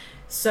woman.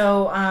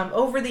 So,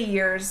 over the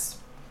years,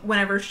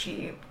 whenever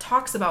she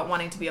talks about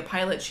wanting to be a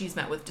pilot, she's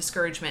met with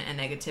discouragement and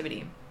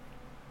negativity.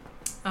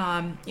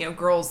 You know,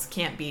 girls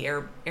can't be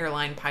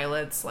airline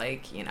pilots,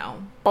 like, you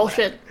know.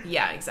 Bullshit. Whatever.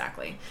 Yeah,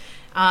 exactly.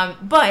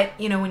 But,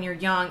 you know, when you're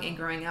young and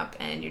growing up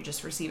and you're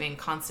just receiving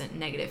constant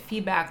negative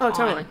feedback on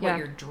what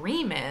your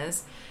dream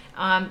is,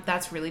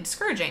 that's really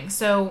discouraging.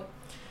 So,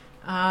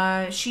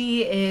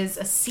 she is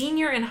a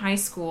senior in high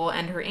school,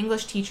 and her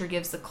English teacher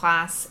gives the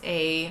class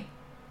a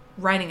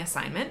writing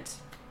assignment.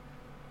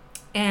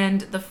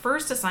 And the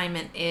first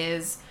assignment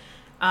is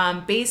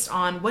based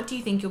on what do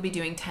you think you'll be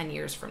doing 10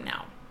 years from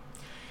now?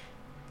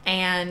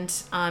 And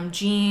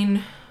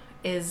Jean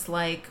is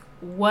like,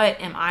 what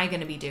am I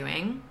going to be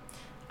doing?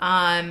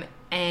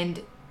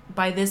 And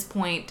by this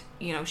point,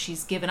 you know,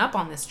 she's given up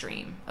on this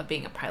dream of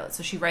being a pilot.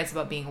 So she writes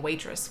about being a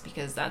waitress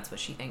because that's what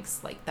she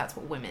thinks, like, that's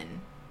what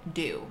women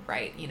do,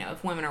 right? You know,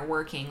 if women are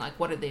working, like,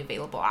 what are the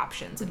available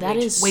options? And that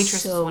is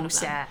waitress so is one of them.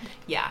 sad.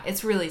 Yeah,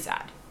 it's really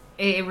sad.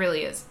 It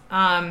really is.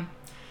 And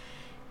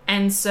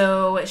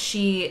so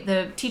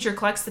the teacher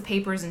collects the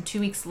papers, and 2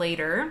 weeks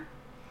later,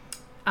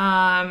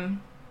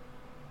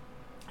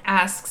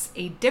 asks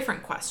a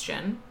different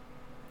question.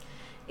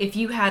 If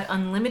you had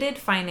unlimited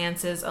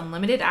finances,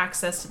 unlimited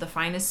access to the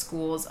finest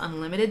schools,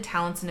 unlimited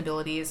talents and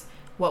abilities,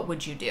 what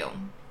would you do?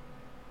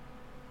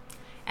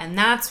 And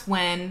that's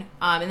when,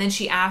 and then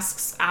she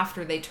asks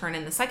after they turn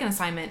in the second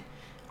assignment,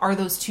 are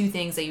those two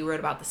things that you wrote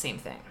about the same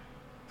thing?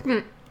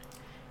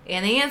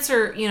 And the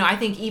answer, you know, I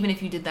think even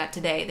if you did that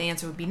today, the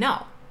answer would be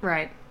no.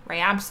 Right.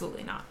 Right,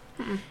 absolutely not.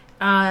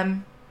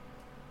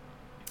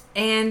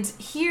 And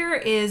here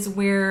is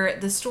where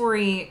the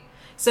story...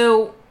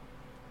 So,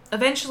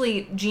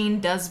 eventually, Jean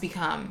does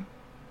become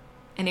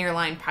an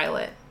airline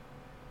pilot.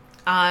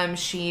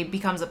 She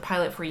becomes a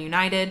pilot for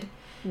United.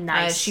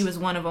 Nice. She was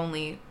one of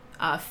only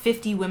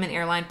 50 women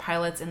airline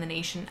pilots in the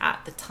nation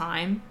at the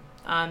time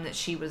that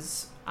she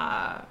was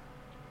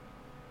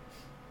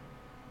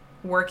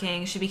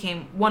working. She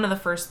became one of the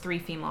first 3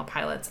 female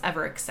pilots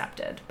ever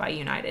accepted by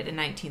United in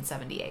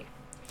 1978.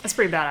 That's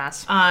pretty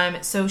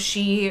badass. So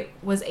she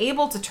was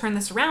able to turn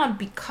this around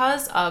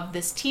because of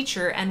this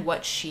teacher and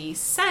what she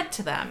said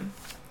to them.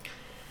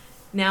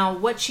 Now,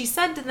 what she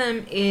said to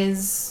them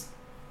is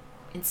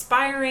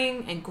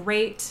inspiring and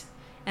great,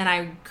 and I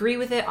agree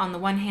with it on the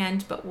one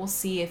hand, but we'll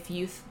see if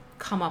you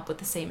come up with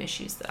the same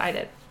issues that I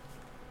did.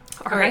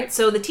 All right.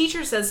 So the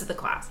teacher says to the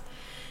class,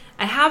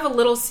 I have a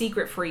little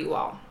secret for you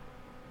all.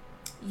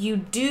 You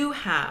do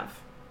have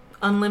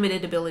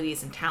unlimited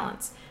abilities and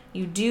talents.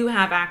 You do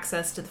have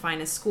access to the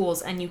finest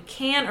schools, and you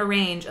can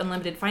arrange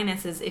unlimited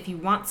finances if you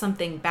want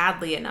something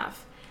badly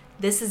enough.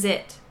 This is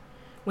it.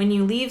 When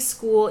you leave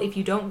school, if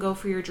you don't go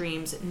for your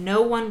dreams,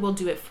 no one will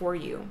do it for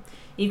you.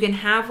 You can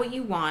have what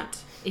you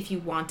want if you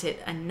want it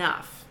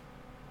enough.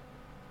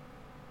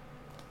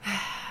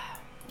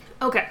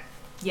 Okay.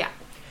 Yeah.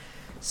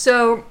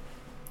 So,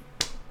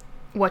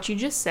 what you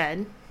just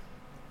said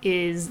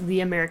is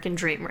the American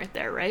dream right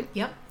there, right?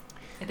 Yep,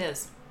 it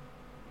is.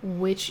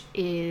 Which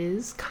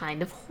is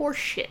kind of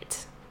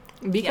horseshit.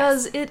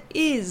 Because it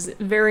is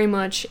very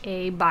much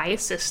a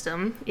bias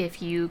system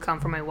if you come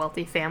from a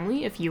wealthy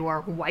family, if you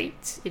are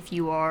white, if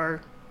you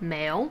are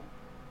male.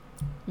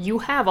 You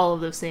have all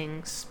of those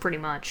things pretty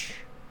much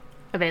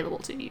available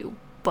to you.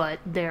 But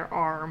there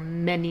are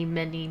many,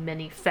 many,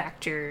 many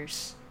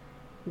factors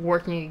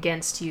working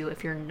against you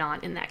if you're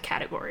not in that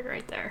category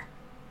right there.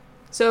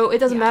 So it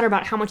doesn't matter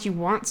about how much you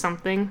want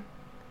something.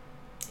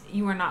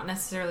 You are not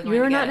necessarily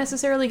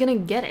going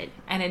to get it.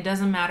 And it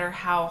doesn't matter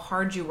how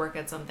hard you work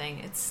at something.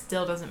 It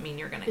still doesn't mean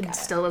you're going to get it. It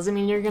still doesn't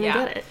mean you're going to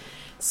get it.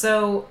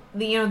 So,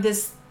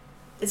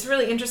 it's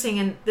really interesting.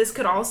 And this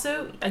could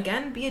also,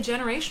 again, be a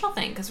generational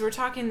thing. Because we're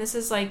talking, this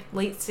is like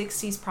late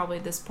 60s probably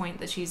at this point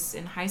that she's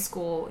in high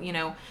school,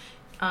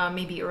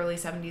 maybe early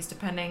 70s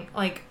depending.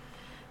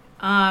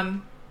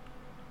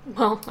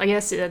 Well, I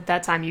guess at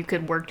that time you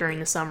could work during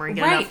the summer and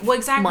get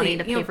enough money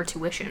to pay for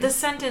tuition. The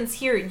sentence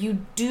here,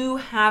 you do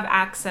have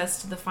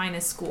access to the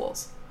finest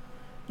schools.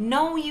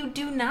 No, you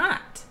do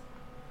not.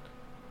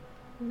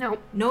 No.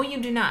 No,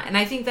 you do not. And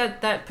I think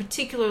that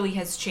particularly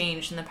has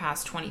changed in the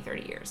past 20,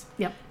 30 years.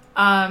 Yep.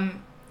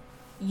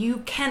 You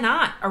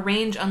cannot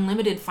arrange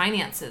unlimited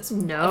finances.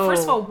 No.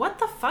 First of all, what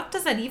the fuck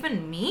does that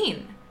even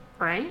mean?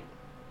 Right?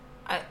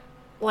 It's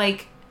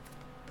like,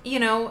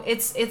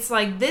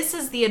 this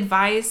is the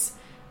advice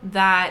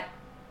that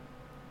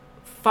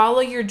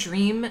follow your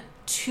dream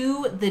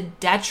to the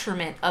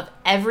detriment of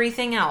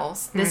everything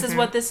else. This is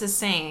what this is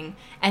saying,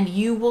 and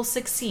you will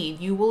succeed.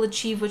 You will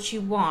achieve what you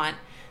want.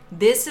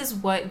 This is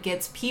what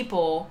gets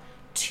people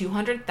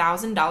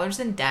 $200,000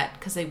 in debt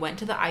because they went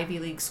to the Ivy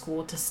League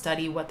school to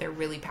study what they're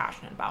really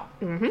passionate about.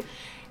 Mm-hmm.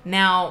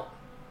 Now,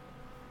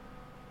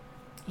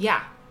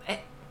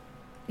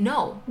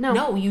 no,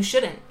 you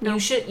shouldn't. No.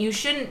 You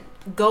shouldn't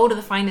go to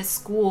the finest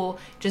school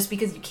just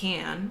because you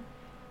can.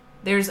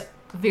 There's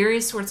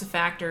various sorts of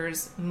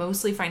factors,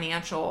 mostly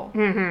financial,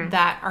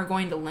 that are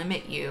going to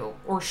limit you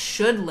or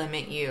should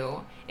limit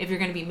you if you're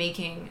going to be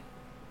making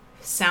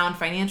sound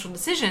financial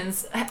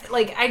decisions.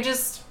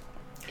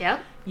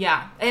 Yep.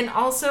 Yeah. And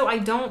also I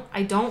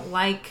don't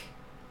like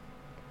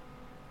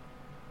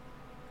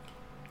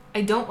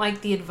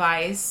the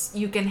advice,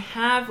 you can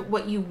have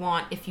what you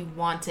want if you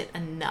want it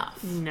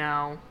enough.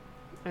 No.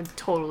 I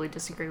totally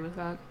disagree with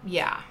that.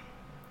 Yeah.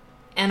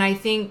 And I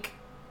think,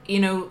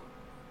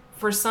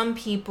 for some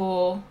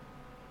people,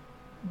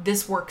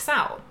 this works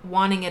out.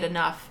 Wanting it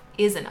enough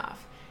is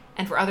enough.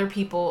 And for other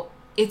people,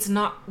 it's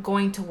not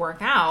going to work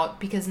out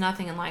because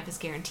nothing in life is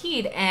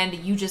guaranteed. And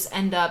you just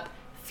end up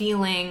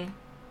feeling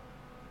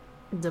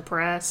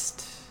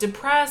depressed,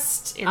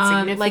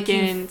 insignificant, like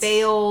you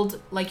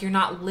failed, like you're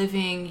not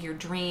living your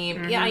dream.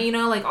 Mm-hmm.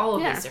 Yeah, all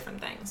of these different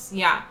things.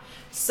 Yeah.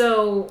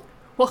 So...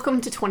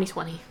 welcome to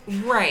 2020.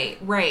 Right.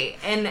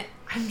 And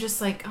I'm just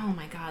like, oh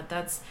my God,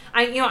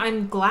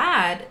 I'm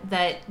glad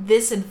that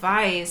this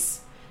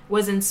advice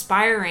was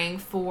inspiring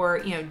for,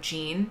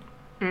 Jean,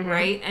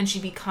 right? And she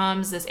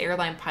becomes this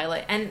airline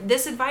pilot. And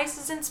this advice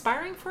is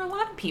inspiring for a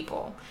lot of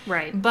people.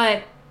 Right.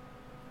 But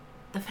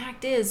the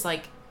fact is,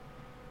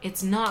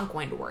 it's not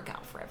going to work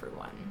out for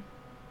everyone.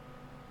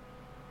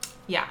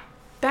 Yeah.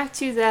 Back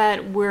to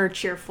that We're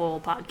Cheerful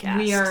podcast.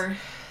 We are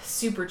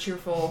super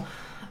cheerful.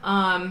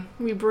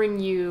 We bring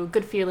you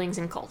good feelings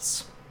and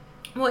cults.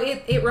 Well,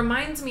 it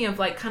reminds me of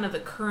kind of the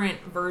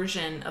current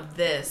version of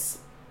this,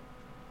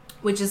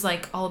 which is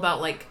all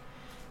about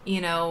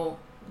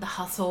the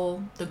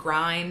hustle, the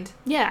grind.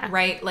 Yeah.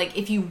 Right?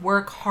 If you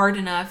work hard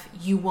enough,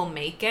 you will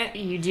make it.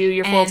 You do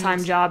your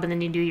full-time job and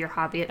then you do your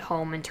hobby at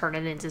home and turn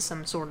it into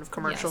some sort of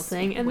commercial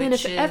thing. And then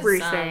if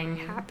everything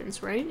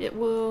happens, right, it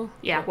will...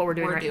 Yeah, what we're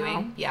doing right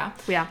now. Yeah.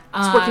 Yeah.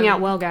 It's working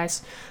out well,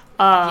 guys.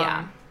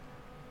 Yeah.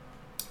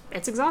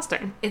 It's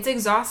exhausting. It's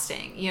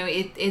exhausting.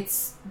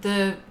 It's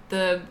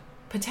the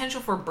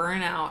potential for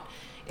burnout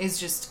is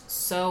just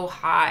so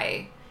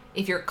high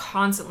if you're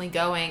constantly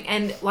going.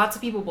 And lots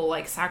of people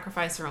will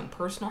sacrifice their own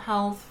personal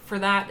health for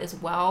that as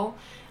well.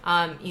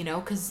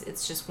 Because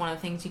it's just one of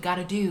the things you got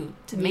to do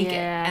to make it.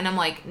 And I'm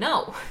like,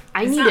 no.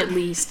 I need at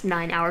least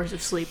 9 hours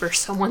of sleep or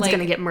someone's going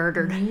to get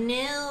murdered.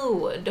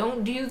 No,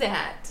 don't do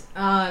that.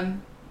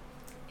 And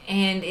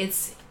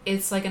it's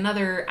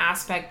another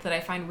aspect that I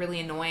find really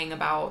annoying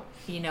about,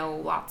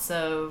 lots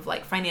of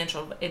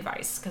financial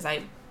advice, because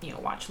I,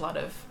 watch a lot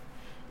of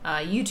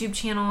YouTube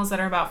channels that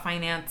are about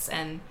finance,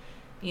 and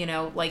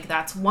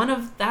that's one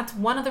of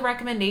the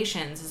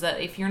recommendations is that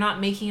if you're not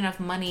making enough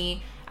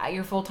money at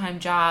your full-time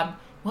job,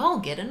 well,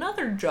 get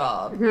another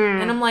job.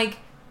 And I'm like,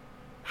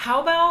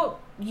 how about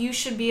you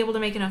should be able to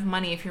make enough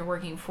money if you're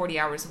working 40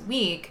 hours a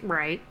week?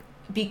 Right.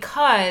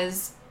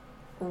 Because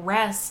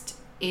rest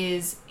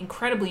is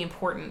incredibly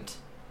important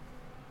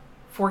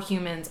for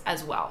humans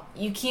as well.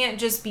 You can't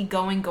just be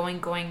going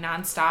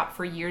nonstop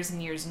for years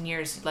and years and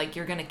years. Like,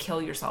 you're going to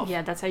kill yourself.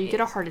 Yeah, that's how you get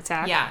a heart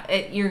attack.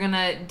 Yeah, you're going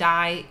to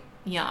die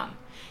young.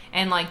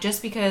 And, like,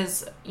 just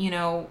because,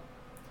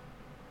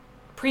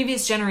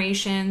 previous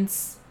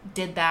generations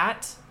did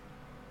that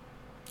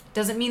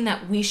doesn't mean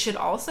that we should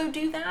also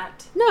do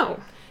that.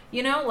 No.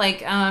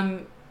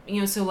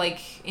 So,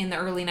 like, in the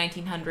early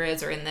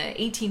 1900s or in the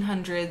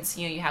 1800s,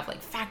 you have,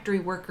 like, factory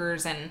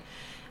workers and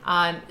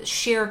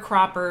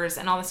sharecroppers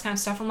and all this kind of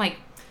stuff. I'm like,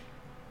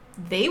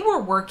 they were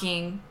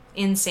working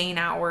insane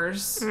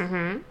hours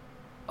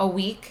a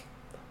week.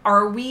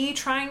 Are we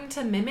trying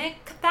to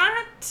mimic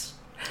that?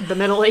 The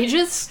Middle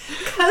Ages?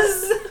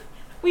 Because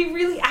we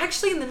really,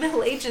 actually in the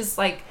Middle Ages,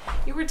 like,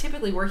 you were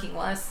typically working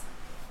less.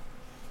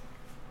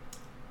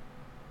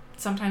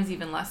 Sometimes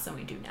even less than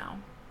we do now.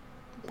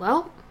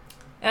 Well,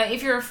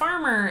 if you're a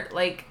farmer,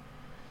 like,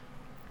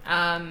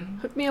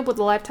 hook me up with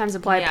a lifetime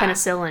supply of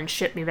penicillin and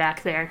ship me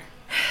back there.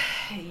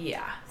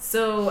 Yeah.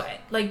 So,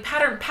 like,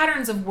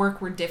 patterns of work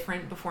were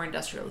different before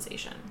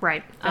industrialization.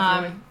 Right.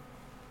 Definitely.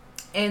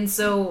 And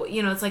so,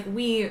 it's like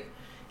we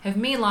have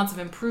made lots of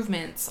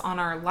improvements on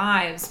our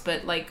lives,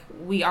 but, like,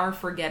 we are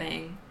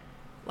forgetting,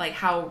 like,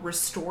 how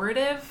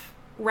restorative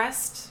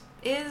rest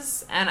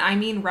is. And I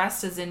mean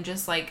rest as in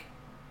just, like,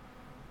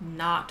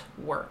 not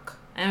work.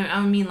 And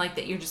I mean, like,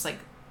 that you're just, like,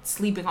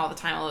 sleeping all the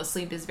time, although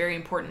sleep is very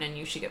important and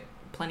you should get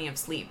plenty of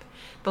sleep.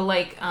 But,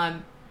 like,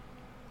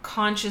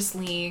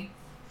 consciously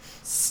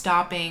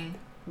stopping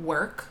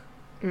work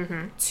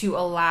to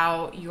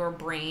allow your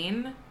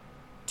brain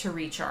to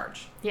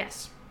recharge.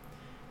 Yes.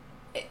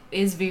 It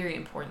is very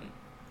important.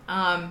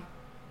 I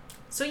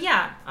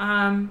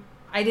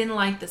didn't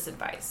like this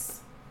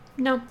advice.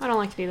 No, I don't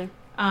like it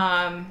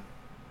either.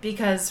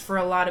 Because for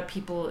a lot of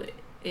people,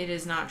 it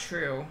is not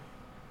true.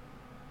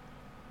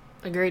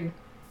 Agreed.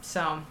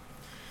 So,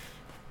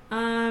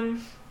 I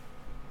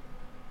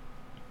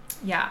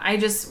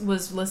just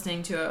was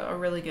listening to a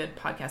really good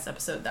podcast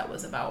episode that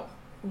was about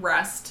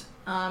rest.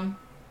 And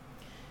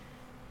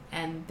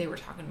they were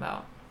talking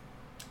about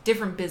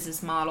different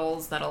business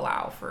models that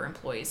allow for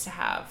employees to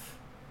have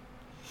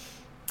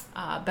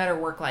better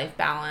work-life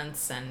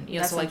balance, and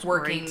so like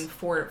working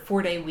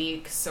 4-day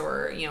weeks,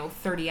 or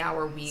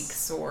 30-hour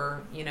weeks,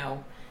 or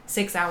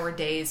 6-hour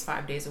days,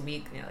 5 days a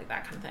week, like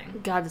that kind of thing.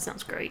 God, that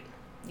sounds great.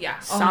 Yeah.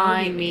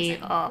 Sign me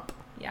up.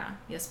 Yeah.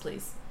 Yes,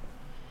 please.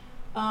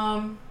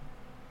 So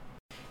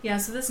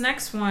this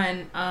next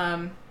one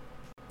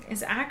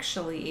is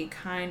actually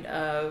kind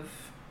of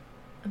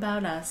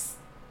about us.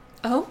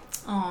 Oh?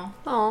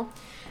 Aw.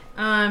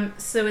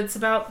 So it's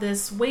about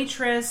this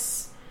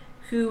waitress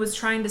who was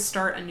trying to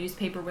start a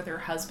newspaper with her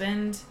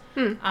husband,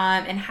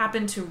 and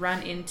happened to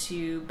run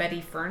into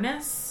Betty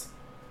Furness,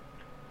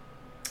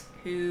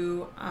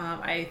 who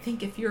I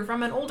think if you're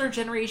from an older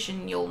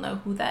generation, you'll know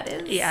who that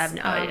is. Yeah, I have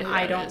no idea who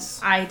that is.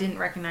 I didn't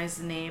recognize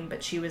the name,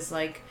 but she was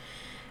like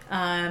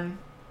a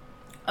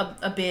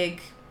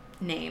big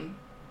name.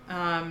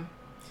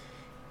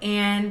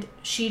 And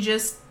she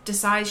just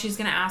decides she's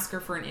going to ask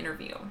her for an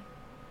interview.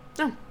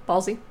 Oh,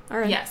 ballsy. All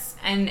right. Yes.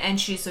 And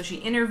she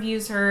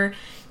interviews her,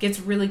 gets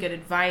really good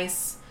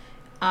advice,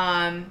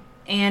 and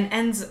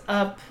ends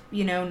up,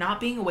 not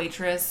being a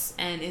waitress,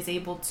 and is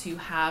able to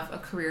have a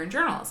career in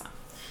journalism.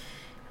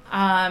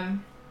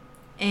 And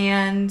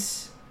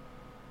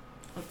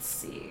let's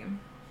see.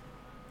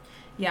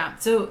 Yeah.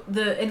 So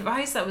the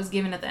advice that was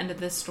given at the end of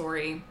this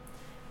story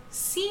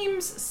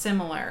seems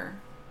similar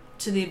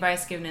to the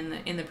advice given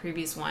in the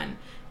previous one,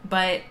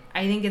 but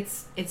I think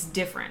it's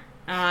different.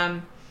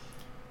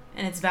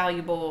 And it's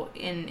valuable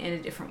in a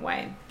different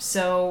way.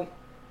 So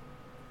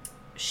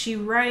she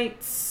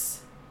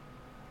writes,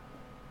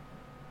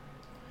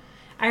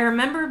 I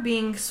remember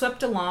being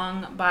swept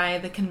along by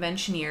the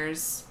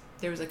conventioneers.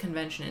 There was a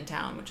convention in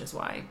town, which is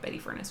why Betty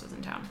Furness was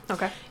in town.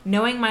 Okay.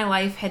 Knowing my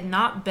life had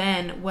not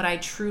been what I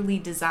truly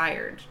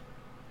desired.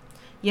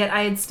 Yet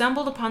I had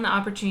stumbled upon the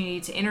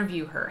opportunity to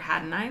interview her,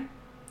 hadn't I?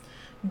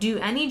 Do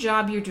any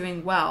job you're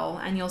doing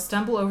well, and you'll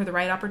stumble over the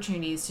right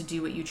opportunities to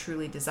do what you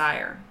truly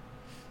desire.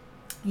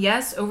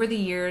 Yes, over the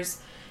years,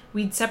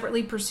 we'd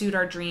separately pursued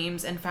our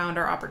dreams and found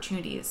our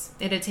opportunities.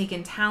 It had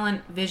taken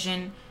talent,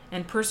 vision,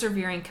 and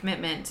persevering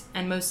commitment,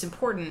 and most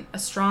important, a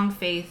strong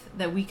faith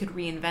that we could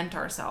reinvent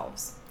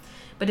ourselves.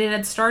 But it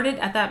had started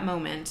at that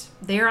moment,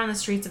 there on the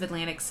streets of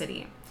Atlantic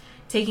City.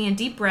 Taking a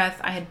deep breath,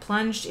 I had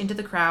plunged into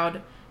the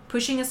crowd,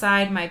 pushing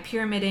aside my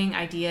pyramiding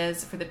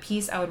ideas for the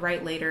piece I would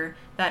write later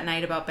that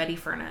night about Betty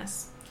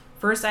Furness.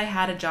 First, I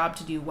had a job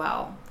to do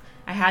well.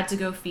 I had to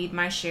go feed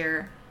my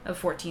share of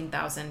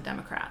 14,000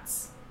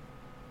 Democrats.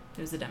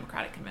 It was the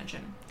Democratic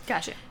Convention.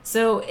 Gotcha.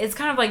 So it's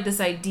kind of like this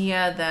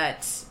idea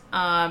that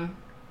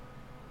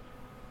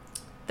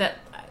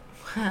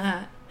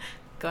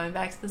going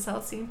back to the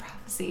Celestine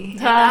prophecy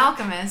and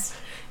Alchemist,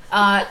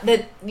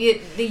 that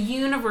the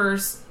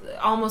universe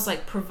almost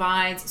like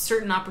provides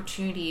certain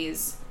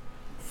opportunities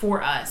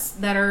for us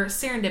that are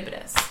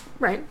serendipitous.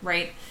 Right.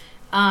 Right.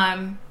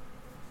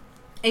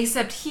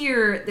 Except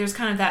here, there's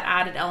kind of that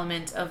added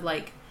element of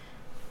like,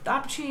 the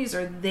opportunities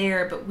are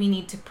there, but we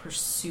need to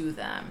pursue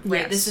them.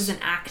 Right. Yes. This is an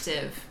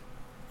active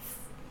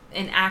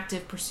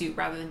pursuit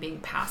rather than being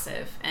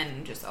passive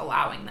and just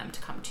allowing them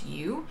to come to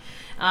you.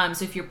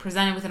 So if you're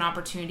presented with an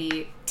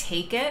opportunity,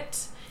 take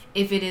it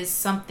if it is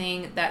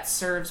something that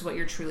serves what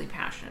you're truly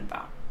passionate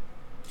about.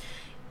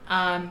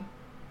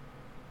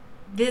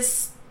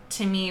 This,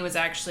 to me, was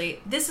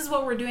actually, this is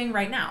what we're doing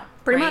right now.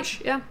 Pretty much,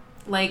 yeah.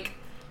 Like,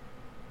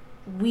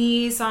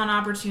 we saw an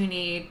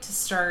opportunity to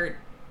start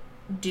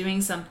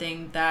doing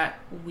something that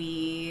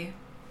we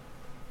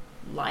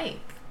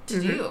like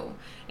to do.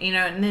 You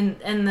know, and then,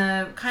 and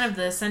the kind of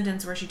the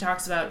sentence where she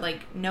talks about,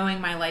 like, knowing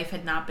my life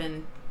had not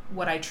been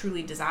what I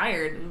truly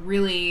desired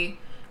really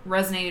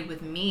resonated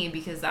with me,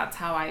 because that's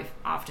how I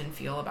often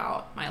feel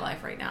about my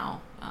life right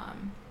now.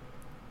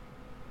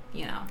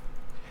 You know,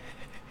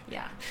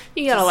 yeah.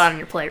 You got a lot on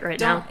your plate right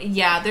now.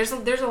 Yeah, there's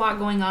a lot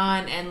going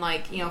on, and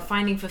like, you know,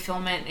 finding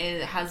fulfillment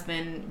has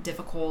been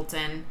difficult,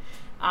 and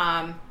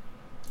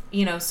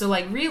you know, so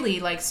like really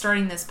like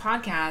starting this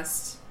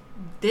podcast,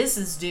 this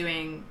is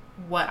doing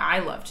what I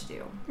love to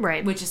do,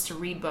 right? Which is to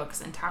read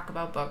books and talk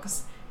about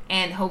books,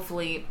 and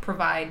hopefully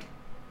provide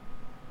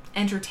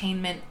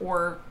entertainment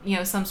or, you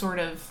know, some sort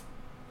of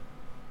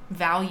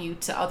value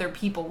to other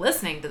people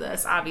listening to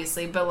this,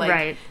 obviously, but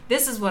like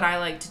this is what I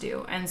like to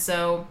do. And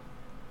so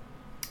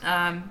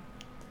yeah,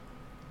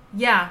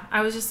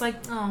 I was just like,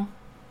 oh,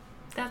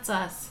 that's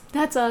us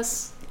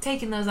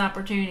taking those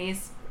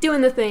opportunities,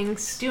 doing the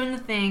things, doing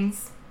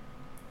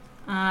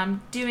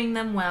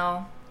them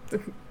well.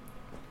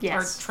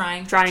 Yes, or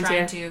trying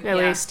to at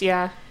least,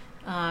 yeah.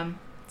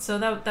 So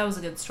that was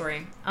a good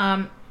story.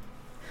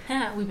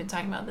 We've been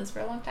talking about this for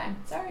a long time.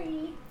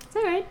 Sorry. It's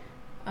all right.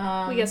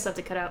 We got stuff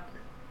to cut out.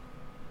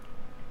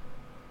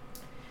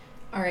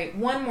 All right,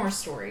 one more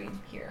story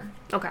here.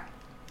 Okay.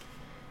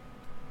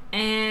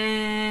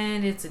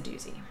 And it's a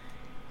doozy.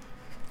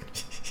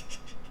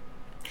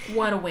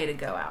 What a way to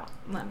go out.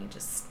 Let me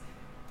just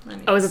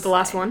is it the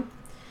last one?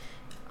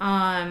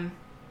 Well,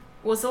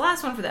 it's the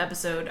last one for the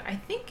episode. I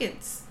think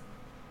it's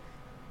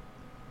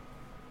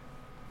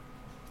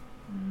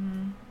The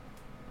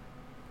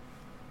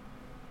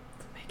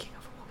Making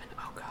of a Woman.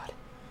 Oh God.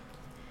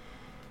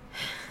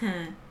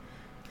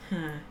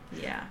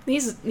 Yeah.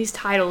 These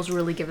titles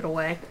really give it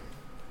away.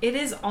 It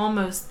is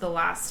almost the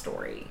last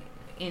story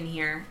in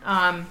here.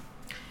 But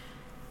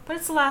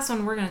it's the last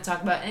one we're going to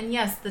talk about. And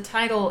yes, the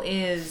title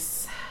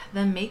is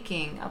The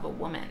Making of a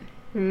Woman.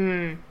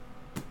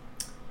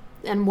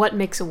 And what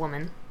makes a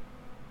woman?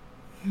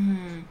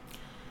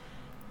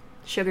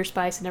 Sugar,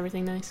 spice, and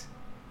everything nice?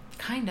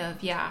 Kind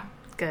of, yeah.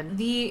 Good.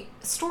 The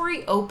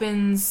story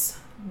opens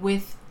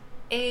with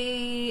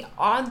a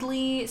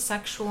oddly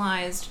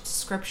sexualized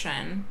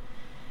description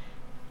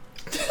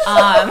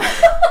of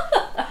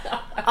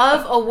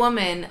a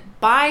woman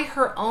by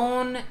her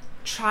own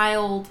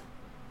child,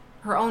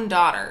 her own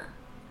daughter.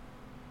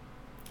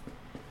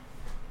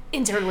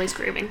 Internally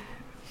screaming.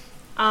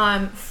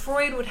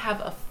 Freud would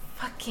have a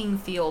fucking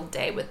field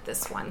day with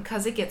this one,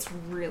 because it gets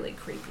really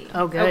creepy.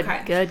 Oh, good.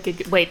 Okay.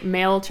 Good. Wait,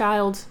 male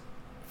child?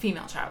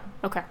 Female child.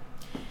 Okay.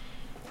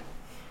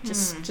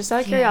 Just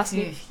out of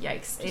curiosity.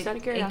 Yikes. Just out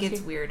of curiosity. It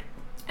gets weird.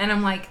 And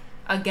I'm like,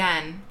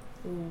 again,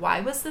 why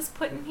was this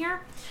put in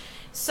here?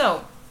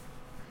 So,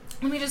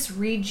 let me just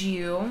read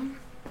you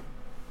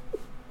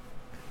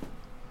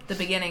the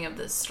beginning of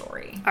this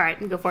story. All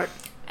right, go for it.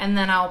 And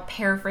then I'll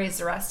paraphrase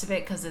the rest of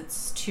it, because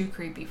it's too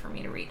creepy for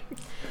me to read.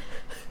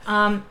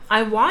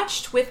 I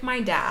watched with my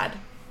dad.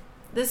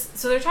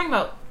 So they're talking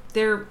about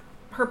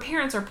her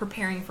parents are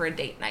preparing for a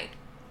date night.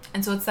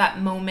 And so it's that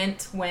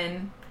moment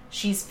when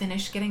she's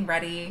finished getting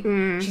ready.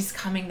 She's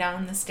coming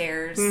down the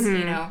stairs,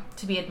 you know,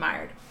 to be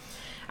admired.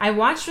 I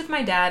watched with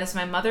my dad as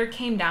my mother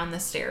came down the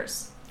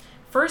stairs.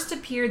 First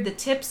appeared the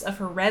tips of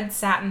her red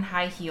satin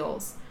high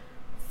heels,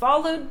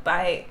 followed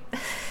by...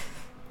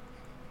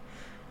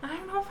 I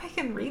don't know if I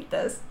can read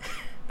this.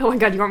 Oh my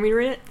God, you want me to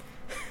read it?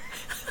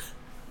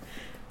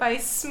 By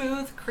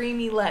smooth,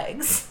 creamy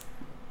legs.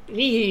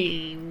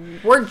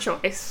 Word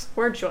choice.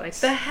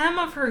 The hem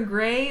of her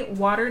gray,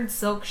 watered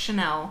silk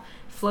Chanel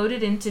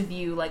floated into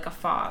view like a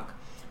fog.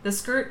 The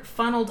skirt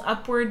funneled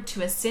upward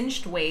to a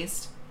cinched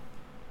waist,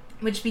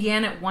 which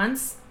began at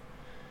once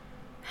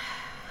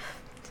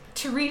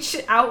to reach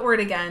outward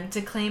again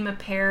to claim a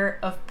pair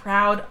of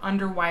proud,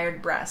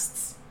 underwired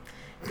breasts.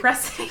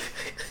 Pressing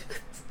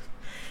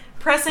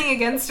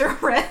against her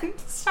red...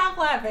 Stop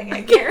laughing,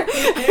 I can't.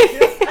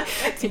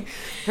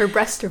 Her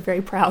breasts are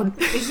very proud.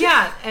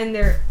 Yeah, and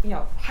they're, you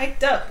know,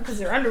 hiked up because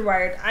they're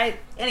underwired.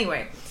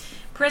 Anyway,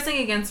 pressing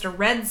against a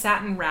red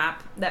satin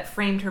wrap that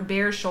framed her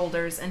bare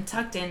shoulders and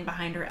tucked in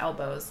behind her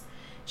elbows.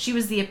 She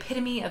was the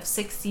epitome of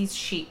 60s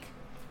chic.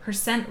 Her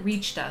scent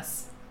reached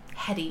us.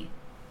 Heady.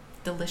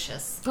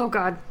 Delicious. Oh,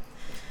 God.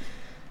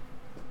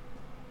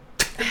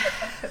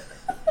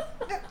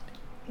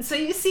 So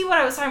you see what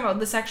I was talking about,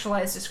 the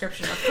sexualized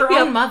description of her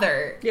own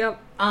mother.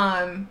 Yep.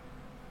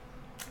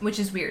 Which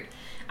is weird.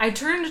 I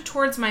turned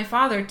towards my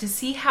father to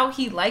see how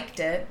he liked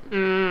it,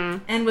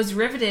 and was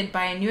riveted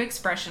by a new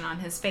expression on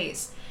his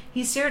face.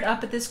 He stared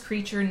up at this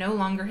creature, no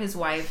longer his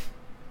wife.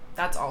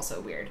 That's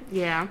also weird.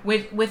 Yeah.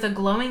 With a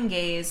glowing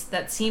gaze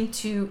that seemed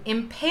to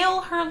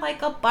impale her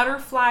like a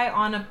butterfly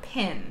on a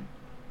pin.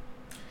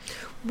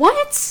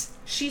 What?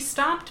 She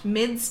stopped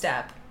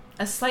mid-step.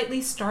 A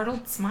slightly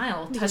startled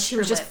smile touched her lips. She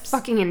was just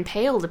fucking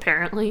impaled,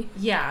 apparently.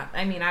 Yeah,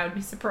 I mean, I would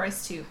be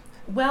surprised too.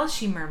 Well,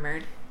 she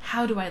murmured,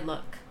 how do I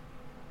look?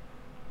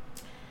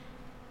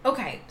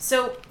 Okay,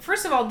 so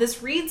first of all,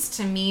 this reads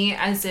to me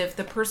as if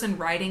the person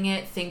writing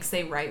it thinks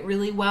they write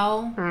really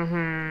well,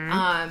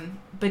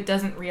 but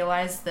doesn't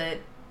realize that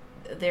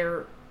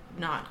they're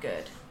not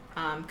good,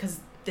 because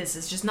this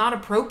is just not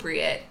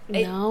appropriate.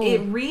 No.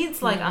 It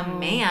reads like a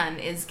man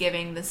is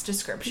giving this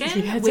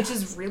description, which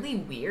is really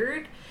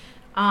weird,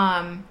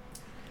 because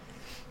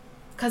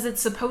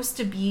it's supposed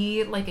to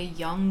be like a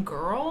young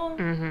girl.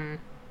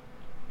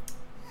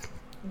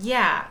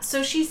 Yeah,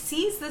 so she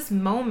sees this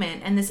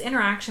moment and this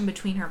interaction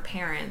between her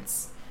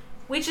parents,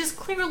 which is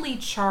clearly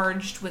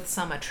charged with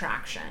some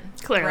attraction.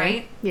 Clearly.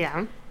 Right?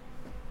 Yeah.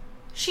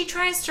 She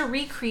tries to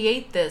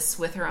recreate this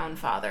with her own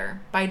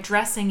father by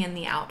dressing in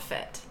the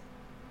outfit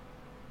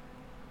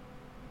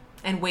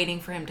and waiting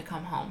for him to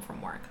come home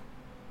from work.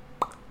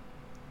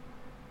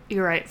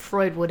 You're right.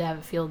 Freud would have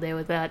a field day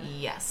with that.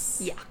 Yes.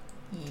 Yeah.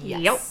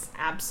 Yes. Yep.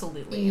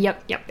 Absolutely.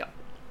 Yep. Yep.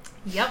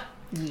 Yeah.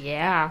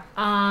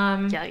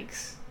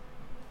 Yikes.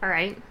 All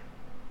right.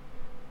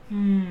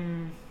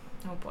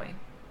 Oh boy.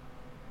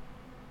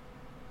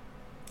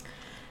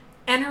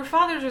 And her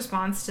father's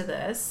response to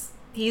this,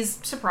 he's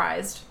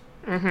surprised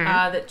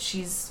that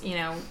she's,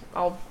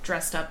 all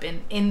dressed up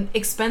in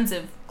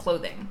expensive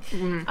clothing.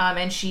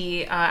 And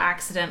she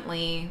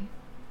accidentally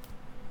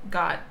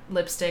got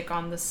lipstick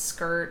on the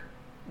skirt,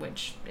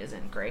 which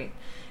isn't great,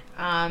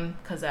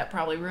 because that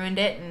probably ruined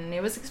it, and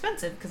it was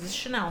expensive because it's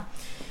Chanel.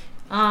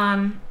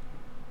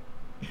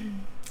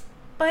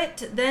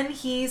 But then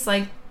he's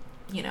like,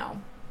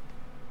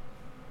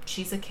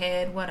 she's a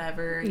kid,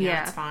 whatever,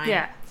 it's fine.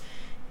 Yeah.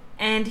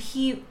 And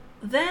he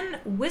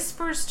then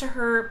whispers to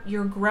her,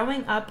 you're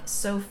growing up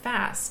so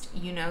fast,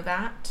 you know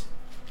that?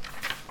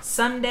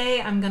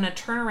 Someday I'm gonna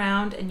turn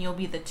around and you'll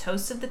be the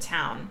toast of the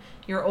town.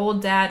 Your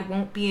old dad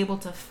won't be able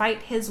to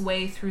fight his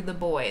way through the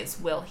boys,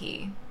 will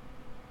he?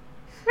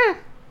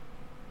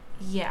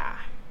 Yeah.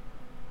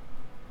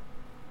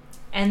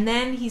 And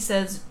then he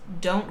says,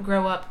 don't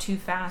grow up too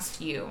fast,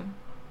 you.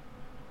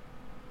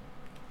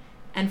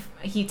 And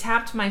he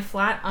tapped my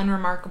flat,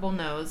 unremarkable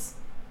nose.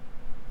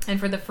 And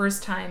for the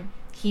first time,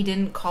 he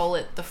didn't call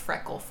it the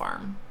Freckle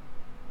Farm.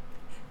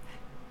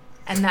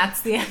 And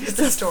that's the end of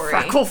the story.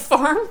 Freckle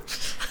Farm?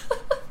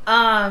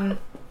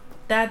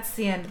 That's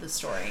the end of the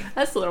story.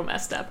 That's a little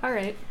messed up. All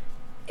right.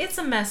 It's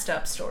a messed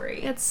up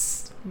story.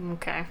 It's...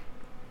 Okay.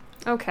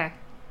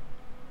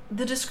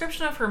 The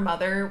description of her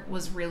mother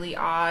was really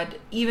odd.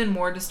 Even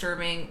more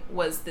disturbing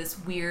was this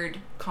weird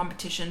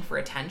competition for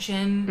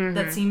attention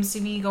that seems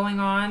to be going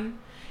on.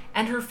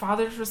 And her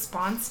father's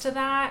response to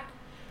that,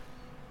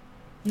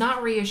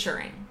 not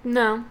reassuring.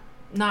 No.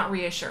 Not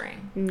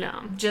reassuring.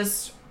 No.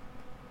 Just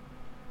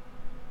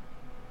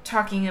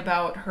talking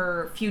about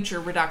her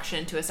future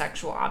reduction to a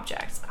sexual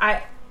object.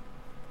 I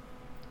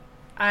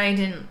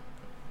didn't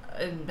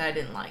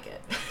like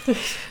it.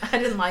 I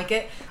didn't like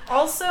it.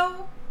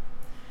 Also,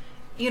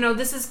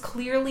 this is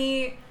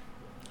clearly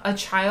a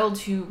child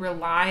who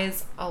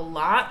relies a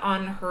lot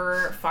on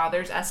her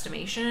father's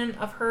estimation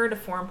of her to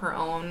form her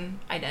own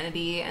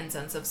identity and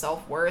sense of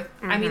self-worth.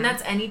 I mean,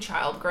 that's any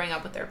child growing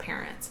up with their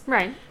parents.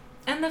 Right.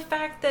 And the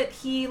fact that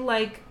he,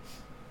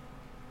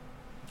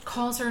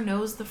 calls her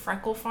nose the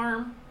Freckle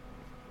Farm.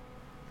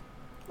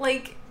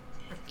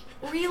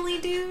 Really,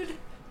 dude?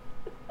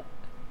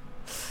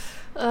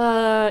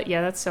 Yeah,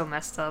 that's so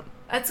messed up.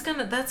 That's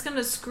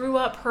gonna screw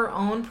up her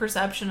own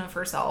perception of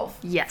herself.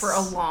 Yes. For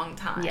a long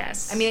time.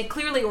 Yes. I mean, it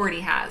clearly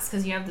already has,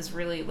 because you have this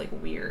really,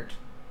 weird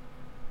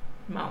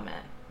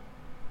moment.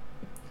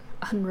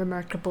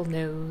 Unremarkable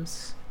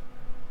nose.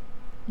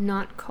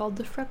 Not called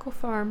the Freckle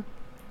Farm.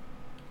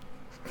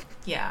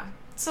 Yeah.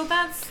 So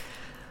that's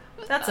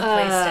a place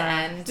to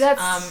end.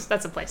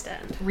 That's a place to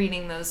end.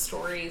 Reading those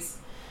stories.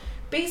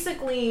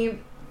 Basically,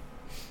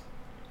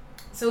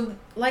 so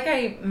like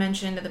I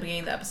mentioned at the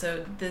beginning of the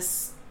episode,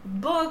 this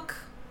book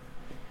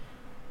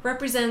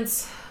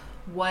represents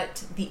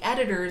what the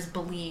editors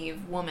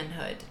believe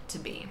womanhood to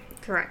be.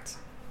 Correct.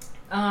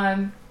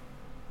 And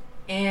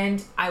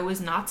I was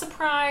not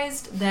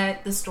surprised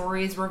that the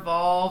stories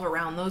revolve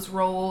around those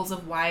roles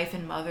of wife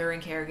and mother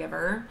and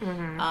caregiver,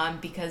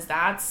 because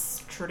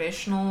that's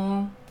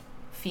traditional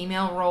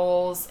female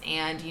roles,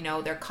 and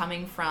they're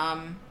coming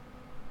from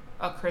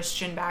a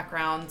Christian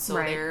background, so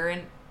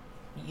they're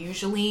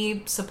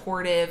usually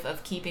supportive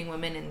of keeping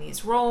women in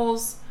these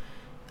roles.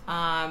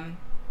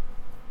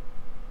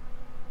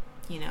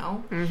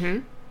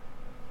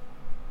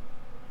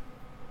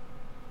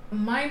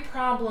 my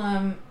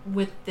problem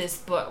with this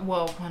book,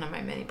 well, one of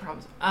my many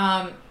problems,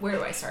 where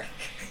do I start?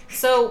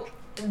 So,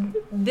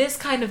 this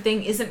kind of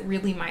thing isn't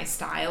really my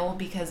style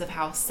because of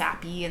how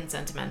sappy and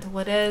sentimental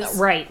it is.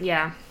 Right,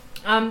 yeah.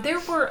 There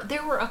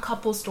were a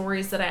couple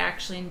stories that I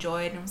actually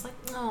enjoyed, and I was like,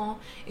 oh.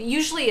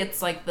 Usually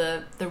it's like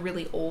the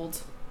really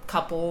old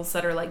couples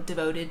that are like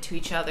devoted to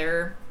each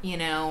other, you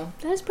know.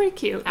 That's pretty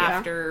cute.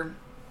 After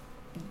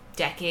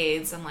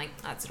decades, I'm like,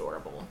 that's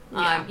adorable.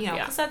 Yeah, you know,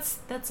 because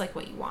that's like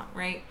what you want,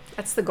 right?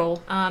 That's the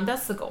goal.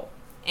 That's the goal.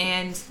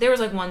 And there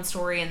was like one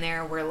story in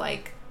there where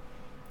like,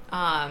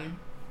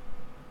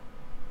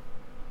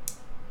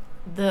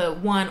 the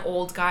one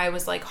old guy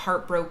was like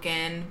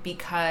heartbroken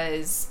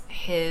because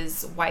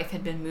his wife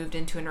had been moved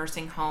into a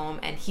nursing home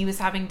and he was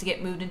having to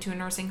get moved into a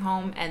nursing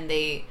home, and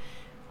they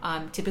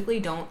typically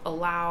don't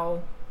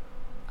allow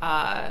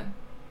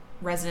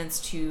residents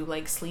to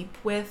like sleep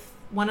with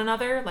one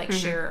another, like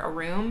share a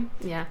room.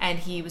 Yeah. And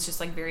he was just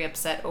like very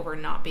upset over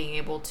not being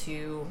able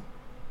to,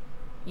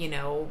 you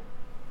know,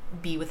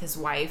 be with his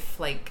wife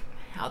like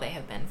how they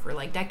have been for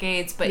like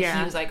decades. But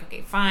he was like,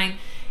 okay, fine.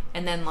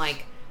 And then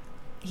like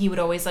he would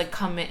always like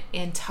come in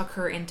and tuck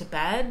her into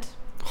bed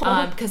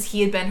because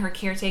he had been her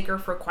caretaker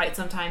for quite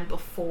some time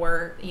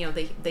before, you know,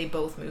 they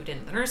both moved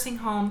into the nursing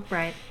home.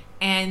 Right.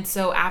 And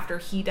so after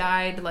he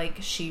died, like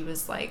she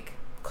was like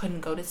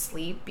couldn't go to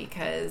sleep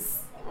because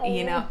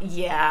you know,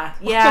 you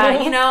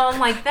know, and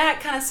like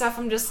that kind of stuff.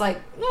 I'm just like,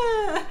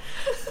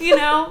 you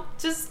know,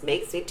 just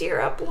makes me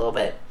tear up a little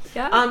bit.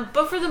 Yeah.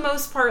 But for the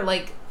most part,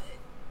 like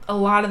a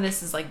lot of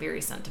this is like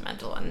very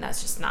sentimental, and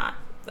that's just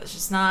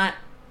not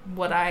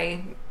what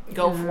I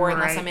go for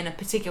unless I'm in a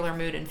particular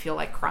mood and feel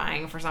like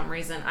crying for some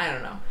reason. I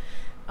don't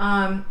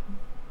know.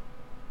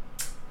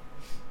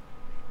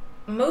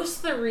 Most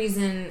of the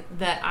reason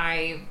that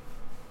I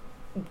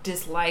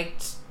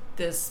disliked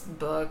this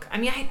book, I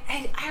mean,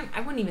 I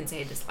wouldn't even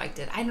say I disliked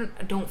it. I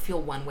don't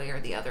feel one way or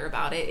the other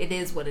about it. It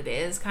is what it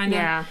is, kind of.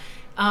 Yeah.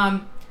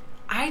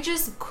 I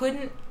just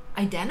couldn't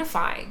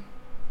identify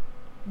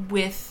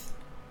with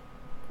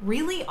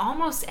really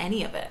almost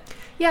any of it.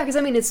 Yeah, because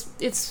I mean,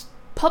 it's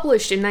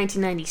published in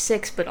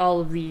 1996, but all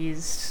of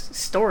these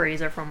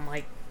stories are from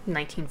like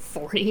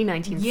 1940,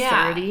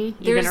 1930,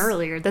 even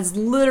earlier. That's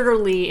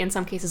literally, in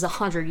some cases,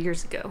 100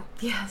 years ago.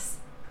 Yes.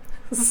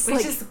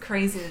 Which is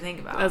crazy to think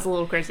about. That's a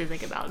little crazy to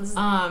think about. It's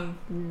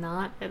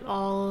not at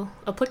all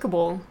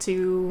applicable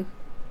to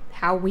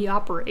how we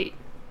operate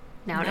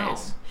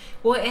nowadays.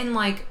 No. Well, and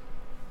like,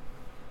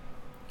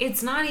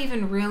 it's not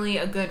even really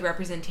a good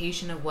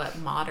representation of what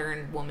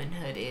modern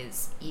womanhood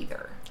is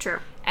either. True.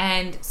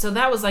 And so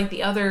that was like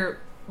the other,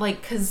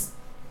 like, because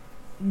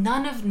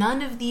none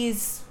of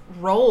these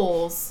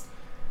roles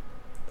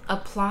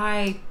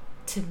apply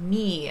to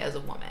me as a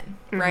woman,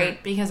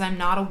 right? Because I'm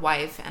not a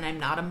wife, and I'm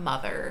not a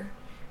mother,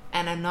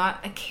 and I'm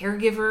not a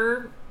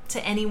caregiver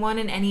to anyone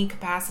in any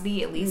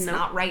capacity, at least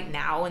not right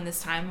now in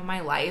this time of my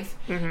life.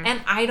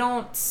 And I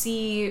don't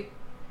see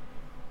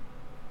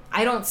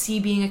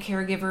being a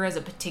caregiver as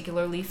a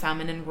particularly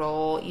feminine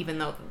role, even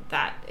though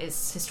that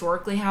is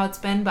historically how it's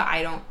been, but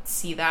I don't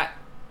see that.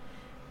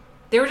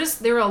 There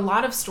were a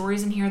lot of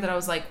stories in here that I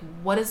was like,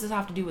 what does this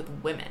have to do with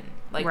women?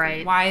 Like,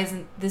 why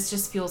isn't this,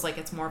 just feels like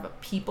it's more of a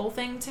people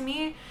thing to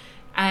me.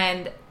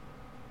 And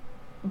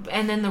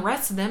then the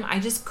rest of them I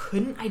just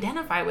couldn't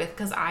identify with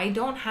because I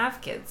don't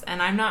have kids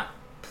and I'm not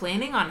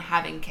planning on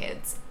having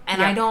kids.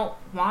 And I don't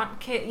want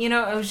kids, you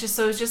know, it was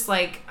just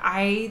like,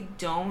 I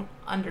don't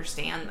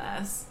understand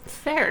this.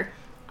 Fair.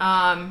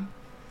 But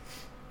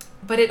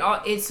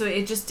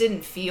it just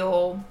didn't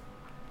feel,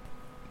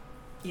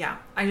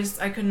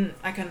 I couldn't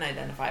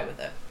identify with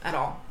it at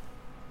all.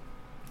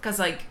 Cause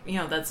like, you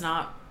know, that's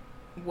not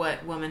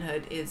what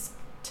womanhood is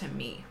to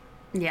me.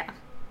 Yeah.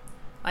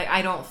 Like,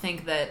 I don't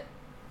think that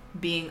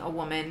being a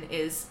woman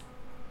is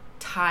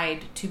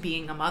tied to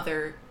being a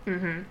mother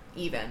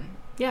even.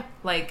 Yeah.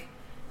 Like,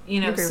 you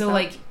know, so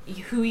like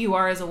who you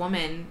are as a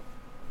woman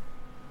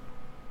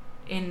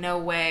in no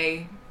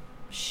way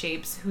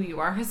shapes who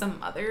you are as a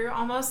mother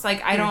almost.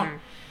 Like, I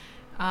don't,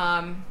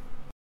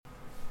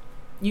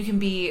 you can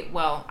be,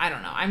 well, I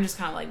don't know. I'm just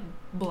kind of like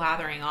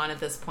blathering on at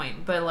this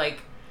point, but like,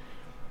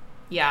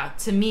 yeah,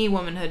 to me,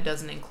 womanhood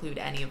doesn't include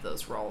any of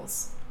those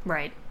roles.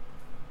 Right.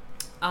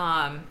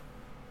 And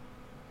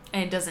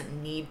it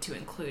doesn't need to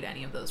include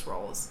any of those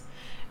roles.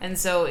 And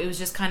so it was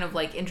just kind of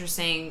like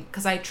interesting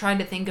because I tried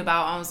to think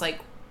about, I was like,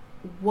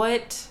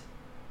 what,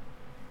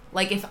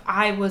 like if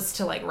I was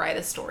to like write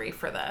a story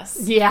for this.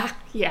 Yeah.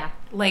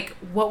 Like,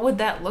 what would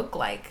that look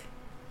like?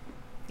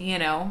 You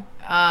know?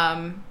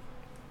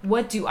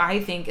 What do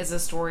I think is a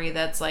story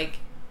that's like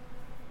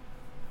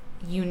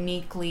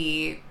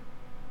uniquely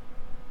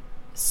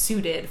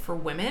suited for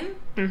women?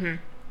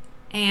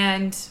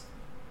 And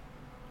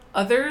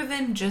other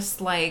than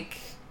just like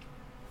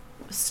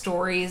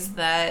stories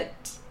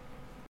that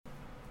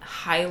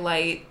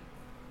highlight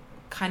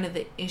kind of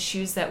the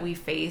issues that we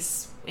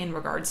face in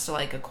regards to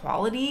like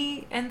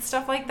equality and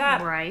stuff like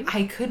that, right,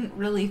 I couldn't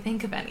really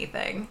think of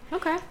anything.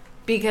 Okay.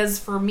 Because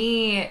for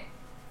me,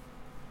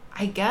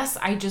 I guess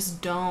I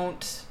just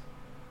don't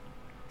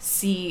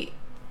see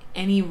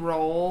any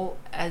role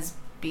as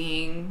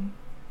being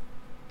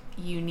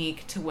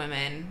unique to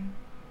women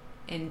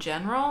in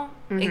general,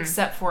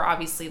 except for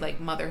obviously like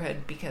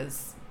motherhood,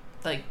 because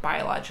like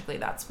biologically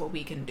that's what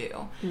we can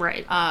do.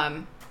 Right.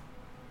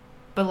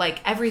 But like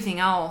everything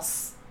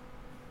else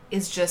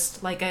is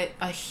just like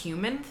a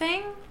human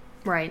thing.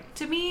 Right.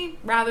 To me,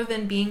 rather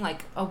than being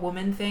like a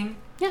woman thing.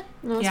 Yeah,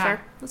 no, that's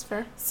fair. That's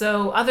fair.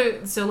 So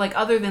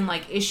other than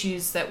like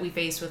issues that we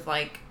face with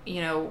like,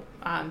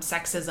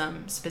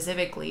 sexism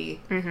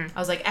specifically, I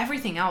was like,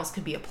 everything else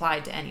could be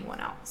applied to anyone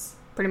else.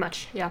 Pretty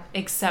much, yeah.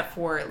 Except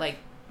for like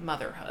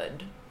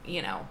motherhood,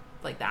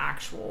 like the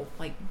actual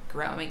like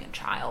growing a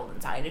child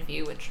inside of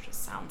you, which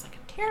just sounds like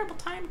a terrible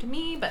time to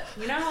me, but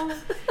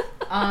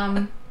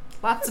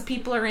lots of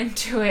people are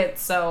into it,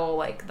 so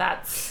like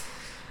that's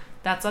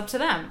up to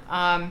them.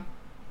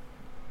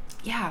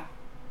 Yeah.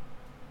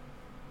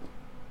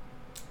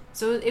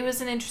 So it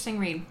was an interesting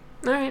read.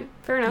 All right,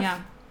 fair enough.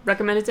 Yeah.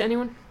 Recommend it to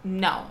anyone?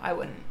 No, I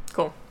wouldn't.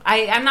 Cool.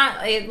 I'm not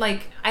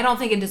I don't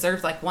think it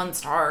deserves like 1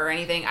 star or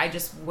anything. I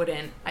just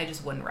wouldn't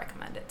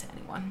recommend it to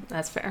anyone.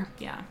 That's fair.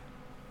 Yeah.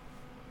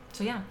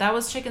 So yeah, that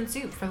was Chicken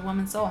Soup for the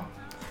Woman's Soul.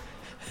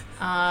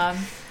 A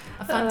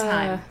fun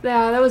time.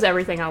 Yeah, that was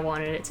everything I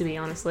wanted it to be,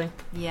 honestly.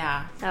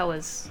 Yeah. That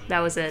was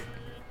it.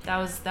 That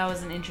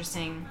was an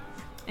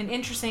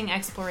interesting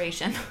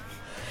exploration.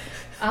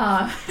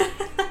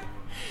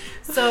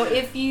 So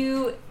if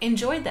you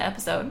enjoyed the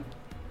episode,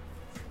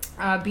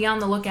 be on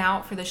the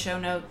lookout for the show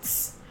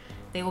notes.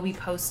 They will be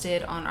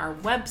posted on our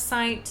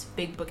website,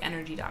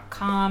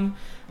 bigbookenergy.com.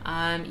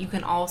 You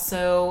can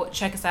also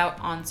check us out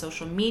on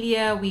social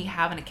media. We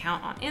have an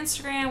account on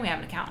Instagram. We have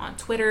an account on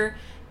Twitter.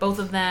 Both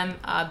of them,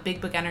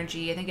 Big Book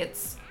Energy. I think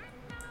it's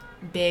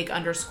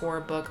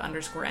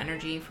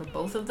big_book_energy for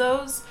both of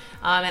those.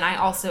 And I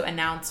also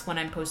announce when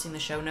I'm posting the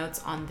show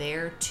notes on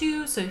there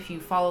too. So if you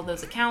follow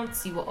those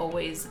accounts, you will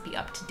always be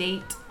up to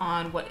date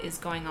on what is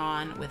going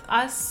on with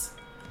us.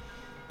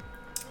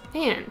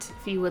 And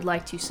if you would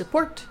like to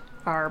support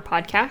our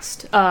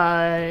podcast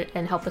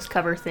and help us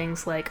cover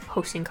things like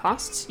hosting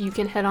costs, you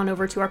can head on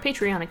over to our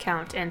Patreon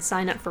account and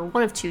sign up for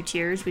one of 2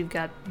 tiers. We've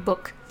got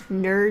Book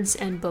Nerds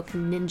and Book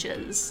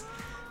Ninjas.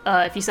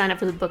 If you sign up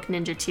for the Book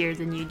Ninja tier,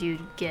 then you do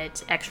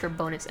get extra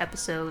bonus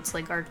episodes,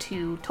 like our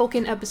 2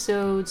 Tolkien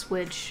episodes,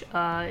 which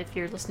if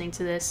you're listening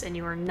to this and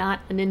you are not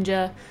a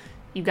ninja,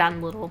 you've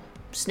gotten little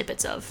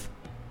snippets of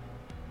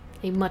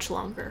a much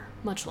longer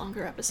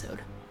episode.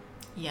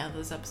 Yeah,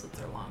 those episodes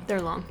are long.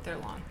 They're long,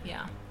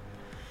 yeah.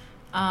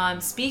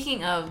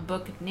 Speaking of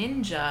Book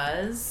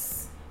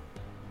Ninjas...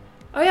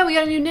 Oh yeah, we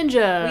got a new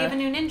ninja! We have a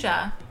new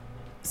ninja.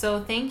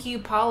 So thank you,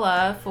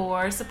 Paula,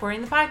 for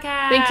supporting the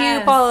podcast. Thank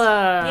you,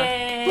 Paula!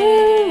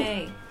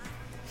 Yay! Woo!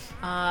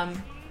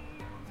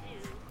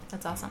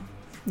 That's awesome.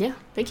 Yeah,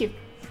 thank you.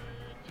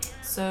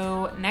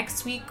 So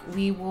next week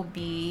we will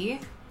be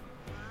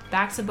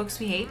back to Books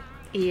We Hate.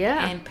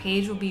 Yeah. And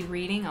Paige will be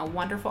reading A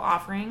Wonderful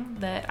Offering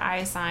that I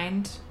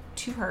assigned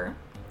to her.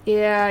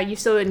 Yeah, you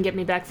still didn't get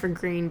me back for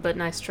green, but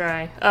nice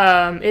try.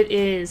 It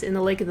is In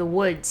the Lake of the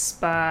Woods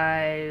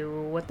by...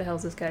 What the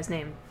hell's this guy's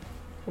name?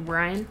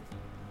 O'Brien?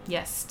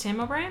 Yes, Tim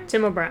O'Brien?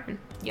 Tim O'Brien.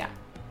 Yeah. Yep.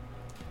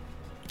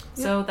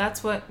 So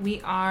that's what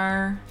we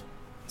are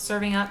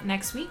serving up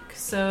next week.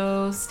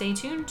 So stay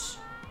tuned.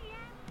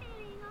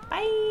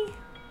 Bye.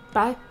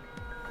 Bye.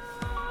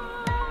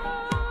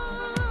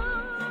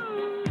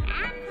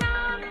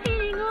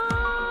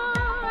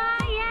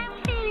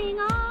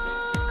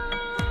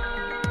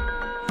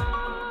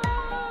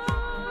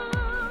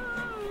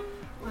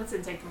 It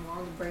didn't take them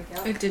long to break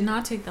out. It did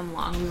not take them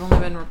long. We've only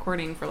been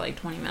recording for like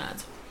 20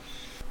 minutes.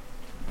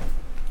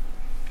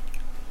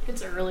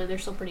 It's early. They're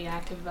still pretty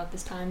active about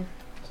this time.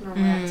 So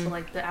normally until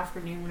like the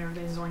afternoon when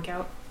everybody's zoink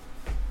out.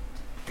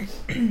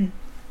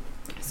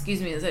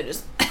 Excuse me as I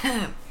just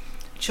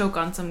choke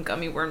on some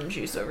gummy worm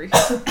juice over here.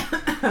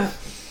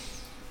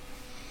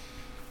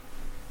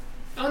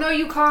 Oh no,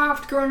 you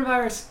coughed!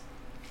 Coronavirus!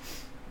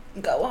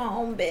 Go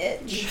home,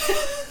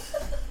 bitch.